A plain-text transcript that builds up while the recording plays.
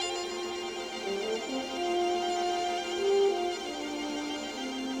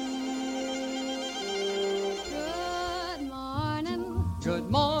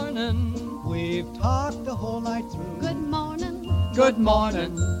Good morning. We've talked the whole night through. Good morning. Good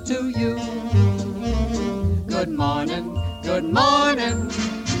morning to you. Good morning. Good morning.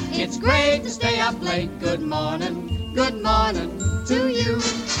 It's great to stay up late. Good morning. Good morning to you.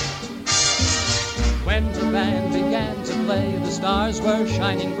 When the band began to play, the stars were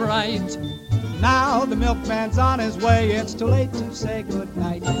shining bright. Now the milkman's on his way, it's too late to say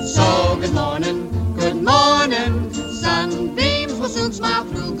goodnight. So good morning, sunbeams will soon smile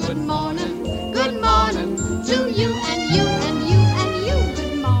through. Good morning to you and you and you and you.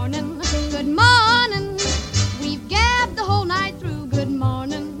 Good morning, we've gabbed the whole night through. Good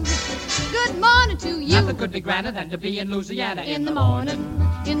morning to you. Nothing could be grander than to be in Louisiana in the morning.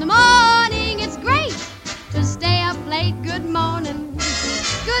 In the morning, it's great to stay up late. Good morning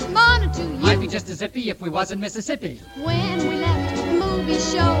to you. Might be just as zippy if we was in Mississippi. When we left the movie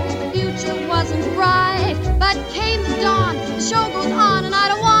show, the future wasn't bright. But came the dawn, the show goes on, and I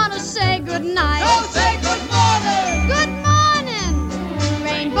don't want to say goodnight. So say good morning. Good morning.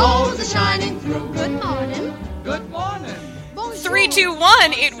 Rainbows are shining through. Good morning. Good morning. 3, 2,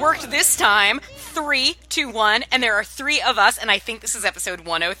 1. It worked this time. 3, 2, 1. And there are 3 of us, and I think this is episode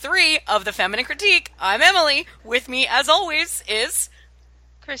 103 of The Feminine Critique. I'm Emily. With me, as always, is...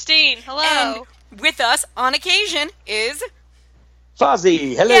 Christine, hello. And with us, on occasion, is...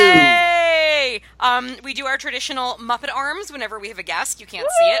 Fozzie, hello. Yay! We do our traditional Muppet arms whenever we have a guest. You can't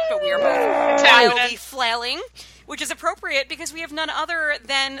see it, but we are both wildly flailing, which is appropriate because we have none other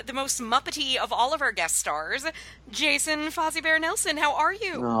than the most Muppety of all of our guest stars, Jason Fozzie Bear Nelson. How are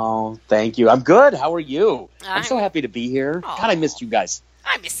you? Oh, thank you. I'm good. How are you? I'm so happy to be here. Aww. God, I missed you guys.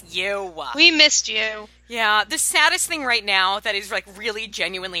 I miss you. We missed you. Yeah, the saddest thing right now that is like really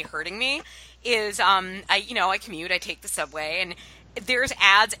genuinely hurting me is I commute, I take the subway, and there's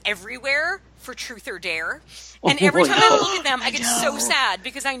ads everywhere for Truth or Dare. And every time I look at them, I get so sad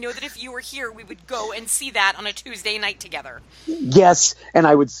because I know that if you were here, we would go and see that on a Tuesday night together. Yes, and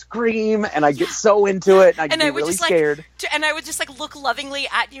I would scream, and I'd get so into it, and I'd be really scared. And I would just look lovingly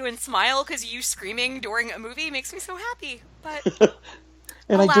at you and smile because you screaming during a movie makes me so happy. But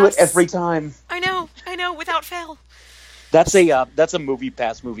and alas, I do it every time. I know, without fail. That's a movie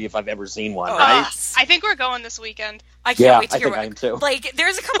pass movie if I've ever seen one, right? I think we're going this weekend. I can't wait to hear I think I am too. Like,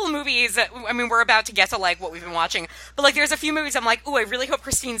 there's a couple movies that, we're about to get to, what we've been watching, but, there's a few movies I'm like, ooh, I really hope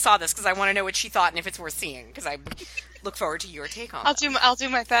Christine saw this, because I want to know what she thought and if it's worth seeing, because I look forward to your take on it. I'll do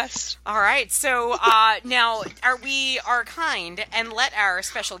my best. All right, so, now, we are kind and let our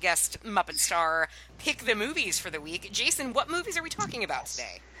special guest Muppet star pick the movies for the week. Jason, what movies are we talking about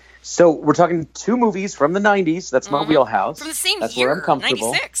today? So we're talking 2 movies from the 90s. That's my wheelhouse. From the same That's year, where I'm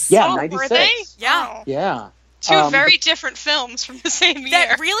comfortable. 96. Yeah, oh, 96. Were they? Yeah. Oh. Yeah. 2 very different films from the same year.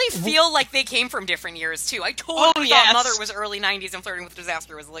 That really feel like they came from different years, too. I totally thought Mother was early 90s and Flirting with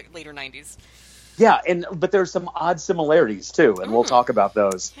Disaster was later 90s. Yeah, but there's some odd similarities, too, and we'll talk about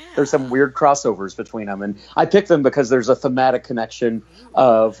those. Yeah. There's some weird crossovers between them, and I picked them because there's a thematic connection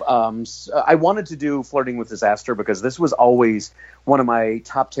of... I wanted to do Flirting with Disaster because this was always one of my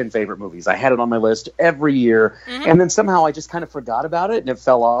top 10 favorite movies. I had it on my list every year, and then somehow I just kind of forgot about it, and it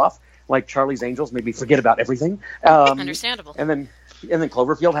fell off. Like Charlie's Angels made me forget about everything. Understandable. And then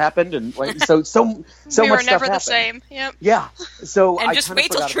Cloverfield happened, and so much stuff happened. We were never the same. Yep. Yeah. So and just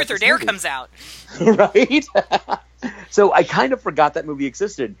wait till Truth or Dare comes out. Right. So I kind of forgot that movie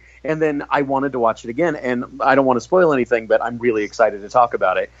existed, and then I wanted to watch it again. And I don't want to spoil anything, but I'm really excited to talk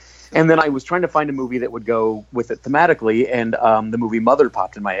about it. And then I was trying to find a movie that would go with it thematically, and the movie Mother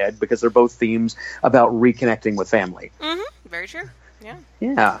popped in my head because they're both themes about reconnecting with family. Mm-hmm. Very true. Yeah.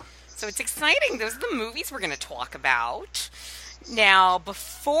 Yeah. So it's exciting. Those are the movies we're going to talk about. Now,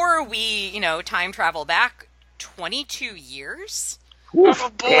 before we, time travel back 22 years? Oh,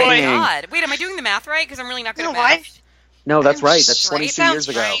 boy. Oh, my God. Wait, am I doing the math right? Because I'm really not good at math. No, that's right. That's 22 years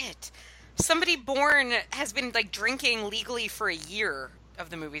ago. Right. Somebody born has been, drinking legally for a year of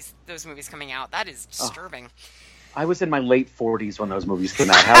those movies coming out. That is disturbing. I was in my late 40s when those movies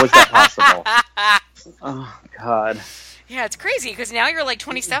came out. How is that possible? Oh, God. Yeah, it's crazy because now you're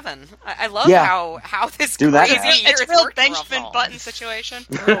 27. I love how this do crazy that year it's a real Benjamin Button situation.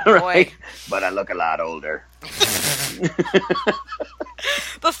 Oh, boy. Right? But I look a lot older.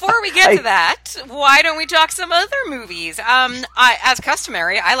 Before we get to that, why don't we talk some other movies? As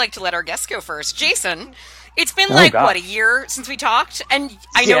customary, I like to let our guests go first. Jason, it's been a year since we talked, and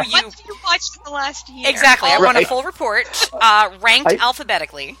I know you... What have you watched in the last year? Exactly. I want a full report, ranked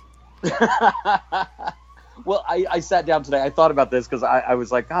alphabetically. Well, I sat down today. I thought about this because I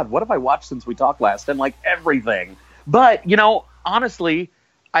was like, God, what have I watched since we talked last? And everything. But, honestly,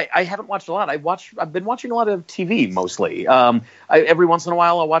 I haven't watched a lot. I've been watching a lot of TV mostly. Every once in a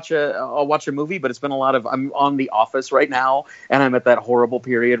while I'll watch a movie, but it's been a lot of. I'm on The Office right now, and I'm at that horrible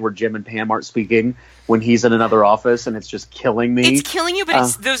period where Jim and Pam aren't speaking when he's in another office, and it's just killing me. It's killing you,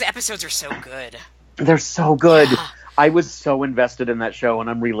 but those episodes are so good. They're so good. Yeah. I was so invested in that show, and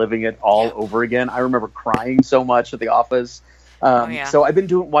I'm reliving it all over again. I remember crying so much at The Office. So I've been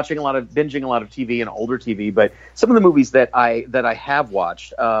binging a lot of TV and older TV, but some of the movies that I have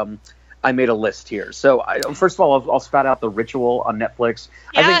watched, I made a list here. So first of all, I'll spout out The Ritual on Netflix.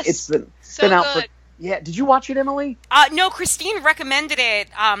 Yes, I think it's been out for. Yeah, did you watch it, Emily? No, Christine recommended it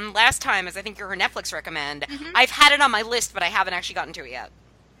last time, as I think you're her Netflix recommend. Mm-hmm. I've had it on my list, but I haven't actually gotten to it yet.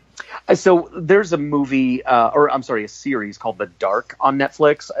 So there's a movie, a series called The Dark on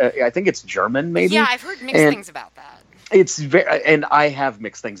Netflix. I think it's German, maybe. Yeah, I've heard mixed things about that. And I have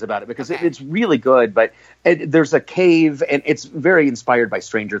mixed things about it because it's really good, but there's a cave, and it's very inspired by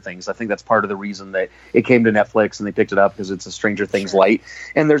Stranger Things. I think that's part of the reason that it came to Netflix and they picked it up, because it's a Stranger Things light.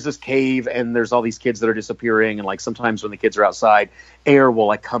 And there's this cave, and there's all these kids that are disappearing, and like sometimes when the kids are outside, air will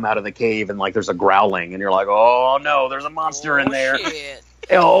like come out of the cave, and like there's a growling, and you're like, oh no, there's a monster in there. Shit.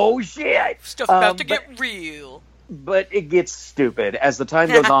 Oh shit! Stuff about to get real. But it gets stupid as the time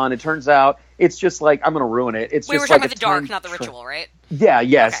goes on. It turns out it's just like, I'm going to ruin it. It's we're just talking like about The Dark, not The Ritual, right? Yeah.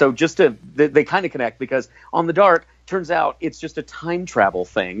 Okay. So they kind of connect, because on The Dark, turns out it's just a time travel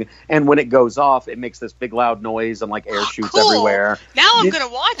thing, and when it goes off, it makes this big loud noise and like air shoots everywhere. Now I'm going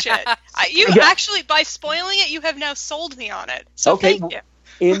to watch it. Actually, by spoiling it, you have now sold me on it. So thank you.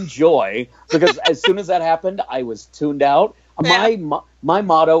 Enjoy, because as soon as that happened, I was tuned out. My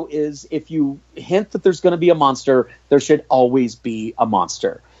motto is, if you hint that there's going to be a monster, there should always be a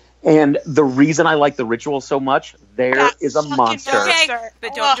monster. And the reason I like The Ritual so much, there is a monster. Okay,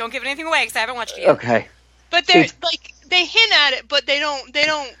 but don't give anything away, because I haven't watched it yet. Okay. But they hint at it, but they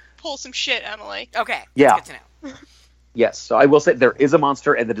don't pull some shit, Emily. Okay. Yeah. That's good to know. Yes. So I will say there is a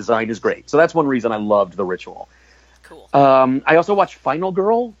monster, and the design is great. So that's one reason I loved The Ritual. Cool. I also watched Final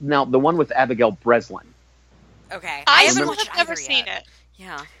Girl. Now, the one with Abigail Breslin. Okay. I haven't have never seen it.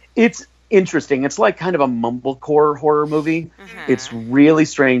 Yeah. It's interesting. It's like kind of a mumblecore horror movie. Mm-hmm. It's really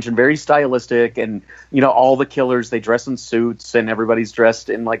strange and very stylistic, and all the killers, they dress in suits, and everybody's dressed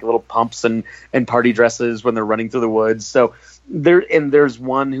in like little pumps and party dresses when they're running through the woods. So there's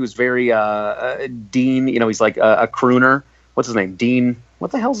one who's very Dean, he's like a crooner. What's his name? Dean.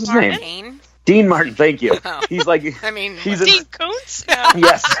 What the hell's his name? Kane? Dean Martin. Thank you. Oh. He's like, he's Dean Koontz?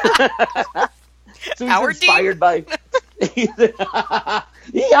 Yes. So he's Howard inspired Dean? by.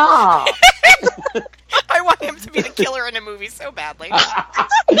 Yeah. I want him to be the killer in a movie so badly.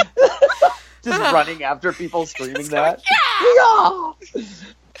 Just running after people, screaming that.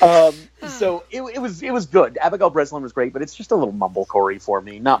 Yeah. So it was good. Abigail Breslin was great, but it's just a little mumblecore for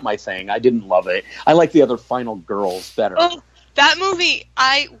me. Not my thing. I didn't love it. I like the other Final Girls better. Oh, that movie!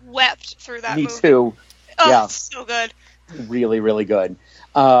 I wept through that movie. Me too. Oh, yeah. It's so good. Really, really good.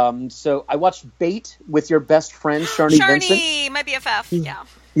 So I watched Bait with your best friend, Sharni Vincent. My BFF. Yeah.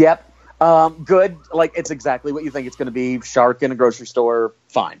 Yep. Good. Like, it's exactly what you think it's going to be. Shark in a grocery store.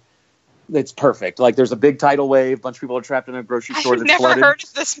 Fine. It's perfect. Like, there's a big tidal wave. A bunch of people are trapped in a grocery store that's flooded. I've never heard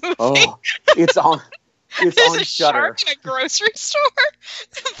of this movie. Oh, it's on. It's There's on a Shudder. shark in a grocery store?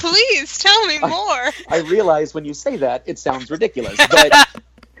 Please tell me more. I realize when you say that, it sounds ridiculous, but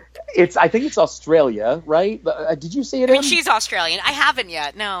I think it's Australia, right? Did you see it? I mean, she's Australian. I haven't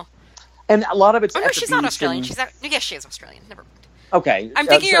yet. No. And a lot of it's. Oh no, she's not Australian. Yes, she is Australian. Never mind. Okay. I'm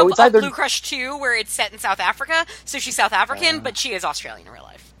thinking of Blue Crush 2, where it's set in South Africa. So she's South African, but she is Australian in real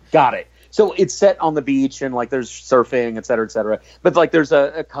life. Got it. So it's set on the beach, and like there's surfing, et cetera, et cetera. But like there's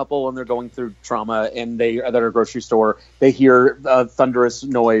a couple, and they're going through trauma, and they're at a grocery store. They hear a thunderous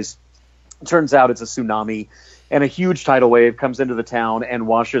noise. It turns out it's a tsunami, and a huge tidal wave comes into the town and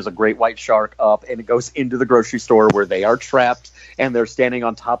washes a great white shark up, and it goes into the grocery store where they are trapped, and they're standing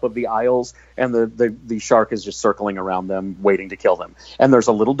on top of the aisles, and the shark is just circling around them, waiting to kill them. And there's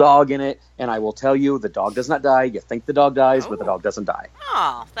a little dog in it, and I will tell you, the dog does not die. You think the dog dies, but the dog doesn't die.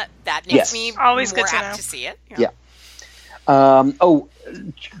 Oh, that makes me always more good to apt know. to see it. Yeah.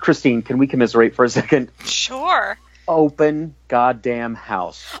 Christine, can we commiserate for a second? Sure. Open goddamn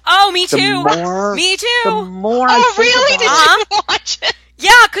house. Oh, me too. Me too. The more Oh, really? Did you watch it? Yeah,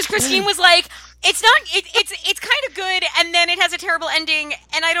 because Christine was like, it's not. It's kind of good, and then it has a terrible ending,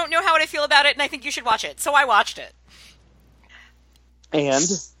 and I don't know how I feel about it, and I think you should watch it. So I watched it. And?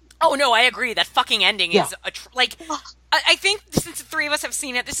 Oh no, I agree. That fucking ending is I think since the three of us have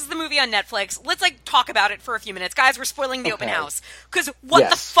seen it, this is the movie on Netflix. Let's talk about it for a few minutes, guys. We're spoiling the open house because what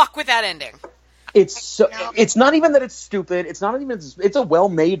the fuck with that ending? It's not even that it's stupid. It's not even. It's a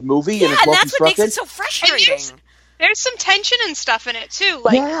well-made movie and it's well and that's what constructed. makes it so frustrating. There's some tension and stuff in it too.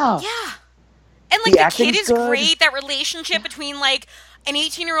 Yeah. And like The the kid acting's is good. great. That relationship between like an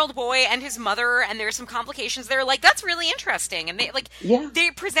 18-year-old boy and his mother, and there's some complications there. Like that's really interesting, and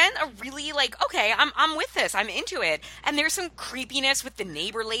they present a really like, okay, I'm with this, I'm into it. And there's some creepiness with the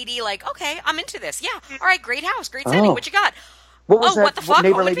neighbor lady. Like, okay, I'm into this. Yeah, all right, great house, great setting. What you got? What was that what the fuck?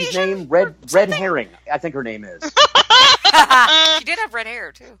 neighbor Home lady's invasion? name? Red Herring, I think her name is. She did have red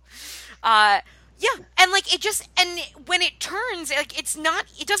hair too. Yeah, and like it just, and when it turns, like it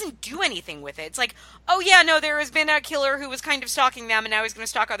doesn't do anything with it. It's like, oh yeah, no, there has been a killer who was kind of stalking them, and now he's going to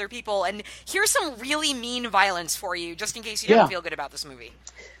stalk other people, and here's some really mean violence for you, just in case you don't feel good about this movie.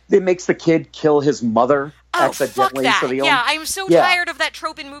 It makes the kid kill his mother accidentally. Fuck that. For the I'm so tired of that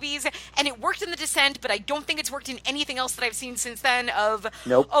trope in movies, and it worked in The Descent, but I don't think it's worked in anything else that I've seen since then of,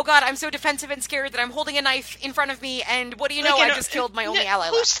 oh god, I'm so defensive and scared that I'm holding a knife in front of me, and what do you know, I just killed my only ally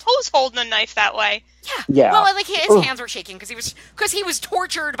left. Who's holding a knife that way? Yeah. Well, like his hands were shaking because he was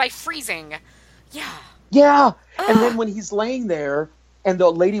tortured by freezing. Yeah. And then when he's laying there, and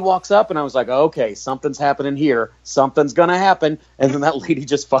the lady walks up, and I was like, okay, something's happening here. Something's going to happen. And then that lady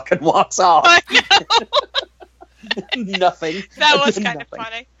just fucking walks off. I know. Nothing. That was kind of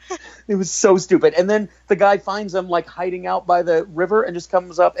funny. It was so stupid. And then the guy finds him, like, hiding out by the river and just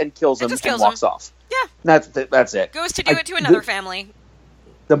comes up and kills him and walks off. Yeah. That's it. Goes to do it to another family.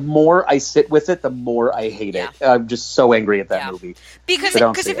 The more I sit with it, the more I hate it. I'm just so angry at that movie. Because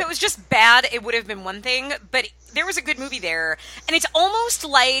if it was just bad, it would have been one thing. But there was a good movie there, and it's almost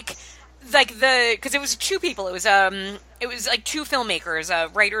like because it was two people. It was like two filmmakers, a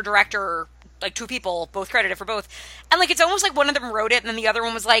writer director, like two people, both credited for both. And like it's almost like one of them wrote it, and then the other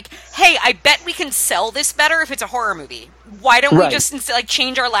one was like, "Hey, I bet we can sell this better if it's a horror movie. Why don't we just like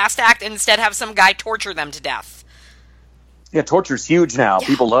change our last act and instead have some guy torture them to death?" Yeah, torture's huge now. Yeah.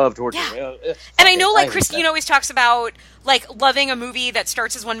 People love torture. Yeah. And I know, like, Christine always talks about, like, loving a movie that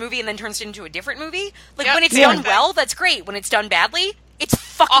starts as one movie and then turns into a different movie. Like, when it's done well, that's great. When it's done badly, it's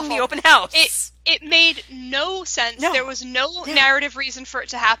fucking awful. The open house. It made no sense. No. There was no narrative reason for it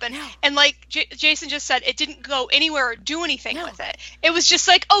to happen. No. And like Jason just said, it didn't go anywhere or do anything with it. It was just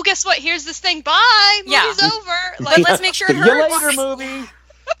like, oh, guess what? Here's this thing. Bye. Movie's over. Like, let's make sure it hurts. See you later, movie.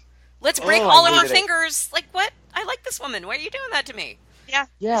 Let's break all of our fingers. Like, what? I like this woman. Why are you doing that to me?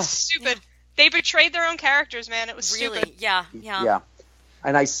 Yeah. Stupid. Yeah. They betrayed their own characters, man. It was really stupid. Yeah.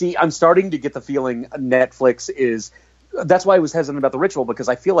 And I'm starting to get the feeling Netflix is. That's why I was hesitant about The Ritual, because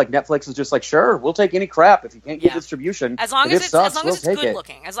I feel like Netflix is just like, sure, we'll take any crap if you can't get distribution. As long as it's good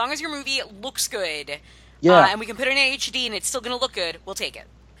looking, as long as your movie looks good, and we can put it in HD and it's still going to look good, we'll take it.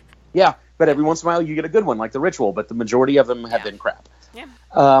 Yeah, but every once in a while you get a good one like The Ritual, but the majority of them have been crap. Yeah.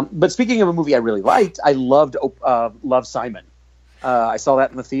 But speaking of a movie I really liked, I loved Love, Simon. I saw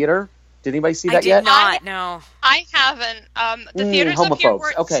that in the theater. Did anybody see that yet? I did not, no. I haven't. The theaters up here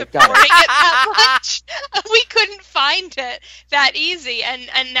weren't supporting it that much. We couldn't find it that easy,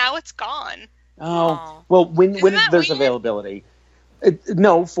 and now it's gone. Oh. Well, when there's availability.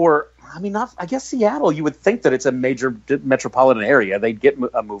 I guess Seattle, you would think that it's a major metropolitan area. They'd get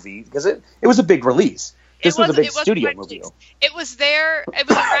a movie, because it was a big release. This was a big studio movie. It was there. It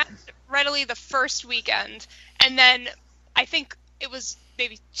was readily the first weekend, and then I think it was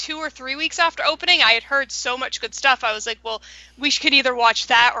maybe 2 or 3 weeks after opening. I had heard so much good stuff. I was like, well, we could either watch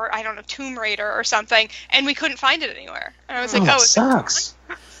that or I don't know, Tomb Raider or something, and we couldn't find it anywhere. And I was like, it sucks.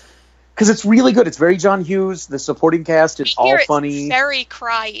 Because it's really good. It's very John Hughes. The supporting cast is all funny. It's very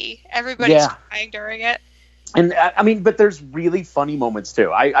cryy. Everybody's crying during it. And but there's really funny moments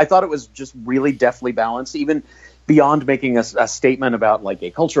too. I thought it was just really deftly balanced, even beyond making a statement about like gay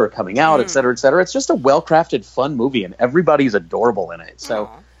culture coming out, et cetera, et cetera. It's just a well-crafted, fun movie, and everybody's adorable in it. So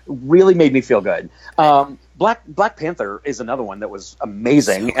it really made me feel good. Black Panther is another one that was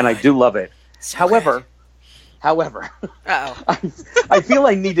amazing, and I do love it. However, I feel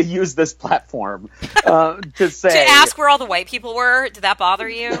I need to use this platform to say... To ask where all the white people were? Did that bother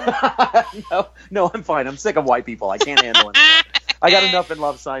you? No, I'm fine. I'm sick of white people. I can't handle it anymore. I got enough in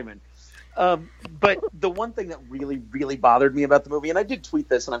Love, Simon. But the one thing that really, really bothered me about the movie, and I did tweet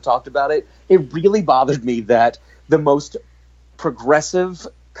this and I've talked about it, it really bothered me that the most progressive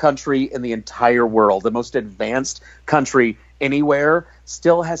country in the entire world, the most advanced country anywhere,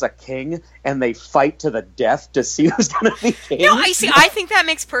 still has a king, and they fight to the death to see who's going to be king. No, I think that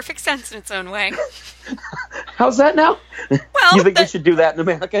makes perfect sense in its own way. How's that now? Well, you think we should do that in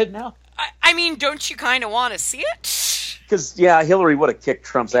America now? I mean, don't you kind of want to see it? Because, Hillary would have kicked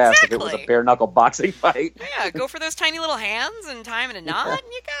Trump's ass if it was a bare-knuckle boxing fight. Yeah, go for those tiny little hands and time and a nod, and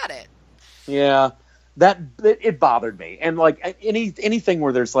you got it. Yeah, it bothered me. And like anything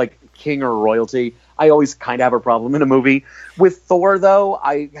where there's like king or royalty, I always kind of have a problem in a movie. With Thor, though,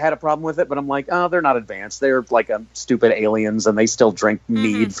 I had a problem with it, but I'm like, oh, they're not advanced. They're like stupid aliens, and they still drink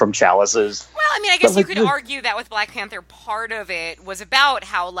mead from chalices. Well, I mean, I guess you could argue that with Black Panther, part of it was about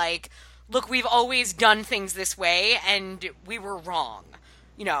how, like, look, we've always done things this way, and we were wrong.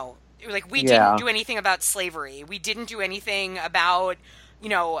 You know, like, we didn't do anything about slavery. We didn't do anything about, you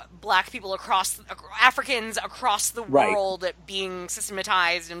know, black people Africans across the world being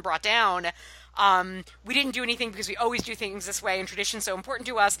systematized and brought down. We didn't do anything because we always do things this way, and tradition's so important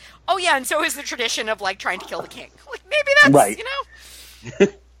to us. Oh yeah, and so is the tradition of like trying to kill the king. Like maybe that's you know.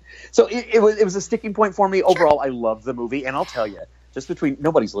 So it was a sticking point for me. Overall, I love the movie, and I'll tell you, just between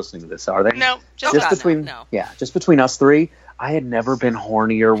nobody's listening to this, are they? No, just between just between us three. I had never been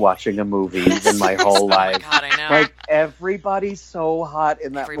hornier watching a movie in my whole life. Oh my God, I know. Like everybody's so hot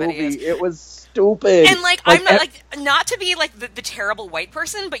in that movie. It was stupid. And like I'm not not to be like the terrible white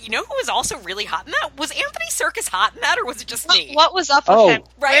person, but you know who was also really hot in that? Was Anthony Serkis hot in that, or was it just me? What was up with him?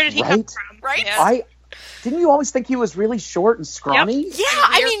 Where did he come from? Right? Yeah. Didn't you always think he was really short and scrawny? Yep. Yeah,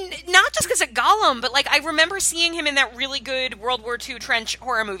 I mean, not just because of Gollum, but like I remember seeing him in that really good World War II trench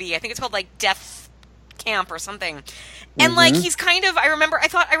horror movie. I think it's called like Death Camp or something. And like he's kind of I remember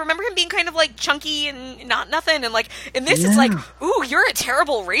him being kind of like chunky and not nothing, and like in this it's like, ooh, you're a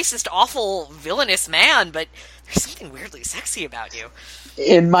terrible, racist, awful, villainous man, but there's something weirdly sexy about you.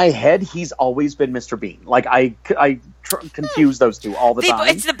 In my head, he's always been Mr. Bean. Like I confuse those two all the time.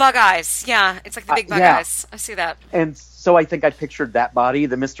 It's the bug eyes. Yeah, it's like the big bug eyes. I see that. And so I think I pictured that body,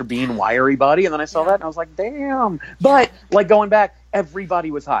 the Mr. Bean wiry body, and then I saw that and I was like, damn. But like going back,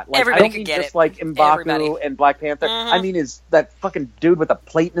 everybody was hot. Like, everybody I don't could mean get just it. like M'Baku and Black Panther. I mean, is that fucking dude with a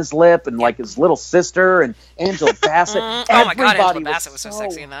plate in his lip and like his little sister and Angela Bassett. Oh my God, Angela Bassett was so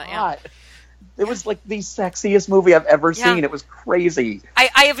sexy in that. Yeah. It was like the sexiest movie I've ever seen. It was crazy.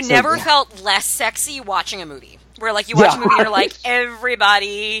 I have never felt less sexy watching a movie. Where like you watch a movie and you're like,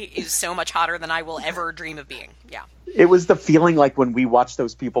 everybody is so much hotter than I will ever dream of being. Yeah. It was the feeling like when we watched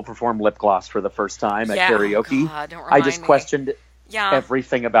those people perform lip gloss for the first time at karaoke. God, don't I just questioned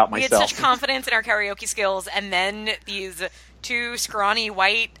everything about myself. We had such confidence in our karaoke skills, and then these two scrawny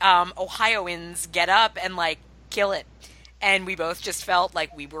white Ohioans get up and like kill it. And we both just felt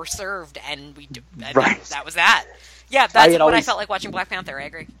like we were served, and that was that. Yeah, that's what I felt like watching Black Panther. I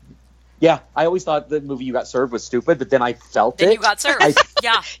agree. Yeah, I always thought the movie You Got Served was stupid, but then I felt it. You got served.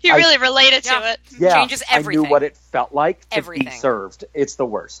 You really related to it. Yeah, changes everything. I knew what it felt like to be served. It's the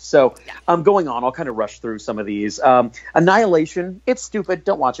worst. So, going on, I'll kind of rush through some of these. Annihilation, it's stupid.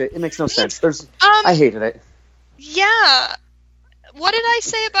 Don't watch it. It makes no sense. I hated it. Yeah. What did I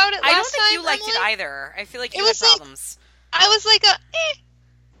say about it last time? I don't think you liked Emily? it either. I feel like you had problems. I was like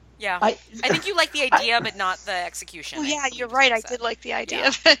Yeah, I think you like the idea, but not the execution. Oh yeah, you're right. I did like the idea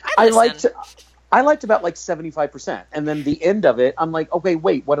of it. I liked about like 75%, and then the end of it, I'm like, okay,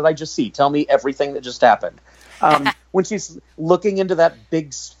 wait, what did I just see? Tell me everything that just happened. When she's looking into that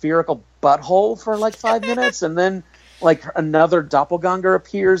big spherical butthole for like 5 minutes, and then like another doppelganger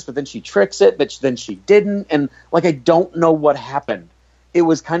appears, but then she tricks it, but then she didn't, and like I don't know what happened. It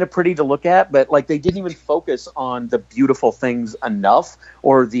was kind of pretty to look at, but like they didn't even focus on the beautiful things enough,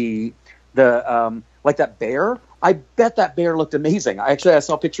 or the like that bear. I bet that bear looked amazing. I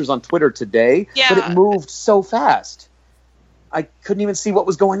saw pictures on Twitter today, but it moved so fast. I couldn't even see what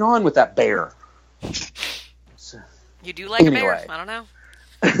was going on with that bear. You do like a bear? I don't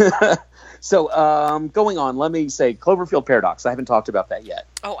know. So, going on, let me say Cloverfield Paradox. I haven't talked about that yet.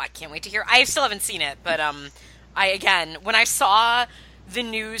 Oh, I can't wait to hear. I still haven't seen it, but when I saw the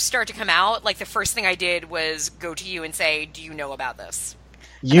news start to come out, like the first thing I did was go to you and say, "Do you know about this?"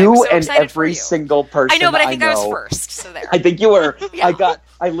 You and every single person. I know, but I think I was first. So there. I think you were.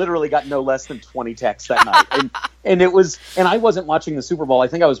 I literally got no less than 20 texts that night, and it was. And I wasn't watching the Super Bowl. I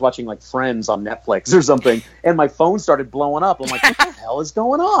think I was watching like Friends on Netflix or something. And my phone started blowing up. I'm like, what the hell is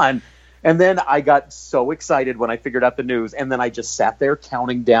going on? And then I got so excited when I figured out the news, and then I just sat there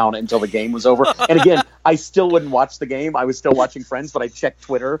counting down until the game was over. And again, I still wouldn't watch the game. I was still watching Friends, but I checked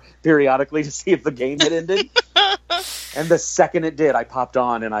Twitter periodically to see if the game had ended. And the second it did, I popped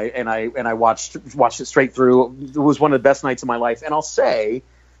on and I watched it straight through. It was one of the best nights of my life. And I'll say,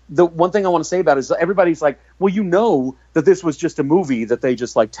 the one thing I want to say about it is everybody's like, well, you know that this was just a movie that they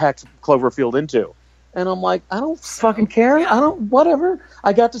just like tacked Cloverfield into. And I'm like, I don't fucking care. Whatever.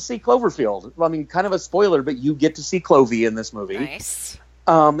 I got to see Cloverfield. I mean, kind of a spoiler, but you get to see Clovey in this movie. Nice.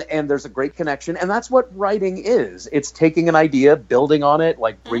 And there's a great connection. And that's what writing is. It's taking an idea, building on it,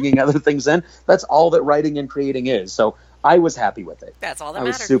 like bringing other things in. That's all that writing and creating is. So I was happy with it. That's all that I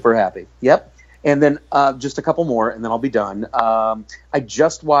was mattered. super happy. Yep. And then just a couple more, and then I'll be done. I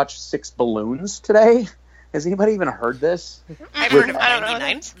just watched Six Balloons today. Has anybody even heard this? I've heard of I don't know.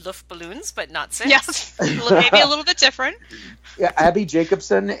 99 Luft balloons, but not 6. Yes, maybe a little bit different. Yeah, Abby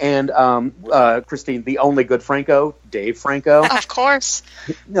Jacobson and Christine, the only good Franco, Dave Franco. Of course.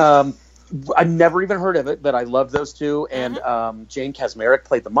 I never even heard of it, but I love those two. And Jane Kasmerick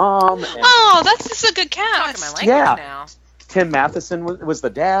played the mom. And Oh, this is a good Talking my cast. language Yeah. now. Tim Matheson was the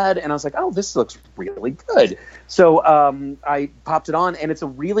dad, and I was like, "Oh, this looks really good." So I popped it on, and it's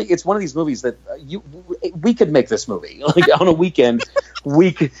one of these movies that we could make this movie like on a weekend.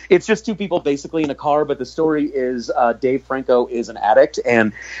 It's just two people basically in a car, but the story is Dave Franco is an addict,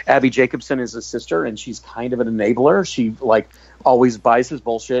 and Abby Jacobson is his sister, and she's kind of an enabler. She always buys his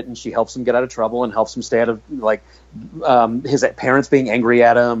bullshit, and she helps him get out of trouble and helps him stay out of his parents being angry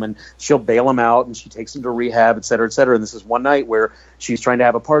at him, and she'll bail him out, and she takes him to rehab, et cetera, et cetera. And this is one night where she's trying to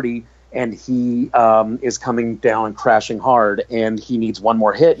have a party, and he is coming down and crashing hard, and he needs one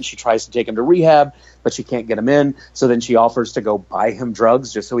more hit, and she tries to take him to rehab, but she can't get him in. So then she offers to go buy him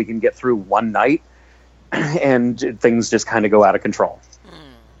drugs just so he can get through one night, and things just kind of go out of control.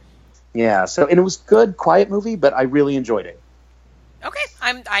 Yeah, and it was good, quiet movie, but I really enjoyed it. Okay,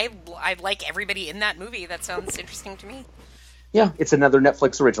 I like everybody in that movie. That sounds interesting to me. Yeah, it's another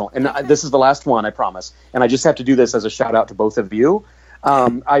Netflix original. And this is the last one, I promise. And I just have to do this as a shout-out to both of you.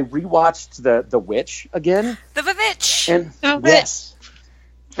 I rewatched The Witch again. The Vivitch! And The yes.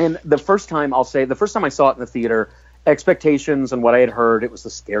 And the first time I saw it in the theater, expectations and what I had heard, it was the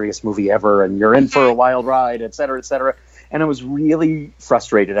scariest movie ever, and you're in for a wild ride, et cetera, et cetera. And I was really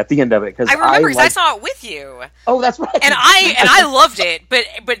frustrated at the end of it because I remember because I saw it with you. Oh, that's right. And I loved it, but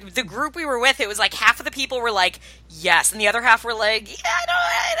the group we were with, it was like half of the people were like, yes, and the other half were like, yeah, I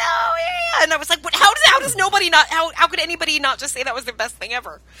know, yeah. And I was like, but how does nobody not, how could anybody not just say that was the best thing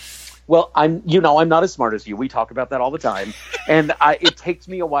ever? Well, I'm not as smart as you. We talk about that all the time. And it takes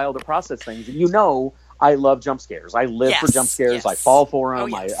me a while to process things. And I love jump scares. I live for jump scares. Yes. I fall for them. Oh,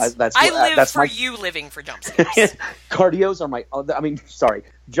 yes. I live you living for jump scares. Cardios are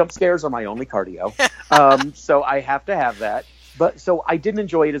jump scares are my only cardio. So I have to have that. But so I didn't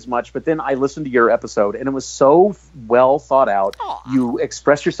enjoy it as much, but then I listened to your episode, and it was so well thought out. Aww. You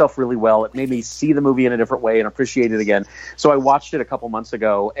expressed yourself really well. It made me see the movie in a different way and appreciate it again. So I watched it a couple months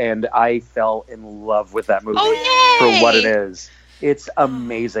ago, and I fell in love with that movie for what it is. It's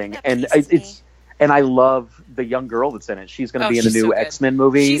amazing, and and I love the young girl that's in it. She's going to be in the new X-Men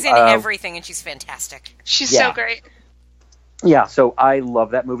movie. She's in everything, and she's fantastic. She's so great. Yeah, so I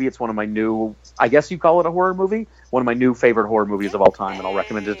love that movie. It's one of my new, I guess you call it a horror movie, one of my new favorite horror movies of all time, and I'll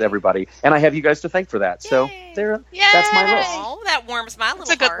recommend it to everybody. And I have you guys to thank for that. So that's my list. Oh, that warms my little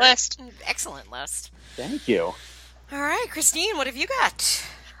heart. It's a good list. Excellent list. Thank you. All right, Christine, what have you got?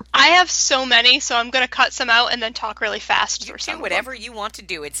 I have so many, so I'm going to cut some out and then talk really fast for some. Do whatever you want to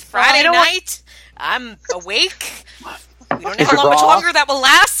do. It's Friday night. I'm awake. We don't know how much longer that will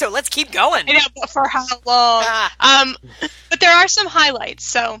last, so let's keep going. I know, but for how long? But there are some highlights.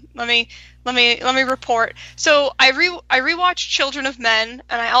 So let me report. So I rewatched Children of Men,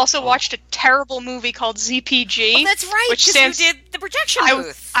 and I also watched a terrible movie called ZPG. Oh, that's right. Because you did the projection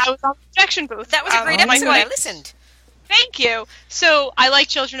booth. I was on the projection booth. That was a great episode. I listened. Thank you. So I like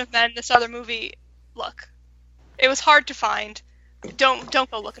Children of Men. This other movie, look, it was hard to find. Don't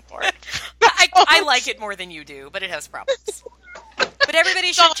go looking for it. I like it more than you do, but it has problems. But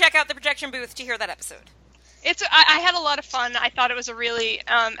everybody should check out the projection booth to hear that episode. I had a lot of fun. I thought it was a really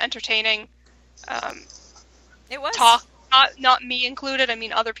entertaining it was talk. Not me included. I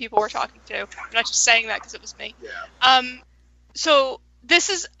mean, other people were talking too. I'm not just saying that because it was me. Yeah. So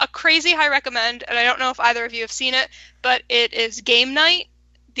this is a crazy high recommend, and I don't know if either of you have seen it, but it is Game Night.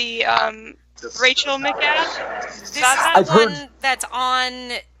 The Rachel McAdams. This is the one that's on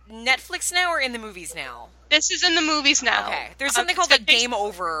Netflix now or in the movies now? This is in the movies now. Okay. There's something called The Game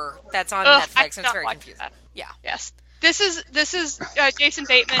Over that's on Netflix, and it's very confusing. That. Yeah. Yes. This is Jason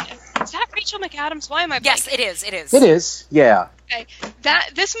Bateman. Is that Rachel McAdams? Why am I blanking? Yes, it is. It is. It is. Yeah. Okay.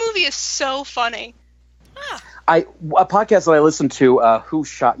 This movie is so funny. A podcast that I listened to, Who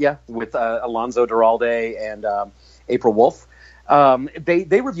Shot Ya, with Alonzo Duralde and April Wolf.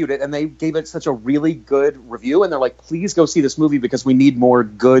 They reviewed it, and they gave it such a really good review, and they're like, please go see this movie because we need more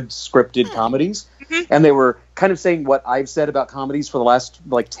good scripted comedies. Mm-hmm. And they were kind of saying what I've said about comedies for the last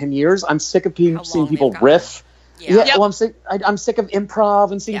 10 years. I'm sick of seeing people riff. Yeah. Well, I'm sick of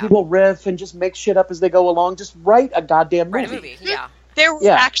improv and seeing people riff and just make shit up as they go along. Just write a goddamn movie. Yeah. There were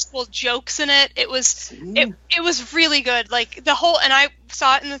Yeah. actual jokes in it. It was really good. Like the whole, and I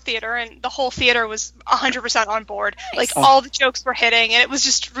saw it in the theater, and the whole theater was 100% on board. Like all the jokes were hitting, and it was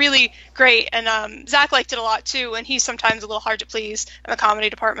just really great. And Zach liked it a lot too, and he's sometimes a little hard to please in the comedy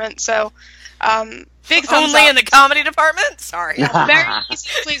department. So big thumbs Only up. in the comedy department? Sorry. Very easy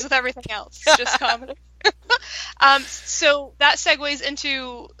to please with everything else, just comedy. So that segues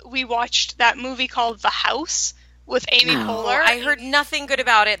into, we watched that movie called The House with Amy Poehler. I heard nothing good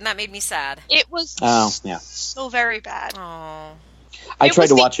about it, and that made me sad. It was yeah. so very bad. Oh. I tried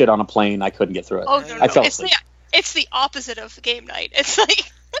to watch it on a plane. I couldn't get through it. Oh no, I fell it's asleep. it's the opposite of game night. It's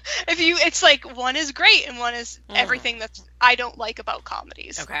like it's like one is great and one is everything that I don't like about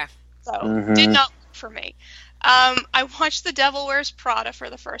comedies. Okay. So did not work for me. I watched The Devil Wears Prada for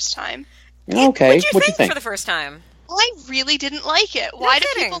the first time. Okay. What'd you think for the first time? I really didn't like it. Why do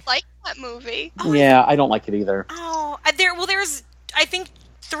people like that movie? Yeah, I don't like it either. Oh, there's I think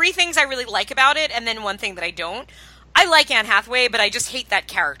 3 things I really like about it, and then 1 thing that I don't. I like Anne Hathaway, but I just hate that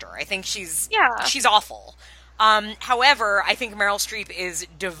character. I think she's awful. However, I think Meryl Streep is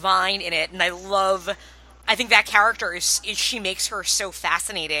divine in it, and I think that character she makes her so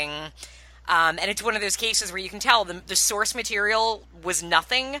fascinating. And it's one of those cases where you can tell the source material was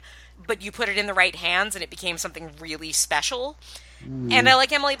nothing, but you put it in the right hands and it became something really special. And I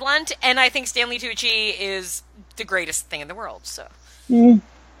like Emily Blunt, and I think Stanley Tucci is the greatest thing in the world. So I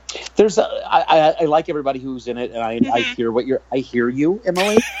like everybody who's in it, and I hear you,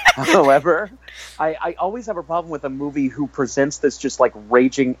 Emily. However, I always have a problem with a movie who presents this just like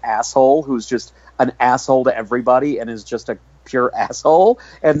raging asshole who's just an asshole to everybody and is just a pure asshole.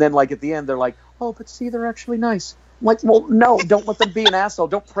 And then like at the end they're like, oh, but see, they're actually nice. I'm like, well, no, don't let them be an asshole.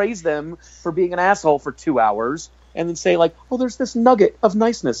 Don't praise them for being an asshole for 2 hours and then say like, oh, there's this nugget of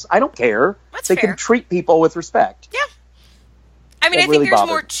niceness. I don't care. They can treat people with respect. Yeah. I mean, I think there's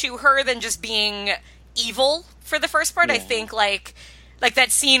more to her than just being evil for the first part. Yeah. I think like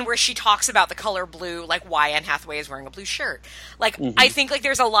that scene where she talks about the color blue, like why Anne Hathaway is wearing a blue shirt. Like, I think like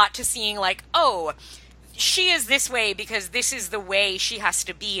there's a lot to seeing like, oh, she is this way because this is the way she has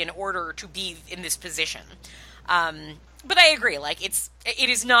to be in order to be in this position. But I agree, like it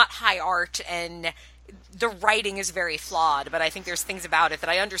is not high art and the writing is very flawed, but I think there's things about it that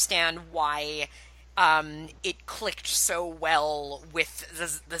I understand why it clicked so well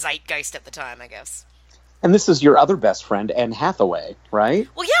with the zeitgeist at the time, I guess. And this is your other best friend, Anne Hathaway, right?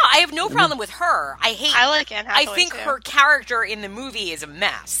 Well, yeah, I have no problem with her. I like Anne Hathaway, I think too. her character in the movie is a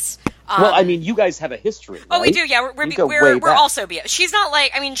mess. Well, I mean, you guys have a history, right? Oh, we do, yeah. We're also BFF. She's not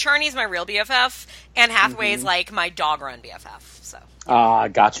like, I mean, Charney's my real BFF, and Hathaway is like my dog run BFF, so.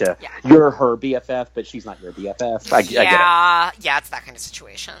 Gotcha. Yeah. You're her BFF, but she's not your BFF. I get it. Yeah, it's that kind of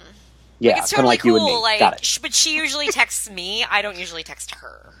situation. Yeah, like, it's totally like cool, you and me. Like, got it. But she usually texts me. I don't usually text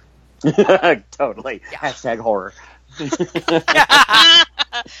her. Totally. Yeah. Hashtag horror.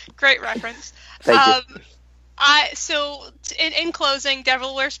 Great reference. Thank you. So in closing,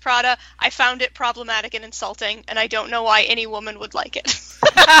 Devil Wears Prada, I found it problematic and insulting, and I don't know why any woman would like it.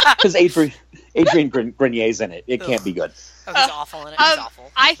 Because Adrian Grenier's in it. It can't be good. Oh, he's awful in it. He's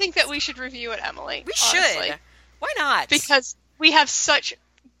awful. I think that we should review it, Emily. We honestly. should. Why not? Because we have such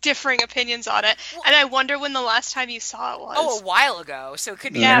differing opinions on it, and I wonder when the last time you saw it was. Oh, a while ago, so it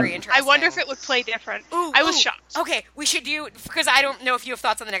could be very interesting. I wonder if it would play different. I was shocked. Okay, we should do, because I don't know if you have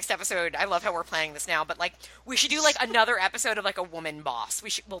thoughts on the next episode. I love how we're playing this now, but like we should do like another episode of like a woman boss.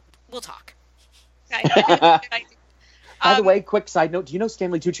 We'll talk. By the way, quick side note, do you know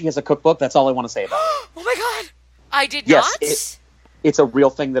Stanley Tucci has a cookbook? That's all I want to say about it. Oh my god. I did not? Yes, it's a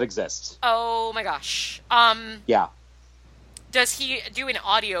real thing that exists. Oh my gosh. Yeah. Does he do an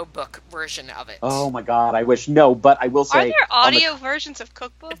audiobook version of it? Oh my god, I wish. No, but I will say... Are there audio versions of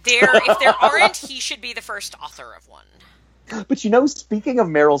cookbooks? If there aren't, he should be the first author of one. But you know, speaking of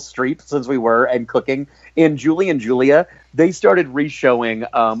Meryl Streep, since we were, and cooking, in Julie and Julia, they started re-showing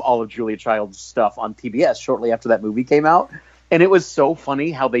all of Julia Child's stuff on PBS shortly after that movie came out. And it was so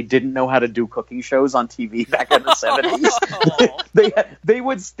funny how they didn't know how to do cooking shows on TV back in the 70s. They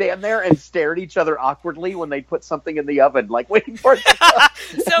would stand there and stare at each other awkwardly when they put something in the oven, like waiting for it to cook.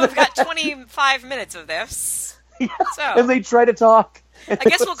 So we've got 25 minutes of this. Yeah. So. And they try to talk. I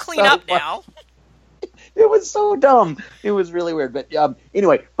guess we'll clean up now. It was so dumb. It was really weird. But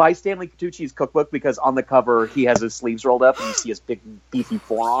anyway, buy Stanley Tucci's cookbook because on the cover he has his sleeves rolled up and you see his big beefy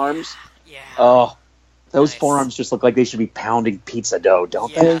forearms. Yeah. Oh. Those forearms just look like they should be pounding pizza dough,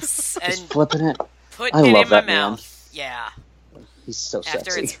 don't they? Just flipping it. Putting it in my mouth. Yeah. He's so sexy.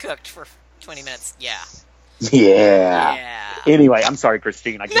 After it's cooked for 20 minutes. Yeah. Yeah. Yeah. Anyway, I'm sorry,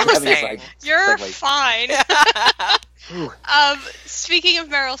 Christine. I keep No, having a thanks. You're segue. fine. Speaking of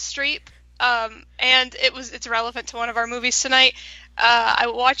Meryl Streep, and it's relevant to one of our movies tonight.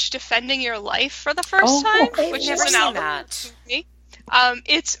 I watched Defending Your Life for the first time, which never is an seen album that. movie.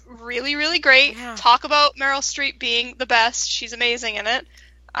 It's really, really great. Yeah. Talk about Meryl Streep being the best. She's amazing in it.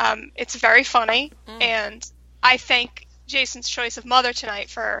 It's very funny, and I thank Jason's choice of Mother tonight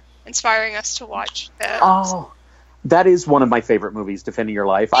for inspiring us to watch that. Oh, that is one of my favorite movies, Defending Your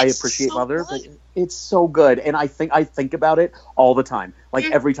Life. I It's appreciate so Mother, good. but it's so good, and I think about it all the time. Like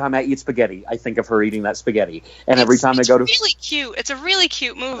every time I eat spaghetti, I think of her eating that spaghetti, and every time I go to it's really cute. It's a really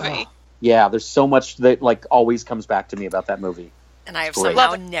cute movie. yeah, there's so much that like always comes back to me about that movie. And I have Great.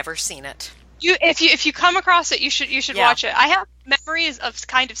 somehow never seen it. If you come across it, you should Yeah. watch it. I have memories of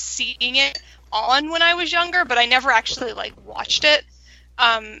kind of seeing it on when I was younger, but I never actually like watched it.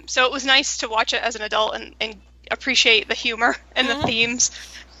 So it was nice to watch it as an adult and appreciate the humor and the themes.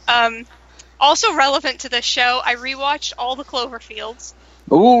 Also relevant to this show, I rewatched all the Cloverfields.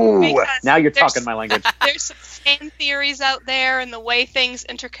 Ooh, Because now you're there's- talking my language. There's some fan theories out there and the way things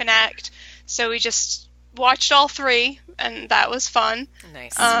interconnect. So we just watched all three, and that was fun.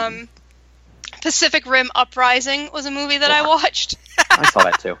 Nice. Pacific Rim Uprising was a movie that I watched. I saw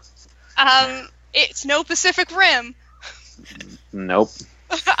that too. It's no Pacific Rim. Nope.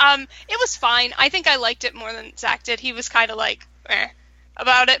 It was fine. I think I liked it more than Zach did. He was kind of like,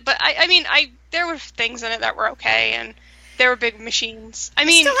 about it. But I mean, there were things in it that were okay, and there were big machines. I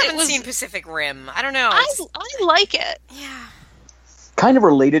mean, Still it haven't was. seen Pacific Rim. I don't know. I like it. Yeah. Kind of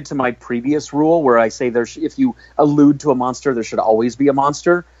related to my previous rule where I say if you allude to a monster, there should always be a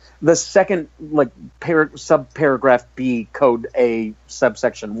monster. The second, like, subparagraph B, code A,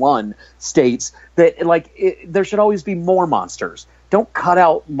 subsection 1 states that, like, there should always be more monsters. Don't cut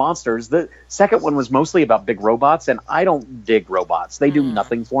out monsters. The second one was mostly about big robots, and I don't dig robots. They do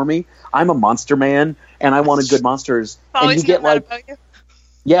nothing for me. I'm a monster man, and I wanted good monsters. And Always you get, known that like, about you.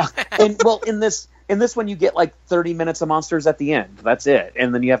 yeah. And, well, in this one, you get, like, 30 minutes of monsters at the end. That's it.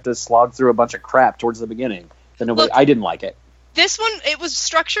 And then you have to slog through a bunch of crap towards the beginning. I didn't like it. This one, it was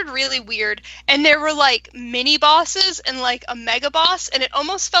structured really weird, and there were, like, mini bosses and, like, a mega boss, and it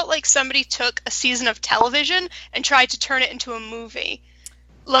almost felt like somebody took a season of television and tried to turn it into a movie.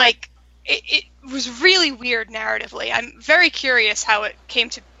 Like, it was really weird narratively. I'm very curious how it came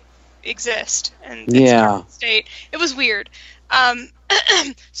to exist and its current state. It was weird.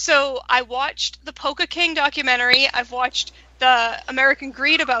 So I watched the Polka King documentary. I've watched the American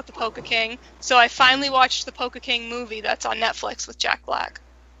Greed about the Polka King. So I finally watched the Polka King movie that's on Netflix with Jack Black.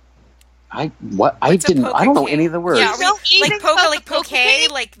 I What's a don't know Polka any of the words. Yeah, know anything like polka, about like the Polka poke, King?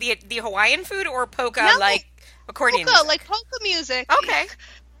 like the Hawaiian food, or polka, No, like accordion Polka, music? like polka music. Okay.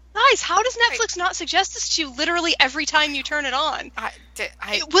 Guys, how does Netflix not suggest this to you literally every time you turn it on?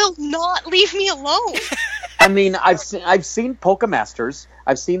 It will not leave me alone. I mean, I've seen Polka Masters.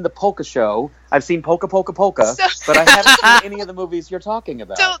 I've seen the Polka Show. I've seen Polka Polka Polka, but I haven't seen any of the movies you're talking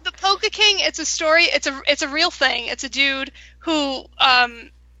about. So the Polka King, it's a story. It's a real thing. It's a dude who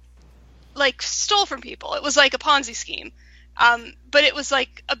like stole from people. It was like a Ponzi scheme, but it was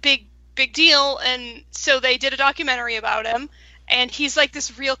like a big deal, and so they did a documentary about him. And he's like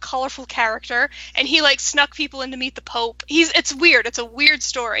this real colorful character, and he like snuck people in to meet the Pope. It's weird. It's a weird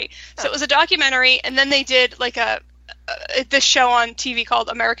story. So it was a documentary, and then they did like this show on TV called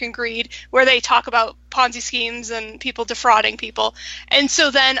American Greed, where they talk about Ponzi schemes and people defrauding people. And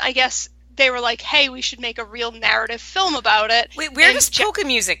so then I guess they were like, hey, we should make a real narrative film about it. Wait, where And does polka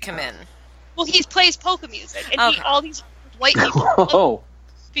music come in? Well, he plays polka music, and Okay. all these white people Oh,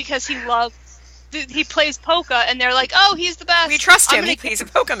 because he plays polka, and they're like, oh, he's the best. We trust I'm him. gonna He's a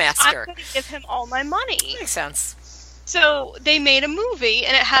polka I'm master. going to give him all my money. Makes sense. So they made a movie,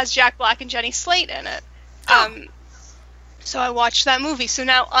 and it has Jack Black and Jenny Slate in it. So I watched that movie. So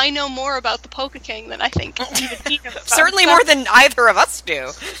now I know more about the Polka King than I think even he knows about Certainly himself. more than either of us do.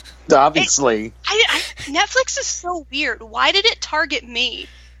 obviously. Netflix is so weird. Why did it target me?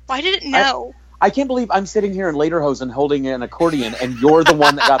 Why did it know? I can't believe I'm sitting here in lederhosen holding an accordion, and you're the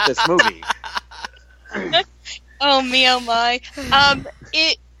one that got this movie. Oh me, oh my.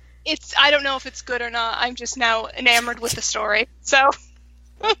 It's I don't know if it's good or not. I'm just now enamored with the story. So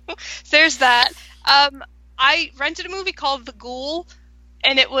there's that. I rented a movie called The Ghoul,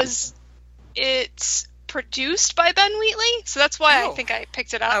 and it's produced by Ben Wheatley, so that's why I think I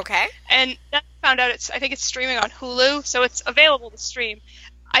picked it up. Okay. And then I found out I think it's streaming on Hulu, so it's available to stream.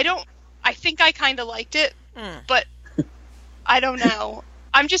 I think I kind of liked it, but I don't know.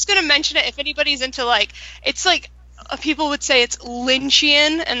 I'm just going to mention it if anybody's into, like, it's like people would say it's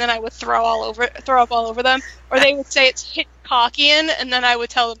Lynchian, and then I would throw up all over them, or they would say it's Hitchcockian, and then I would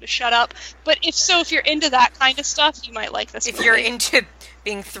tell them to shut up. But if you're into that kind of stuff, you might like this. If you're into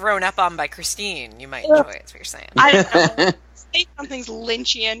being thrown up on by Christine, you might enjoy it. That's what you're saying. I don't know. Say something's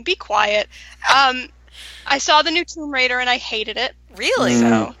Lynchian. Be quiet. I saw the new Tomb Raider and I hated it. Really?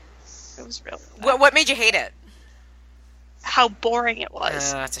 So it was real. What made you hate it? How boring it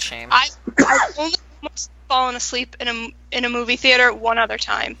was. That's a shame. I've only almost fallen asleep in a movie theater one other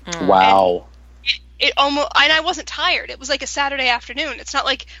time. Wow. It almost, and I wasn't tired. It was like a Saturday afternoon. It's not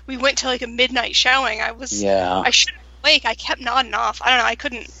like we went to like a midnight showing. I should have been awake. I kept nodding off. I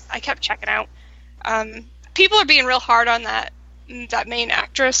don't know. I kept checking out. People are being real hard on that main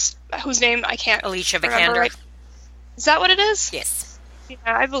actress whose name I can't Alicia remember. Vikander. Right. Is that what it is? Yes. Yeah,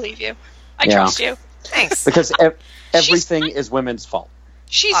 I believe you. I trust you. Thanks. Because everything is women's fault.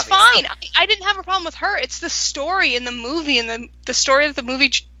 She's Obviously. fine. I didn't have a problem with her. It's the story in the movie, and the story that the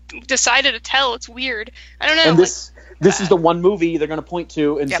movie decided to tell. It's weird. I don't know. And this is the one movie they're going to point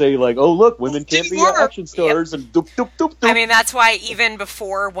to and say, like, oh, look, women can't be action stars, and doop, doop, doop, doop. I mean, that's why even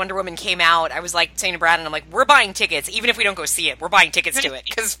before Wonder Woman came out, I was like saying to Brandon, I'm like, we're buying tickets. Even if we don't go see it, we're buying tickets to it,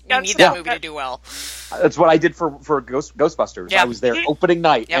 because we need that movie to do well. That's what I did for Ghostbusters. Yep. I was there opening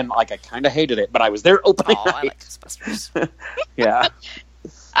night, and like I kind of hated it, but I was there opening night. I like Ghostbusters. Yeah.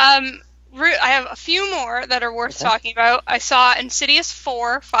 I have a few more that are worth talking about. I saw Insidious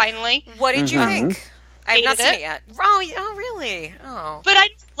 4, finally. What did you think? I have not Hated seen it. it yet. Oh, really? Oh. But I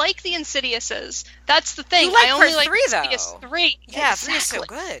didn't like the Insidiouses. That's the thing. You like I only part like 3, though. Insidious 3. Yeah, exactly. 3 is so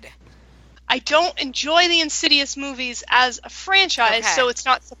good. I don't enjoy the Insidious movies as a franchise, so it's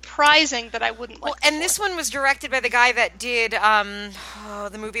not surprising that I wouldn't like. And this one was directed by the guy that did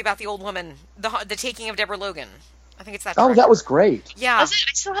the movie about the old woman, the Taking of Deborah Logan. I think it's that. Oh, that was great. Yeah. Was it?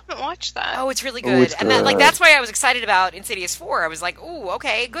 I still haven't watched that. Oh, it's really Oh, good. it's And good. that's why I was excited about Insidious 4. I was like, ooh,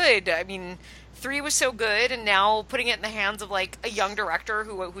 okay, good. I mean, 3 was so good, and now putting it in the hands of like a young director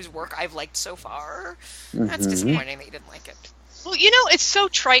whose work I've liked so far, that's disappointing that you didn't like it. Well, it's so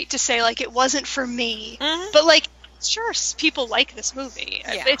trite to say like it wasn't for me, but like sure, people like this movie.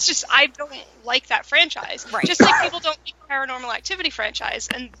 Yeah. It's just I don't like that franchise. Right. Just like people don't like the Paranormal Activity franchise,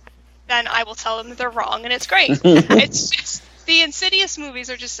 and then I will tell them that they're wrong, and it's great. It's just the Insidious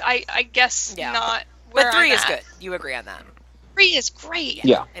movies are just I guess not. Where But 3 I'm is at. good. You agree on that? 3 is great.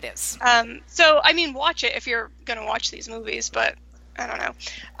 Yeah. It is. So I mean, watch it if you're gonna watch these movies, but I don't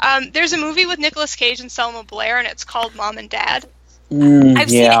know. There's a movie with Nicolas Cage and Selma Blair, and it's called Mom and Dad. I've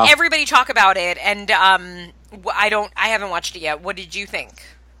seen everybody talk about it, and I haven't watched it yet. What did you think?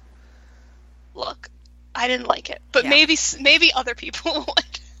 Look, I didn't like it, but maybe other people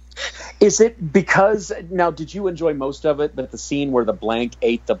would. Is it because now? Did you enjoy most of it, but the scene where the blank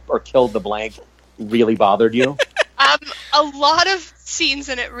killed the blank really bothered you? A lot of scenes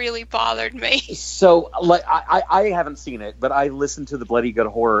in it really bothered me. So, like, I haven't seen it, but I listened to the Bloody Good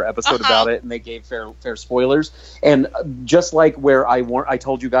Horror episode about it, and they gave fair spoilers. And just like where I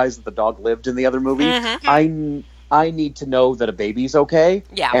told you guys that the dog lived in the other movie, I need to know that a baby's okay.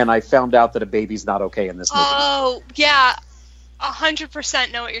 Yeah. And I found out that a baby's not okay in this movie. Oh yeah,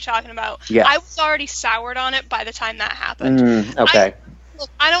 100% know what you're talking about. Yeah. I was already soured on it by the time that happened. Okay.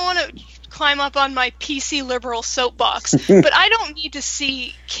 I don't want to climb up on my PC liberal soapbox, but I don't need to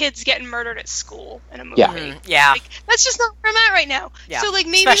see kids getting murdered at school in a movie. Yeah. Yeah. Like, that's just not where I'm at right now. Yeah. So like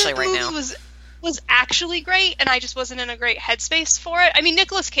maybe Especially the right movie now. was actually great, and I just wasn't in a great headspace for it. I mean,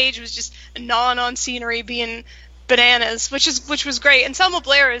 Nicolas Cage was just gnawing on scenery, being bananas, which was great, and Selma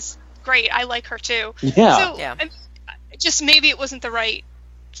Blair is great. I like her too. Yeah. So Yeah. just maybe it wasn't the right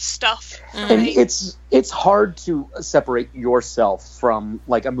stuff for And me. it's hard to separate yourself from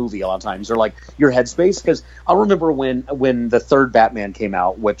like a movie a lot of times, or like your headspace, because I remember when the third Batman came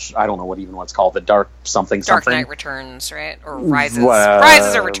out, which I don't know what it's called, the Dark something. Dark Knight Returns, right? Or Rises. Well,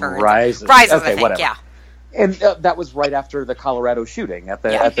 Rises or Returns? Rises. Rises, Okay, I think, whatever. yeah. And that was right after the Colorado shooting at the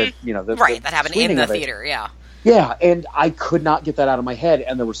Right, that happened in screening the of it. theater, yeah. Yeah, and I could not get that out of my head,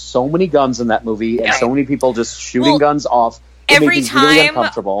 and there were so many guns in that movie, and so many people just shooting guns off. It Every made me really time,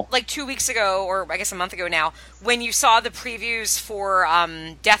 uncomfortable. like 2 weeks ago, or I guess a month ago now, when you saw the previews for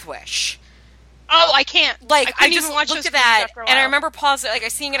Death Wish, Oh, I can't. like I couldn't just even watch looked those at that, movies after a and I while. remember pausing, like I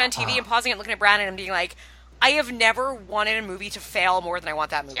seeing it on TV and pausing it, looking at Brandon, and being like, I have never wanted a movie to fail more than I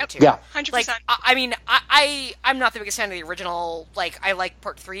want that movie to. Yeah. 100%. Like, I mean, I'm not the biggest fan of the original. Like, I like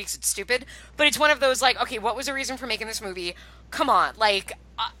part 3 because it's stupid. But it's one of those, like, okay, what was the reason for making this movie? Come on. Like,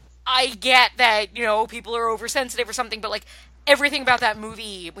 I get that, people are oversensitive or something, but, like, everything about that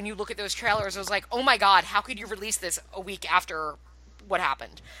movie, when you look at those trailers, I was like, oh my god, how could you release this a week after what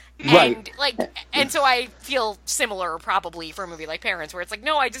happened. Right. And and so I feel similar probably for a movie like Parents, where it's like,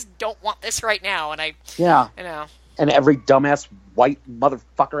 no, I just don't want this right now, and and every dumbass white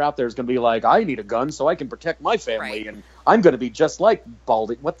motherfucker out there is going to be like, I need a gun so I can protect my family, and I'm going to be just like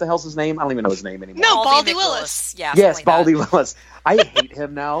Baldy. What the hell's his name? I don't even know his name anymore. No, Baldy Willis. Yeah. Yes, like Baldy Willis. I hate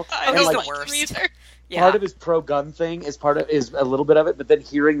him now. I he's don't the like worst. him either. Yeah. Part of his pro-gun thing is a little bit of it, but then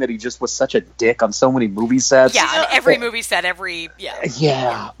hearing that he just was such a dick on so many movie sets. Yeah, and every movie set,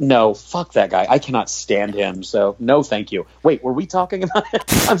 Yeah, no, fuck that guy. I cannot stand him, so no thank you. Wait, were we talking about it?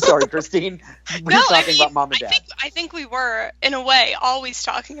 I'm sorry, Christine. We're talking about Mom and Dad. I think we were, in a way, always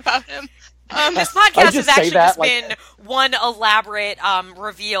talking about him. This podcast has actually just been one elaborate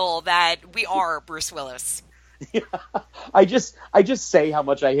reveal that we are Bruce Willis. Yeah. I just say how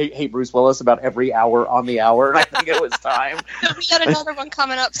much I hate Bruce Willis about every hour on the hour, and I think it was time. We got another one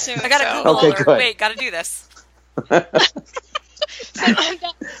coming up soon. I gotta Google Okay, alert. good. Wait, gotta do this. So,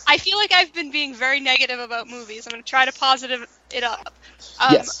 I feel like I've been being very negative about movies. I'm going to try to positive it up.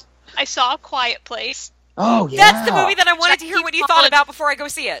 Yes. I saw A Quiet Place. Oh, yeah. That's the movie that I wanted to hear what you thought about before I go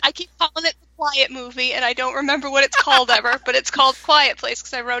see it. I keep calling it The Quiet Movie, and I don't remember what it's called ever, but it's called Quiet Place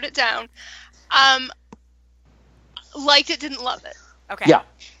because I wrote it down. Liked it, didn't love it. Okay. Yeah,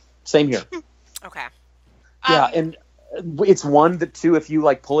 same here. Okay. Yeah, and it's one that, too, if you,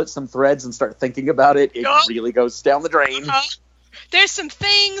 pull at some threads and start thinking about it, it really goes down the drain. There's some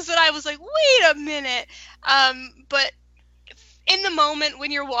things that I was like, wait a minute. But in the moment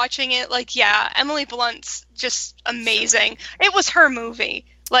when you're watching it, Emily Blunt's just amazing. It was her movie.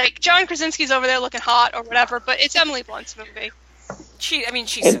 John Krasinski's over there looking hot or whatever, but it's Emily Blunt's movie. She's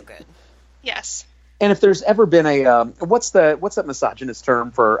so good. Yes. And if there's ever been a what's that misogynist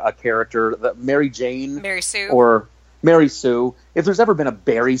term for a character, Mary Jane, Mary Sue, or Mary Sue? If there's ever been a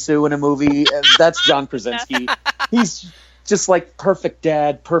Barry Sue in a movie, that's John Krasinski. He's just perfect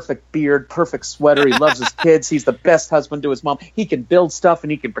dad, perfect beard, perfect sweater. He loves his kids. He's the best husband to his mom. He can build stuff and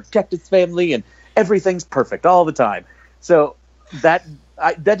he can protect his family, and everything's perfect all the time. So that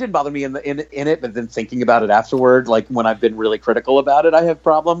didn't bother me in it, but then thinking about it afterward, when I've been really critical about it, I have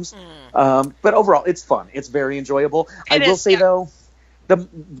problems. But overall, it's fun. It's very enjoyable. I will say though,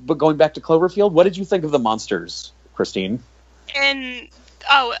 but going back to Cloverfield, what did you think of the monsters, Christine? And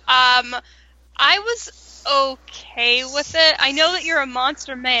I was okay with it. I know that you're a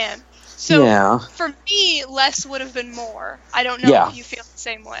monster man, so for me, less would have been more. I don't know if you feel the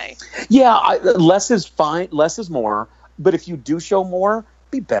same way. Yeah, less is fine. Less is more. But if you do show more,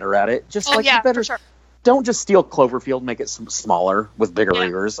 be better at it. Just be better. For sure. Don't just steal Cloverfield, make it smaller with bigger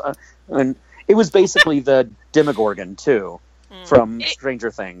ears. And it was basically the Demogorgon too, from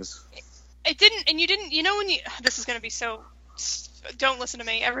Stranger Things. It didn't, and you didn't. You know when you. This is going to be so. Don't listen to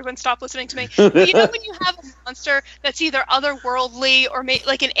me. Everyone, stop listening to me. But you know when you have a monster that's either otherworldly or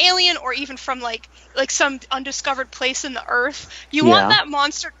like an alien, or even from like some undiscovered place in the earth. You want that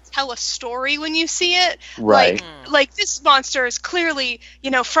monster to tell a story when you see it. Right. Like this monster is clearly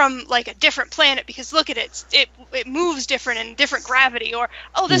from a different planet because look at it. It moves different in different gravity. Or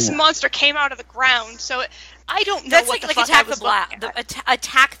this monster came out of the ground. So I don't know. That's what the fuck Attack I was the Block.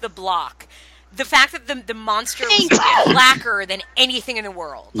 Attack the Block. The fact that the monster was blacker than anything in the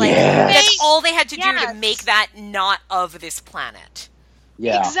world. That's all they had to do to make that not of this planet.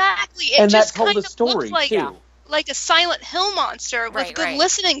 Yeah. Exactly. It and just that told kind the story, of too. Like a Silent Hill monster with good right.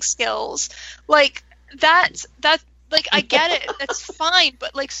 listening skills. That I get it. That's fine.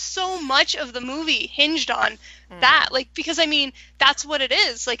 But so much of the movie hinged on that. Because that's what it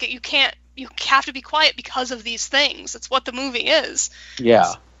is. You have to be quiet because of these things. That's what the movie is.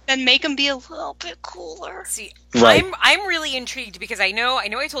 Yeah. And make them be a little bit cooler. See, right. I'm really intrigued because I know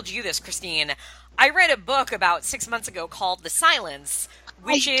I told you this, Christine. I read a book about 6 months ago called The Silence,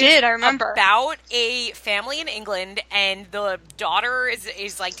 which I remember. About a family in England, and the daughter is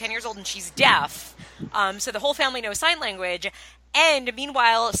 10 years old and she's deaf. So the whole family knows sign language. And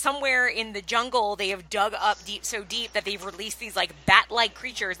meanwhile, somewhere in the jungle, they have dug up so deep that they've released these bat-like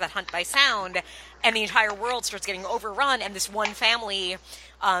creatures that hunt by sound, and the entire world starts getting overrun. And this one family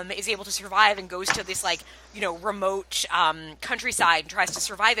is able to survive and goes to this remote countryside and tries to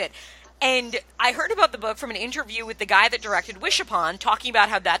survive it. And I heard about the book from an interview with the guy that directed Wish Upon, talking about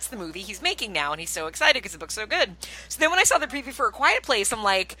how that's the movie he's making now, and he's so excited because the book's so good. So then when I saw the preview for A Quiet Place, I'm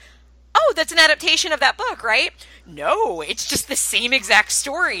like, oh, that's an adaptation of that book, right? No, it's just the same exact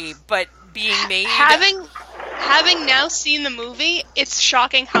story, but being made... having now seen the movie, it's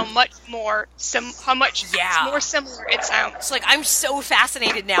shocking how much more more similar it sounds. So, like, I'm so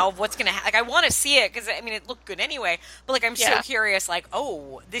fascinated now of what's gonna like, I want to see it because I mean, it looked good anyway. But like, I'm so curious. Like,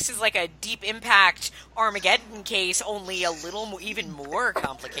 oh, this is like a Deep Impact Armageddon case, only a little even more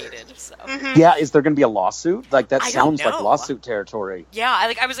complicated. So. Yeah, is there going to be a lawsuit? Like that I sounds don't like know. lawsuit territory. Yeah,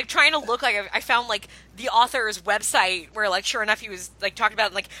 I was like trying to look, like I found like the author's website where like sure enough he was like talking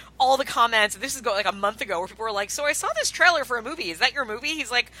about like all the comments. This is like a month ago where people were like, "So I saw this trailer for a movie. Is that your movie?"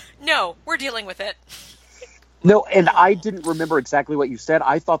 He's like, "No, we're dealing with it." No, and I didn't remember exactly what you said.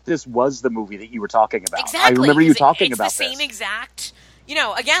 I thought this was the movie that you were talking about. Exactly. I remember you talking about this. It's the same exact. You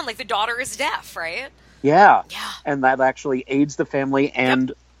know, again, like the daughter is deaf, right? Yeah. Yeah. And that actually aids the family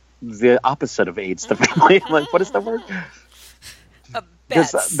and the opposite of aids the family. Like, what is the word?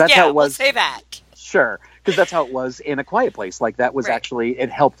 That's how it was. We'll say that. Sure. Because that's how it was in A Quiet Place. Like, that was actually,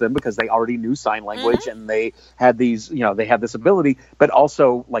 it helped them because they already knew sign language and they had these, they had this ability, but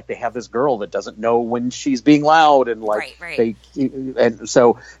also, like, they have this girl that doesn't know when she's being loud and, like, and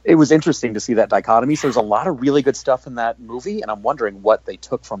so it was interesting to see that dichotomy. So there's a lot of really good stuff in that movie, and I'm wondering what they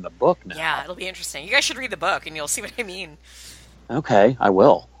took from the book now. Yeah, it'll be interesting. You guys should read the book and you'll see what I mean. Okay, I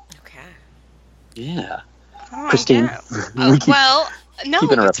will. Okay. Yeah. Oh, Christine. Yeah. Well, no,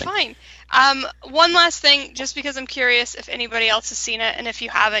 keep it's interrupting. fine. One last thing, just because I'm curious if anybody else has seen it, and if you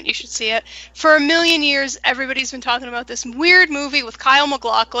haven't, you should see it. For a million years, everybody's been talking about this weird movie with Kyle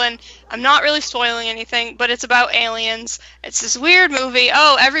MacLachlan. I'm not really spoiling anything, but it's about aliens. It's this weird movie.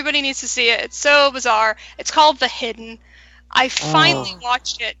 Oh, everybody needs to see it. It's so bizarre. It's called The Hidden. I finally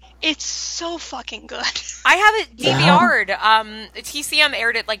watched it. It's so fucking good. I have it DVR'd. TCM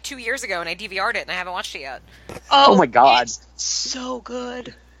aired it like 2 years ago, and I DVR'd it, and I haven't watched it yet. Oh my God. It's so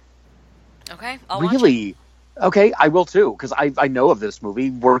good. Okay, I'll watch it. Really? Okay, I will too, because I know of this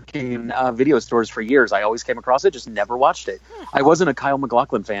movie. Working in video stores for years, I always came across it, just never watched it. I wasn't a Kyle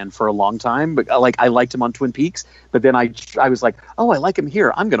MacLachlan fan for a long time, but like I liked him on Twin Peaks. But then I was like, oh, I like him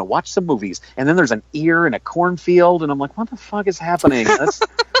here. I'm going to watch some movies. And then there's an ear in a cornfield, and I'm like, what the fuck is happening?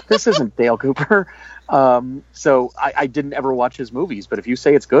 This isn't Dale Cooper. So I didn't ever watch his movies, but if you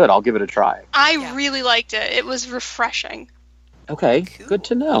say it's good, I'll give it a try. I really liked it. It was refreshing. Okay, Cool. good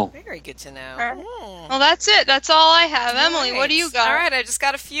to know. Very good to know. Right. Well, that's it. That's all I have. Emily, what do you got? All right, I just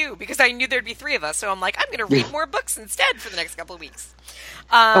got a few because I knew there'd be three of us, so I'm like, I'm going to read more books instead for the next couple of weeks.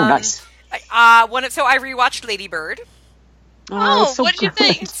 Nice. So I rewatched Lady Bird. Oh, it's so what did you good.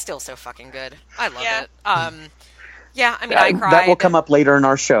 think? It's still so fucking good. I love Yeah. it. Yeah, I mean, I cried. That will come up later in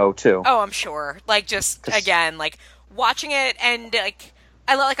our show too. Oh, I'm sure. Like, just again, like watching it, and like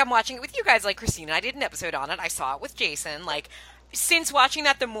I'm watching it with you guys. Like Christina, I did an episode on it. I saw it with Jason. Like, since watching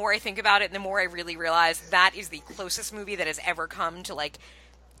that, the more I think about it, and the more I really realize that is the closest movie that has ever come to like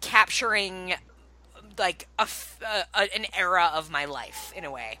capturing like an era of my life in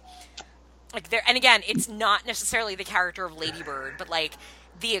a way. Like there, and again, it's not necessarily the character of Lady Bird, but like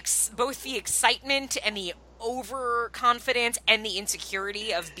both the excitement and the overconfidence and the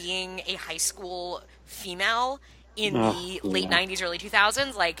insecurity of being a high school female in the late 90s, early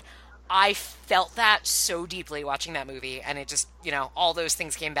 2000s. Like, I felt that so deeply watching that movie, and it just, all those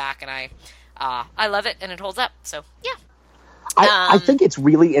things came back, and I love it, and it holds up. So, yeah. I think it's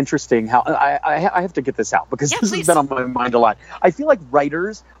really interesting how I have to get this out because this has been on my mind a lot. I feel like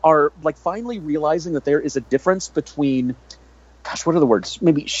writers are like finally realizing that there is a difference between, gosh, what are the words?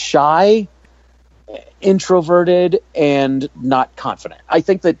 Maybe shy, introverted, and not confident. I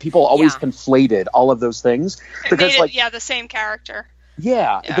think that people always conflated all of those things because, the same character.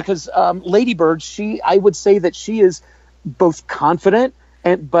 Yeah, because Lady Bird, I would say that she is both confident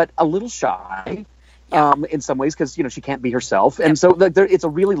but a little shy. In some ways, because she can't be herself, and so it's a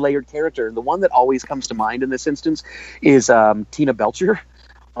really layered character. And the one that always comes to mind in this instance is Tina Belcher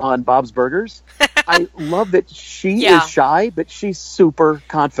on Bob's Burgers. I love that she is shy, but she's super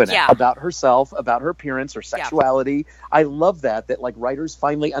confident about herself, about her appearance, her sexuality. I love that like writers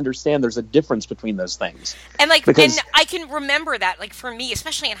finally understand there's a difference between those things. And and I can remember that, like for me,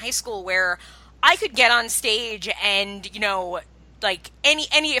 especially in high school, where I could get on stage and like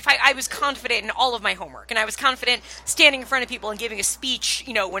if I was confident in all of my homework, and I was confident standing in front of people and giving a speech,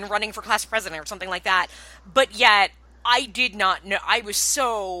 when running for class president or something like that, but yet I did not know. I was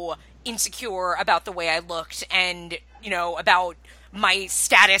so insecure about the way I looked and, about my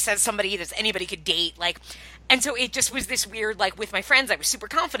status as somebody that anybody could date, and so it just was this weird, with my friends I was super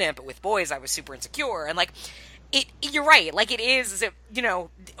confident, but with boys I was super insecure, and you're right. It is,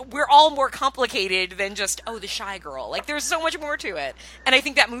 we're all more complicated than just, the shy girl. There's so much more to it. And I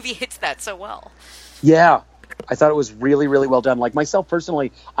think that movie hits that so well. Yeah. I thought it was really, really well done. Like myself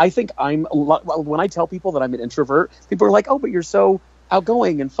personally, I think when I tell people that I'm an introvert, people are like, "Oh, but you're so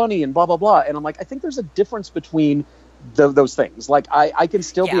outgoing and funny and blah blah blah." And I'm like, I think there's a difference between those things. Like I can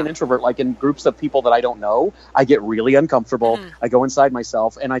still be an introvert. Like in groups of people that I don't know, I get really uncomfortable. I go inside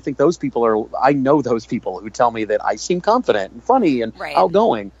myself, and I think I know those people who tell me that I seem confident and funny and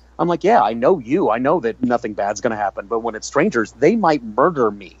outgoing. I'm like, yeah, I know you. I know that nothing bad's going to happen. But when it's strangers, they might murder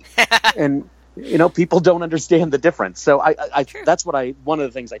me. And, people don't understand the difference. So that's one of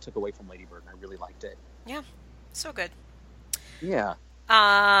the things I took away from Lady Bird, and I really liked it. Yeah, so good. Yeah.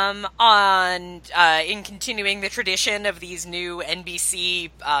 In continuing the tradition of these new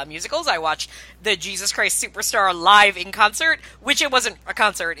NBC musicals, I watched the Jesus Christ Superstar live in concert, which it wasn't a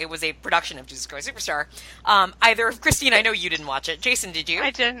concert, it was a production of Jesus Christ Superstar. Either of Christine, I know you didn't watch it. Jason, did you?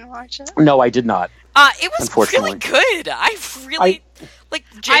 I didn't watch it. No, I did not. It was really good. I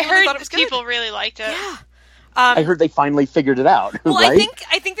heard thought it was good. People really liked it. Yeah. I heard they finally figured it out. Well, right?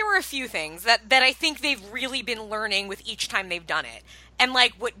 I think there were a few things that I think they've really been learning with each time they've done it. And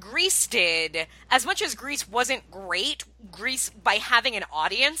like what Grease did, as much as Grease wasn't great, Grease, by having an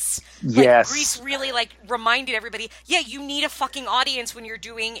audience, Grease really reminded everybody, you need a fucking audience when you're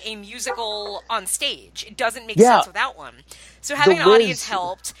doing a musical on stage. It doesn't make sense without one. So having an audience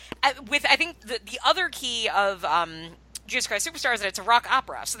helped. I think the other key of Jesus Christ Superstar is that it's a rock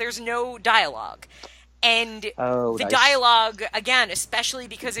opera, so there's no dialogue. And the dialogue, again, especially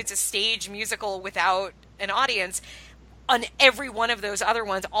because it's a stage musical without an audience, on every one of those other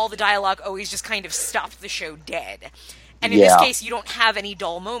ones, all the dialogue always just kind of stopped the show dead. And in this case, you don't have any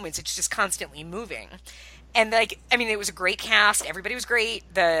dull moments. It's just constantly moving. And it was a great cast. Everybody was great.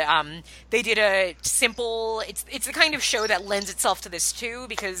 They did a simple. It's the kind of show that lends itself to this too,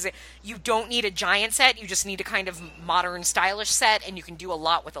 because you don't need a giant set. You just need a kind of modern, stylish set, and you can do a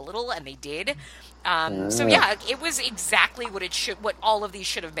lot with a little. And they did. So yeah, it was exactly what all of these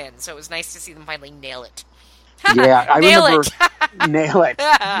should have been. So it was nice to see them finally nail it. Yeah, I remember. Nail it.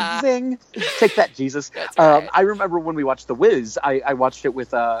 Zing. Take that, Jesus. Right. I remember when we watched The Wiz, I watched it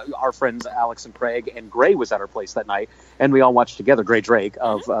with our friends Alex and Craig, and Gray was at our place that night, and we all watched together, Gray Drake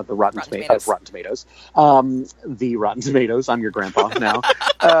of the Rotten Tomatoes. The Rotten Tomatoes. I'm your grandpa now.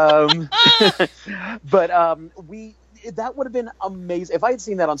 That would have been amazing. If I had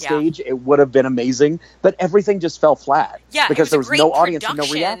seen that on stage, it would have been amazing. But everything just fell flat. Yeah, because there was no audience and no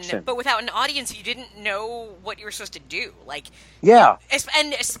reaction. But without an audience, you didn't know what you were supposed to do.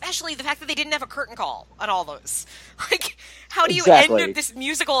 And especially the fact that they didn't have a curtain call on all those. How do you end this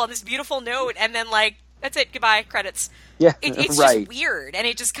musical on this beautiful note and then that's it, goodbye, credits? Yeah, it's just weird, and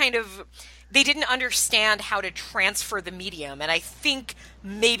it just kind of. They didn't understand how to transfer the medium, and I think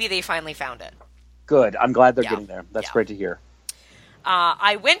maybe they finally found it. Good. I'm glad they're getting there. That's great to hear.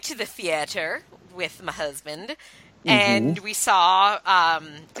 I went to the theater with my husband, and we saw,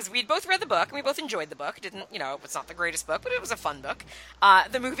 because we'd both read the book, and we both enjoyed the book. It was not the greatest book, but it was a fun book.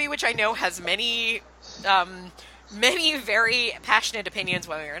 The movie, which I know has many very passionate opinions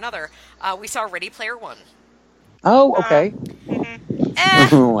one way or another, we saw Ready Player One. Oh, okay.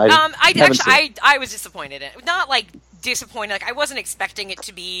 I was disappointed. Not disappointed. I wasn't expecting it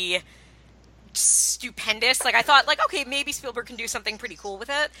to be stupendous. I thought okay, maybe Spielberg can do something pretty cool with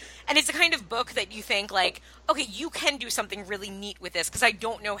it, and it's the kind of book that you think okay, you can do something really neat with this, because I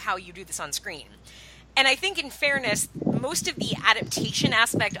don't know how you do this on screen. And I think, in fairness, most of the adaptation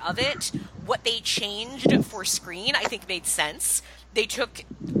aspect of it, what they changed for screen, I think made sense. They took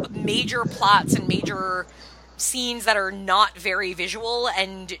major plots and major scenes that are not very visual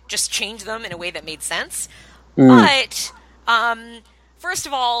and just changed them in a way that made sense. But first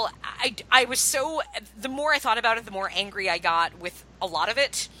of all, I was the more I thought about it, the more angry I got with a lot of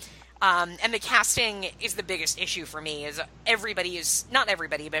it. And the casting is the biggest issue for me, is not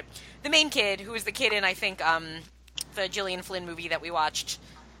everybody, but the main kid, who is the kid in, I think, the Gillian Flynn movie that we watched.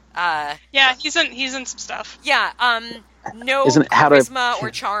 He's in some stuff. Yeah, no charisma or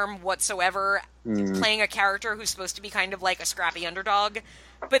charm whatsoever, playing a character who's supposed to be kind of a scrappy underdog,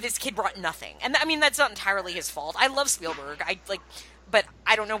 but this kid brought nothing. And that's not entirely his fault. I love Spielberg. But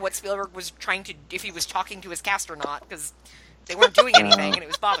I don't know what Spielberg was trying to, if he was talking to his cast or not, because they weren't doing anything, and it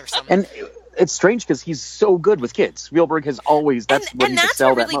was bothersome. And it's strange, because he's so good with kids. Spielberg has always, that's what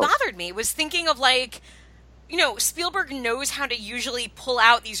really bothered me, was thinking of Spielberg knows how to usually pull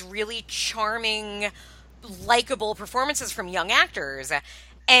out these really charming, likable performances from young actors.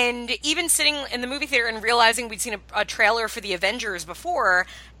 And even sitting in the movie theater and realizing we'd seen a trailer for the Avengers before,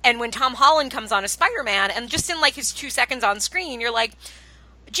 and when Tom Holland comes on as Spider-Man, and just in his 2 seconds on screen, you're like,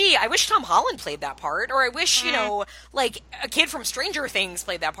 gee, I wish Tom Holland played that part, or I wish, you know, like, a kid from Stranger Things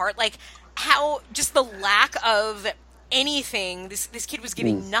played that part. Like, how, just the lack of anything, this kid was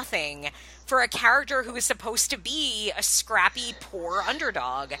giving nothing for a character who is supposed to be a scrappy, poor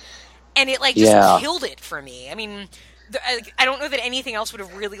underdog. And it, like, just killed it for me. I mean, I don't know that anything else would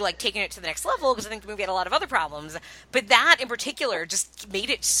have really, like, taken it to the next level, because I think the movie had a lot of other problems. But that, in particular, just made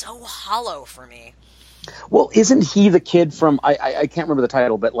it so hollow for me. Well, isn't he the kid from, I can't remember the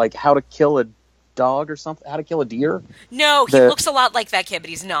title, but, like, How to Kill a Dog or something? How to Kill a Deer? No, he looks a lot like that kid, but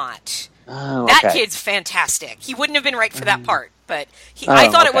he's not. Oh, that kid's fantastic. He wouldn't have been right for that part, but I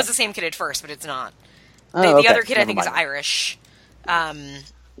thought it was the same kid at first, but it's not. The other kid, I think, is Irish.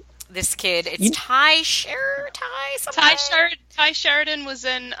 This kid, it's Ty Sheridan was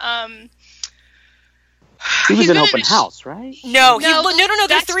in. He was in Open House, right? No.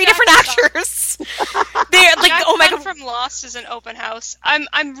 There's three different actors. They're like, oh my god, from Lost is an Open House.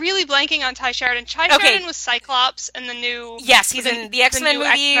 I'm really blanking on Ty Sheridan. Sheridan was Cyclops in the new. Yes, he's in the X-Men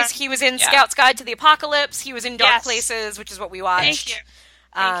movies. X-Men. He was in Scout's Guide to the Apocalypse. He was in Dark Places, which is what we watched.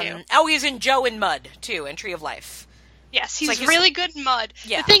 Thank you. Oh, he was in Joe and Mud too, and Tree of Life. Yes, he's really good in Mud.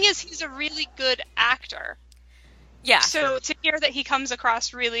 Yeah. The thing is, he's a really good actor. Yeah. So to hear that he comes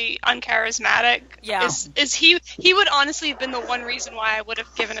across really uncharismatic, is he would honestly have been the one reason why I would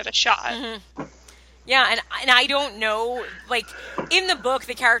have given it a shot. Mm-hmm. Yeah, and I don't know, like, in the book,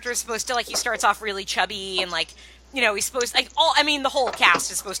 the character is supposed to, like, he starts off really chubby, and, like, you know, he's supposed, like, the whole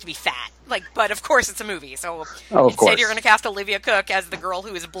cast is supposed to be fat, like, but of course it's a movie, so instead you're going to cast Olivia Cook as the girl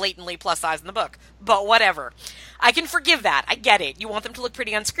who is blatantly plus size in the book, but whatever. I can forgive that, I get it, you want them to look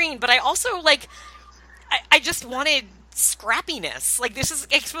pretty on screen, but I also, like, I just wanted scrappiness. Like, this is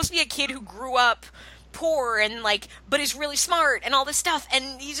supposed to be a kid who grew up poor and, like, but is really smart and all this stuff,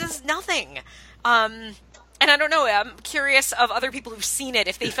 and he's just nothing. And I don't know, I'm curious of other people who've seen it,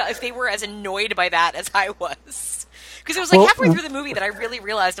 if they were as annoyed by that as I was. Because it was, like, halfway through the movie that I really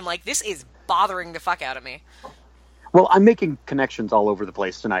realized, I'm like, this is bothering the fuck out of me. Well, I'm making connections all over the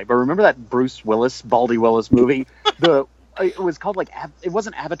place tonight, but remember that Bruce Willis, Baldy Willis movie? It was called, like, it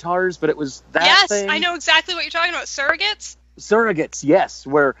wasn't Avatars, but it was that thing. Yes, I know exactly what you're talking about. Surrogates, yes,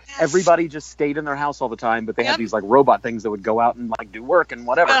 where everybody just stayed in their house all the time, but they had these, like, robot things that would go out and, like, do work and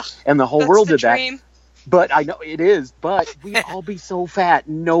whatever. And the whole world did that. But I know it is, but we'd all be so fat.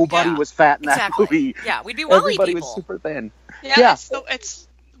 Nobody was fat in that movie. Yeah, we'd be Wally Everybody people. was super thin. Yeah. So it's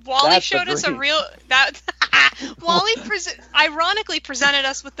Wally showed us a real Wally ironically presented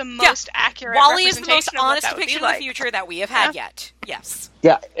us with the most accurate. Wally is the most honest depiction of the future that we have had yet. Yes.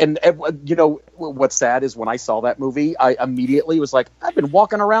 Yeah, and you know what's sad is when I saw that movie, I immediately was like, I've been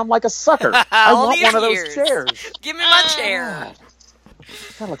walking around like a sucker. I want one of those chairs. Give me my chair.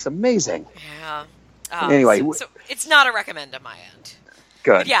 That looks amazing. Yeah. Anyway, so it's not a recommend on my end.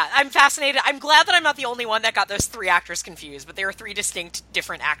 Good. But yeah, I'm fascinated. I'm glad that I'm not the only one that got those three actors confused, but they were three distinct,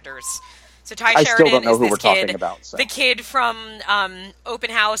 different actors. So Ty Sheridan still don't know is who this we're kid. talking about, so. The kid from Open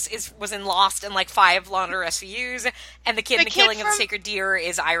House was in Lost and like 5 Launder SVUs, and the kid in The Killing of the Sacred Deer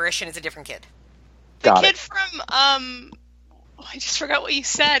is Irish and is a different kid. The kid from I just forgot what you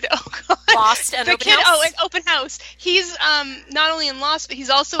said. Oh god. Lost and Open House. Oh, and Open House. He's not only in Lost, but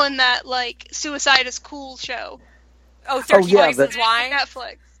he's also in that like Suicide is Cool show. Oh, 13 Reasons Why?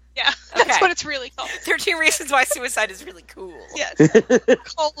 Netflix. Yeah, that's what it's really called. 13 Reasons Why Suicide is Really Cool. Yes.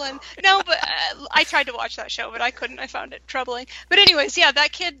 No, but I tried to watch that show, but I couldn't. I found it troubling. But anyways, yeah,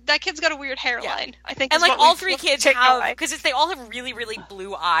 that kid's got a weird hairline. I think, and like all three kids have, because they all have really, really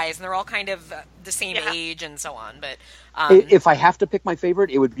blue eyes, and they're all kind of the same age and so on. But if I have to pick my favorite,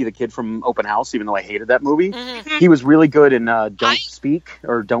 it would be the kid from Open House. Even though I hated that movie, he was really good in Don't Speak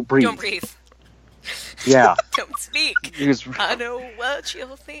or Don't Breathe. Don't Breathe. Yeah. Don't speak. I know what you're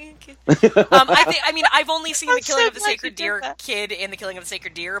thinking. I've only seen the Killing of the Sacred Deer kid in the Killing of the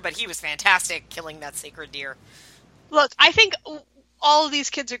Sacred Deer, but he was fantastic killing that sacred deer. Look, I think all of these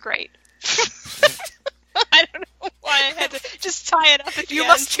kids are great. I don't know why I had to just tie it up at the You end.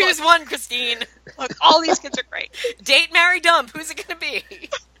 must choose one, Christine. Look, all these kids are great. Date, marry, dump. Who's it going to be?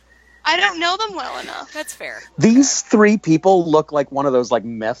 I don't know them well enough. That's fair. These three people look like one of those like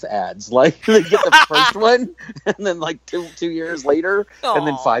meth ads. Like they get the first one, and then like two years later, and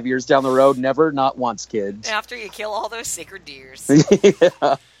then 5 years down the road, never, not once, kids. After you kill all those sacred deers.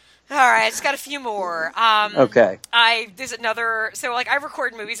 Yeah. All right, I just got a few more. Okay. There's another. So, like, I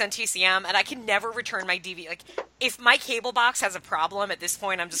record movies on TCM, and I can never return my DVD. Like, if my cable box has a problem at this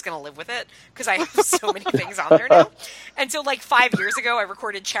point, I'm just going to live with it because I have so many things on there now. And so, like, 5 years ago, I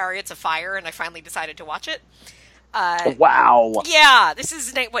recorded Chariots of Fire, and I finally decided to watch it. Wow. Yeah, this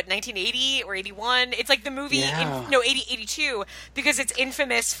is, what, 1980 or 81? It's like the movie, Yeah. 82, because it's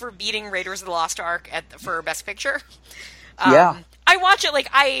infamous for beating Raiders of the Lost Ark for Best Picture. Yeah. I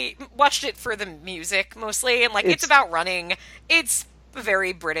watched it for the music, mostly, and, it's about running. It's a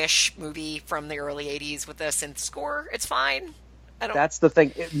very British movie from the early 80s with a synth score. It's fine. That's the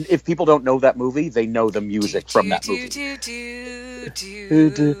thing. If people don't know that movie, they know the music from that movie. I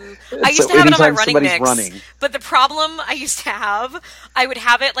used to have it on my running mix. Running. But the problem I would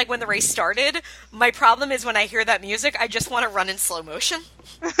have it when the race started. My problem is when I hear that music, I just want to run in slow motion.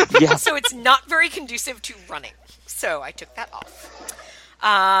 Yeah. So it's not very conducive to running. So I took that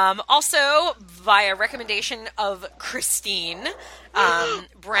off. Also, via recommendation of Christine,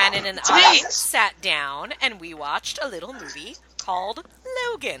 Brandon and I sat down and we watched a little movie called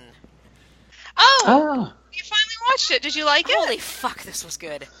Logan. Oh, you finally watched it. Did you like it? Holy fuck, this was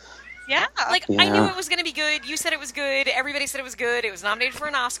good. Yeah. I knew it was going to be good. You said it was good. Everybody said it was good. It was nominated for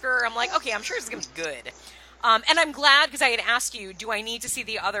an Oscar. I'm like, okay, I'm sure it's going to be good. And I'm glad, because I had asked you, do I need to see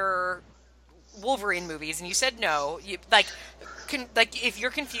the other Wolverine movies? And you said no. If you're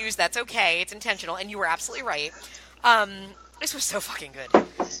confused, that's okay. It's intentional. And you were absolutely right. This was so fucking good.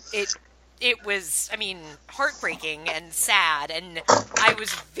 It was, heartbreaking and sad, and I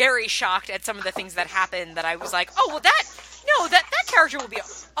was very shocked at some of the things that happened that I was like, oh, well, that character will be,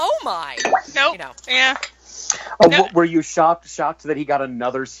 oh my. Nope. Yeah. Oh, no. Were you shocked that he got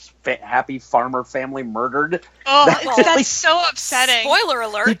another happy farmer family murdered? Oh, that's so upsetting. Spoiler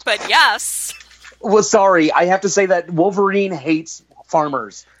alert, but yes. Well, sorry, I have to say that Wolverine hates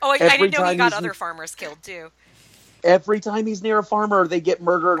farmers. Oh, I didn't know he got other farmers killed, too. Every time he's near a farmer, they get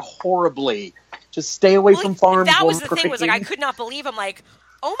murdered horribly. Just stay away from farms. That was the thing, was I could not believe. I'm like,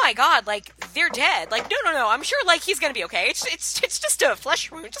 oh my god, they're dead. No, I'm sure, he's gonna be okay. It's just a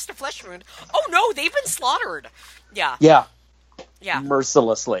flesh wound, Oh no, they've been slaughtered. Yeah.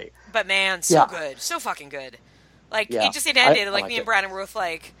 Mercilessly. But man, so good. So fucking good. It ended, me and Brandon were both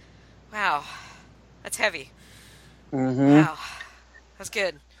like, wow, that's heavy. Mm-hmm. Wow. That's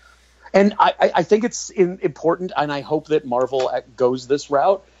good. And I think it's important, and I hope that Marvel goes this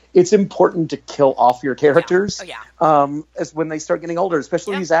route. It's important to kill off your characters as when they start getting older,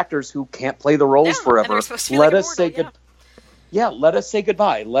 especially these actors who can't play the roles forever. Let us say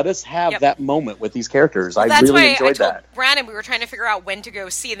goodbye. Let us have that moment with these characters. I really enjoyed that. Brandon, we were trying to figure out when to go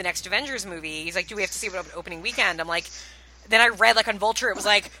see the next Avengers movie. He's like, do we have to see it opening weekend? I'm like, then I read on Vulture, it was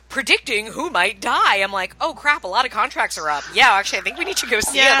predicting who might die. I'm like, oh crap, a lot of contracts are up. Yeah, actually, I think we need to go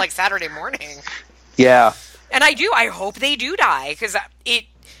see it Saturday morning. Yeah. And I hope they do die, because it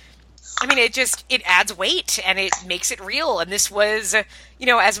adds weight and it makes it real. And this was,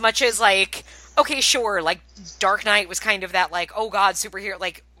 as much as okay, sure, Dark Knight was kind of that oh god,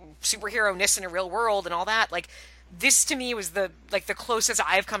 superhero-ness in a real world and all that. This to me was the closest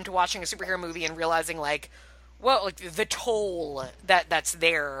I've come to watching a superhero movie and realizing the toll that's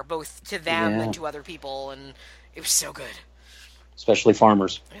there, both to them and to other people, and it was so good. Especially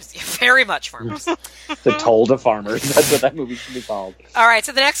farmers. Very much farmers. The toll to farmers. That's what that movie should be called. All right,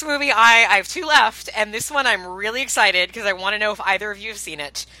 so the next movie, I have two left, and this one I'm really excited because I want to know if either of you have seen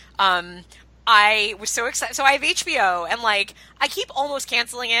it. I was so excited. So I have HBO, and I keep almost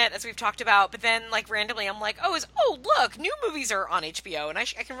canceling it, as we've talked about, but then randomly I'm like, oh look, new movies are on HBO, and I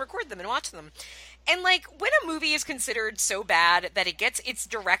can record them and watch them. And when a movie is considered so bad that it gets its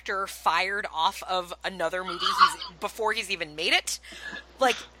director fired off of another movie before he's even made it,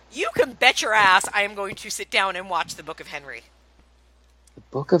 you can bet your ass I am going to sit down and watch The Book of Henry. The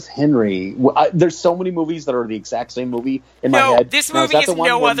Book of Henry. There's so many movies that are the exact same movie in my head. No, this movie is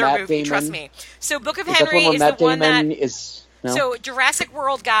no other movie, trust me. So Book of Henry is the one that... So Jurassic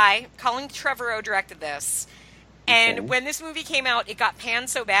World guy, Colin Trevorrow, directed this. And when this movie came out, it got panned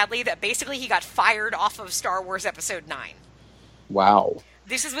so badly that basically he got fired off of Star Wars Episode 9. Wow.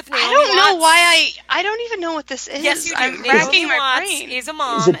 This is with Naomi I don't know Watts. why I don't even know what this is. Yes, you do. I'm Naomi racking my Watts brain. is a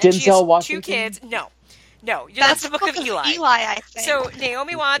mom. Is it and she has Denzel Washington? 2 kids. No. That's the Book of Eli. I think. So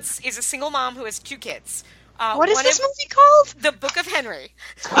Naomi Watts is a single mom who has 2 kids. What is this movie called? The Book of Henry.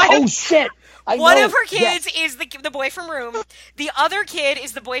 Oh, shit! One of her kids is the boy from Room. The other kid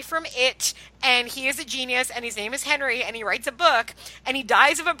is the boy from It, and he is a genius, and his name is Henry, and he writes a book, and he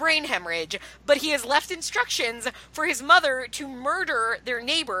dies of a brain hemorrhage, but he has left instructions for his mother to murder their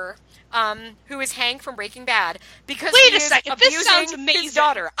neighbor, who is Hank from Breaking Bad, because he is abusing his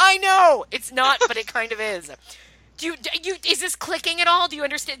daughter. I know! It's not, but it kind of is. Is this clicking at all? Do you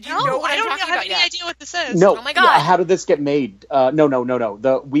understand? Do you know what I'm talking about? I don't have any idea what this is. No. Oh my god. How did this get made? No.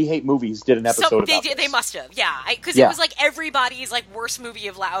 The We Hate Movies did an episode about this. They must have, yeah. Because it was everybody's worst movie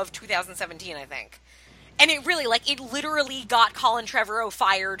of 2017, I think. And it really, like, it literally got Colin Trevorrow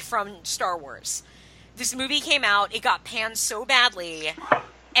fired from Star Wars. This movie came out, it got panned so badly,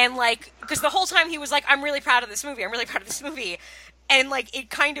 and, like, because the whole time he was like, I'm really proud of this movie, I'm really proud of this movie. And, like, it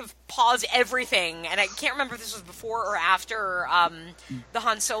kind of paused everything, and I can't remember if this was before or after the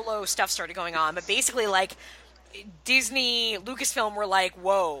Han Solo stuff started going on, but basically, like, Disney, Lucasfilm were like,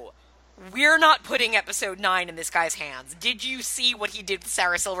 whoa, we're not putting Episode 9 in this guy's hands. Did you see what he did with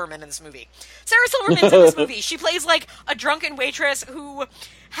Sarah Silverman in this movie? Sarah Silverman's in this movie. She plays, like, a drunken waitress who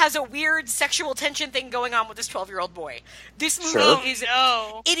has a weird sexual tension thing going on with this 12-year-old boy. This movie is...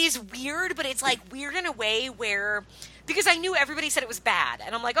 No. It is weird, but it's, like, weird in a way where... Because I knew everybody said it was bad.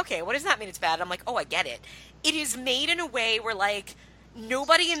 And I'm like, okay, what does that mean it's bad? I'm like, oh, I get it. It is made in a way where, like,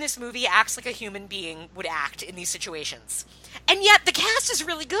 nobody in this movie acts like a human being would act in these situations. And yet the cast is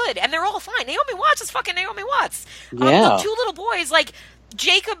really good, and they're all fine. Naomi Watts is fucking Naomi Watts. Yeah. The two little boys, like,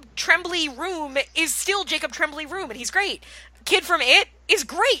 Jacob Tremblay Room is still Jacob Tremblay Room, and he's great. Kid from It is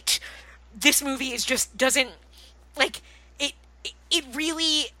great. This movie is just doesn't, like... It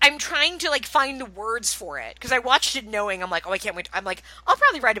really, I'm trying to, like, find the words for it, because I watched it knowing, I'm like, oh, I can't wait, I'm like, I'll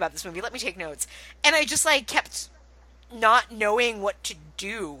probably write about this movie, let me take notes, and I just, like, kept not knowing what to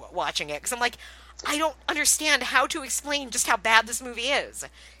do watching it, because I'm like, I don't understand how to explain just how bad this movie is,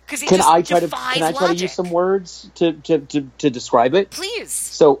 because it Can just I defies try to logic. use some words to describe it? Please.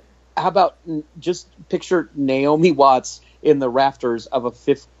 So, how about just picture Naomi Watts in the rafters of a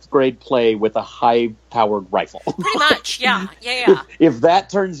fifth grade play with a high-powered rifle. Pretty much, yeah. If that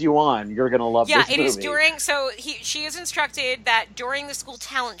turns you on, you're going to love this movie. Yeah, it is during... So, she is instructed that during the school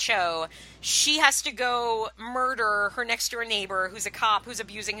talent show, she has to go murder her next-door neighbor, who's a cop, who's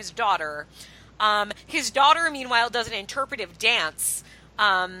abusing his daughter. His daughter, meanwhile, does an interpretive dance...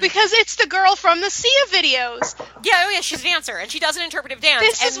 because it's the girl from the Sia videos. Yeah, she's a dancer, and she does an interpretive dance.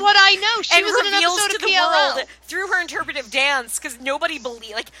 This is what I know. She was in an episode of PLL. World through her interpretive dance, because nobody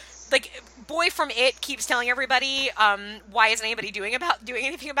believes... Like, boy from It keeps telling everybody, why isn't anybody doing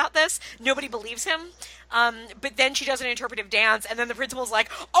anything about this? Nobody believes him. But then she does an interpretive dance, and then the principal's like,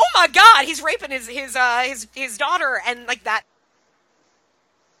 oh my god, he's raping his daughter, and, like, that...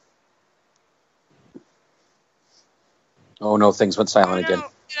 Oh no, things went silent again.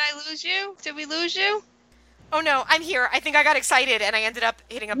 Did I lose you? Did we lose you? Oh no, I'm here. I think I got excited and I ended up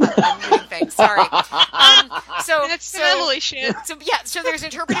hitting a button and muting things. Sorry. That's some Emily shit. So there's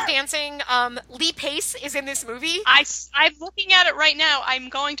interpretive dancing. Lee Pace is in this movie. I'm looking at it right now. I'm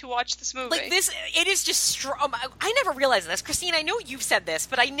going to watch this movie. Like this, it is just. I never realized this, Christine. I know you've said this,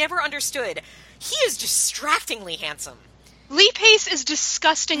 but I never understood. He is distractingly handsome. Lee Pace is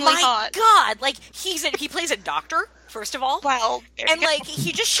disgustingly hot. My God, like he plays a doctor. First of all, well, and like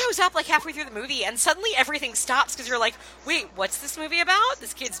he just shows up like halfway through the movie, and suddenly everything stops because you're like, wait, what's this movie about?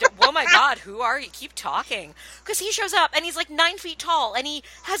 This kid's oh my god, who are you? Keep talking, because he shows up and he's like 9 feet tall, and he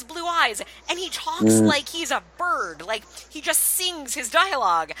has blue eyes, and he talks like he's a bird, like he just sings his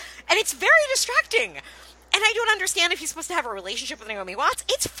dialogue, and it's very distracting. And I don't understand if he's supposed to have a relationship with Naomi Watts.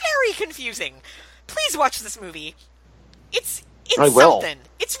 It's very confusing. Please watch this movie. It's something.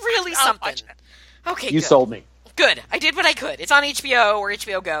 It's really something. Okay, you sold me. Good. I did what I could. It's on HBO or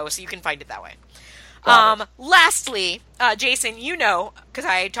HBO Go, so you can find it that way. Lastly, Jason, you know, because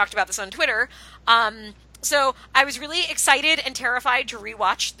I talked about this on Twitter, so I was really excited and terrified to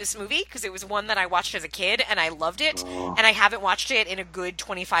rewatch this movie, because it was one that I watched as a kid, and I loved it, and I haven't watched it in a good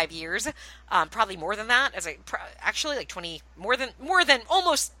 25 years, probably more than that, actually like 20, more than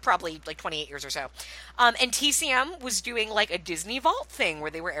almost probably like 28 years or so. And TCM was doing like a Disney Vault thing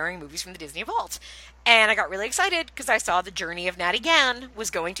where they were airing movies from the Disney Vault. And I got really excited because I saw The Journey of Natty Gann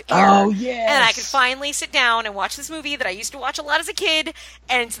was going to air. Oh, yes. And I could finally sit down and watch this movie that I used to watch a lot as a kid.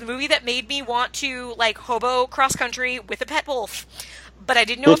 And it's the movie that made me want to, like, hobo cross-country with a pet wolf. But I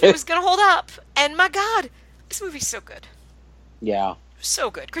didn't know if it was going to hold up. And my God, this movie's so good. Yeah. So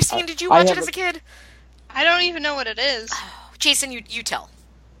good. Christine, did you watch it as a kid? I don't even know what it is. Oh, Jason, you tell.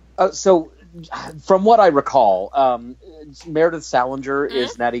 So, from what I recall, Meredith Salinger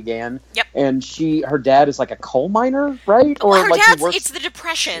is Natty Gann. Yep. And her dad is like a coal miner, right? Or her like dad's, it's the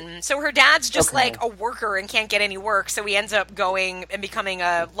Depression. So her dad's just like a worker and can't get any work, so he ends up going and becoming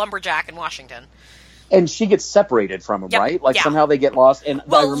a lumberjack in Washington. And she gets separated from him, right? Like somehow they get lost. And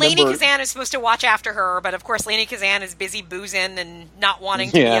well, Lainey Kazan is supposed to watch after her, but of course Lainey Kazan is busy boozing and not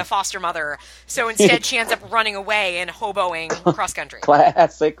wanting to be a foster mother. So instead she ends up running away and hoboing cross country.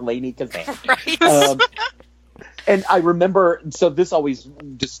 Classic Lainey Kazan. Right. And I remember, so this always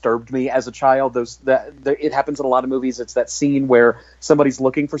disturbed me as a child. It happens in a lot of movies. It's that scene where somebody's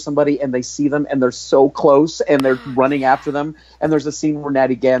looking for somebody and they see them and they're so close and they're running after them. And there's a scene where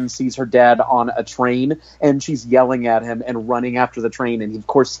Natty Gann sees her dad on a train and she's yelling at him and running after the train. And of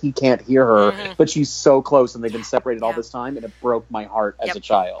course he can't hear her, but she's so close and they've been separated all this time. And it broke my heart as a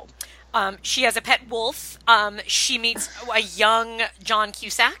child. She has a pet wolf. She meets a young John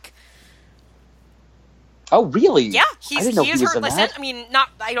Cusack. Oh, really? Yeah, I didn't know he is was her. in Listen, that. I mean,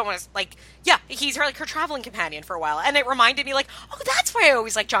 I don't want to he's her her traveling companion for a while, and it reminded me oh, that's why I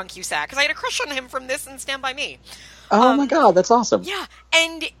always like John Cusack because I had a crush on him from this and Stand by Me. Oh my God, that's awesome. Yeah,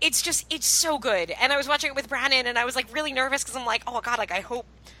 and it's so good. And I was watching it with Brandon, and I was really nervous because I'm oh God, I hope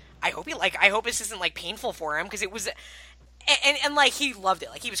this isn't painful for him because it was. And he loved it.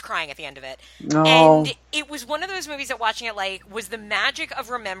 He was crying at the end of it. No. And it was one of those movies that watching it was the magic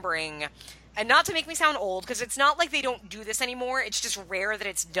of remembering, and not to make me sound old, because it's not like they don't do this anymore. It's just rare that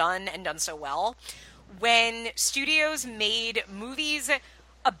it's done and done so well. When studios made movies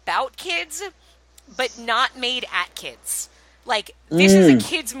about kids, but not made at kids. This is a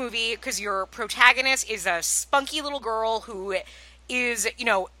kids movie because your protagonist is a spunky little girl who is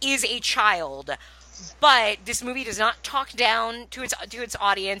a child. But this movie does not talk down to its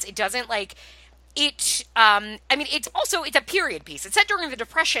audience. It doesn't it's a period piece. It's set during the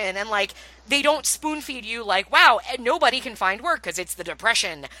Depression, and they don't spoon feed you wow, nobody can find work because it's the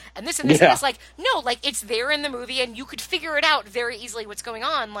Depression and this and this and this. No, it's there in the movie, and you could figure it out very easily what's going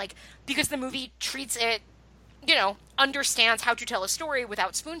on, because the movie treats it, understands how to tell a story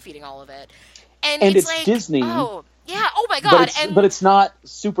without spoon feeding all of it, and it's Disney. Oh. Yeah. Oh my God. But it's not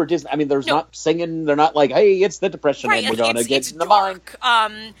super Disney. I mean, there's not singing. They're not hey, it's the Depression, and we're gonna get in the mind.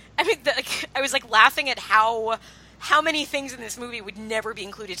 I mean, I was laughing at how many things in this movie would never be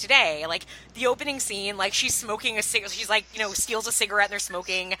included today. The opening scene, she's smoking a cigarette. She's steals a cigarette and they're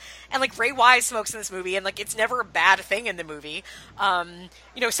smoking, and Ray Wise smokes in this movie, and it's never a bad thing in the movie.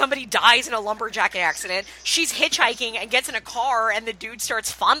 Somebody dies in a lumberjack accident. She's hitchhiking and gets in a car, and the dude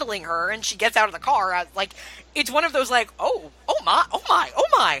starts fondling her, and she gets out of the car. It's one of those oh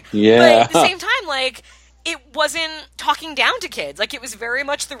my. Yeah. But at the same time, it wasn't talking down to kids. It was very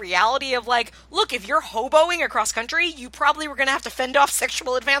much the reality of look, if you're hoboing across country, you probably were going to have to fend off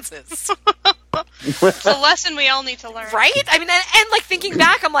sexual advances. It's a lesson we all need to learn. Right? I mean, and thinking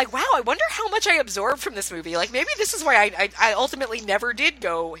back, I'm wow, I wonder how much I absorbed from this movie. Maybe this is why I ultimately never did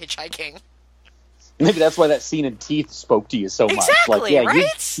go hitchhiking. Maybe that's why that scene in Teeth spoke to you so much. Exactly,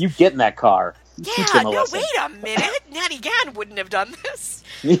 right? You get in that car. Yeah, no, wait a minute. Natty Gann wouldn't have done this.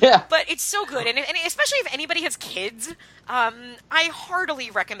 Yeah. But it's so good. And especially if anybody has kids, I heartily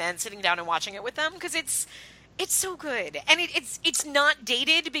recommend sitting down and watching it with them because it's so good. And it's not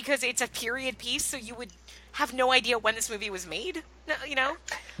dated because it's a period piece, so you would have no idea when this movie was made,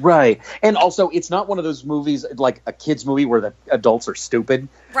 Right. And also, it's not one of those movies, a kid's movie where the adults are stupid.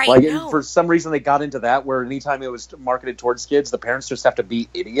 Right, no. For some reason, they got into that where anytime it was marketed towards kids, the parents just have to be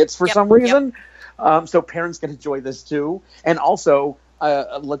idiots for some reason. Yep. So parents can enjoy this, too. And also,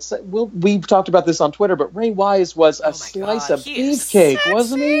 let's say, we've talked about this on Twitter, but Ray Wise was a slice of beefcake,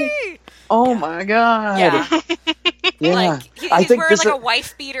 wasn't he? Oh, my God. Yeah. Yeah. He's wearing a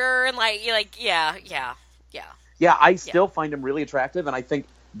wife beater and yeah. Yeah, I still find him really attractive, and I think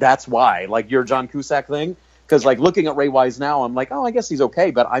that's why, your John Cusack thing, because looking at Ray Wise now, I'm oh, I guess he's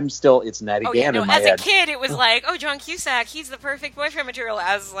okay, but it's Natty Gann in my head. As a kid, it was oh, John Cusack, he's the perfect boyfriend material.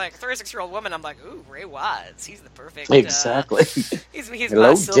 As 36-year-old woman, I'm ooh, Ray Wise, he's the perfect. Exactly. He's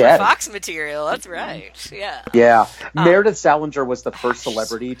my Silver Fox material. That's right. Yeah. Yeah. Meredith Salinger was the first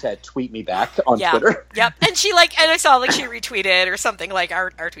celebrity to tweet me back on Twitter. Yep. And she and I saw she retweeted or something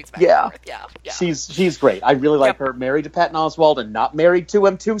our tweets back. Yeah. And forth. Yeah. She's great. I really like her. Married to Patton Oswalt and not married to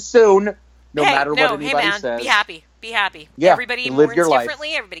him too soon. No matter what anybody says. Be happy. Be happy. Yeah, everybody live mourns your life.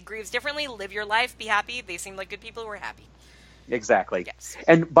 differently. Everybody grieves differently. Live your life. Be happy. They seem like good people who are happy. Exactly. Yes.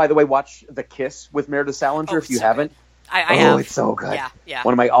 And by the way, watch The Kiss with Meredith Salinger if you haven't. I have. Oh, it's so good. Yeah.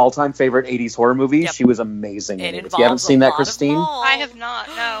 One of my all-time favorite 80s horror movies. Yep. She was amazing in it. If you haven't seen that, Christine. I have not,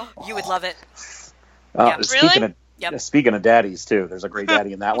 no. You would love it. Speaking of daddies, too, there's a great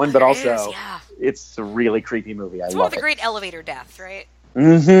daddy in that one, but also it's a really creepy movie. It's one of the great elevator deaths, right?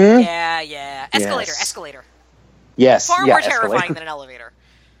 Mm-hmm. Yeah. Escalator. Yes. Far more terrifying than an elevator.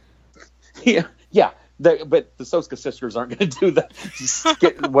 Yeah. But the Soska sisters aren't going to do that.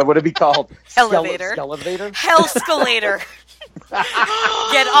 What would it be called? Elevator. Hellscalator.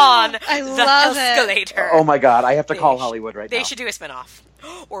 Get on the escalator. Oh my God, I have to call Hollywood right now. They should do a spinoff.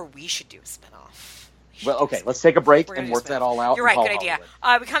 Or we should do a spinoff. Well, okay, let's take a break We're gonna and do work spin-off. that all out. You're and right, call good idea.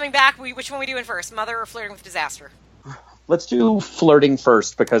 Hollywood. We coming back, which one are we doing first? Mother or Flirting with Disaster? Let's do Flirting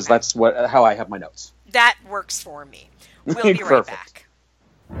first, because that's how I have my notes. That works for me. We'll be right back.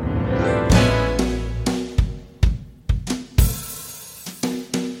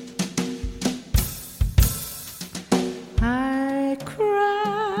 I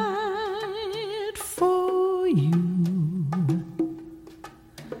cried for you.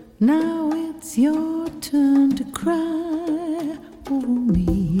 Now it's your turn to cry over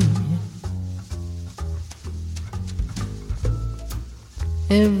me.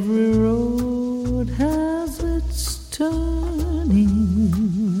 Every road has its turning.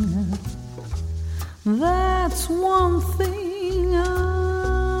 That's one thing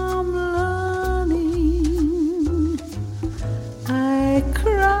I'm learning. I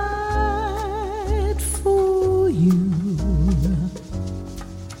cried for you.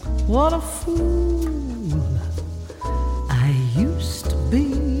 What a fool I used to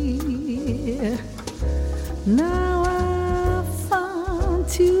be. Now I found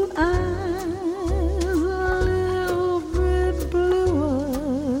two eyes a little bit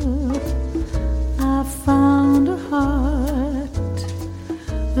bluer. I found a heart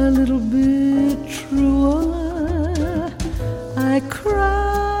a little bit truer. I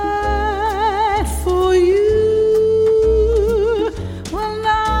cried for you. Well,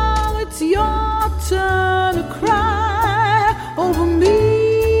 now it's your turn to cry over me.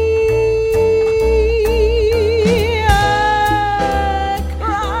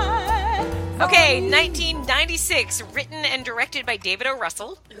 Okay, 1996, written and directed by David O.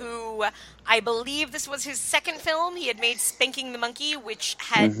 Russell, who I believe this was his second film. He had made Spanking the Monkey, which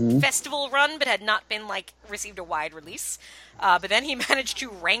had festival run but had not been received a wide release. But then he managed to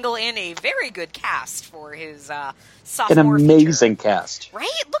wrangle in a very good cast for his sophomore An amazing feature. cast. Right?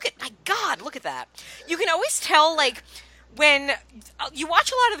 Look at that. You can always tell, when you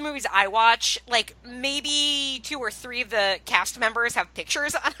watch a lot of the movies I watch, maybe 2 or 3 of the cast members have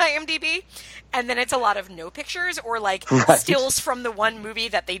pictures on IMDb, and then it's a lot of no pictures, or Right. stills from the one movie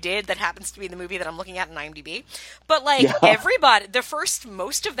that they did that happens to be the movie that I'm looking at in IMDb. But Yeah. everybody,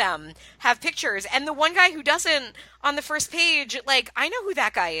 most of them have pictures, and the one guy who doesn't on the first page, I know who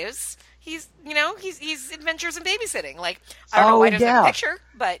that guy is. He's Adventures in Babysitting. I don't know why he doesn't have a picture,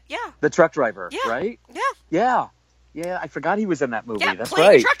 but yeah. The truck driver, Yeah. right? Yeah. Yeah, I forgot he was in that movie. Yeah, That's playing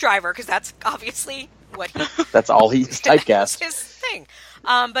right. a truck driver, because that's obviously what he... That's all he's That's typecast. his thing.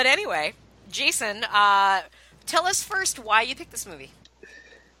 But anyway, Jason, tell us first why you picked this movie.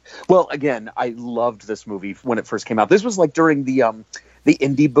 Well, again, I loved this movie when it first came out. This was during the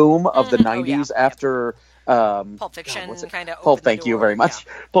indie boom of the 90s after... Pulp Fiction kind of Pulp, thank you very much.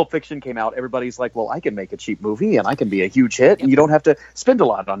 Yeah. Pulp Fiction came out. Everybody's like, well, I can make a cheap movie and I can be a huge hit, and you don't have to spend a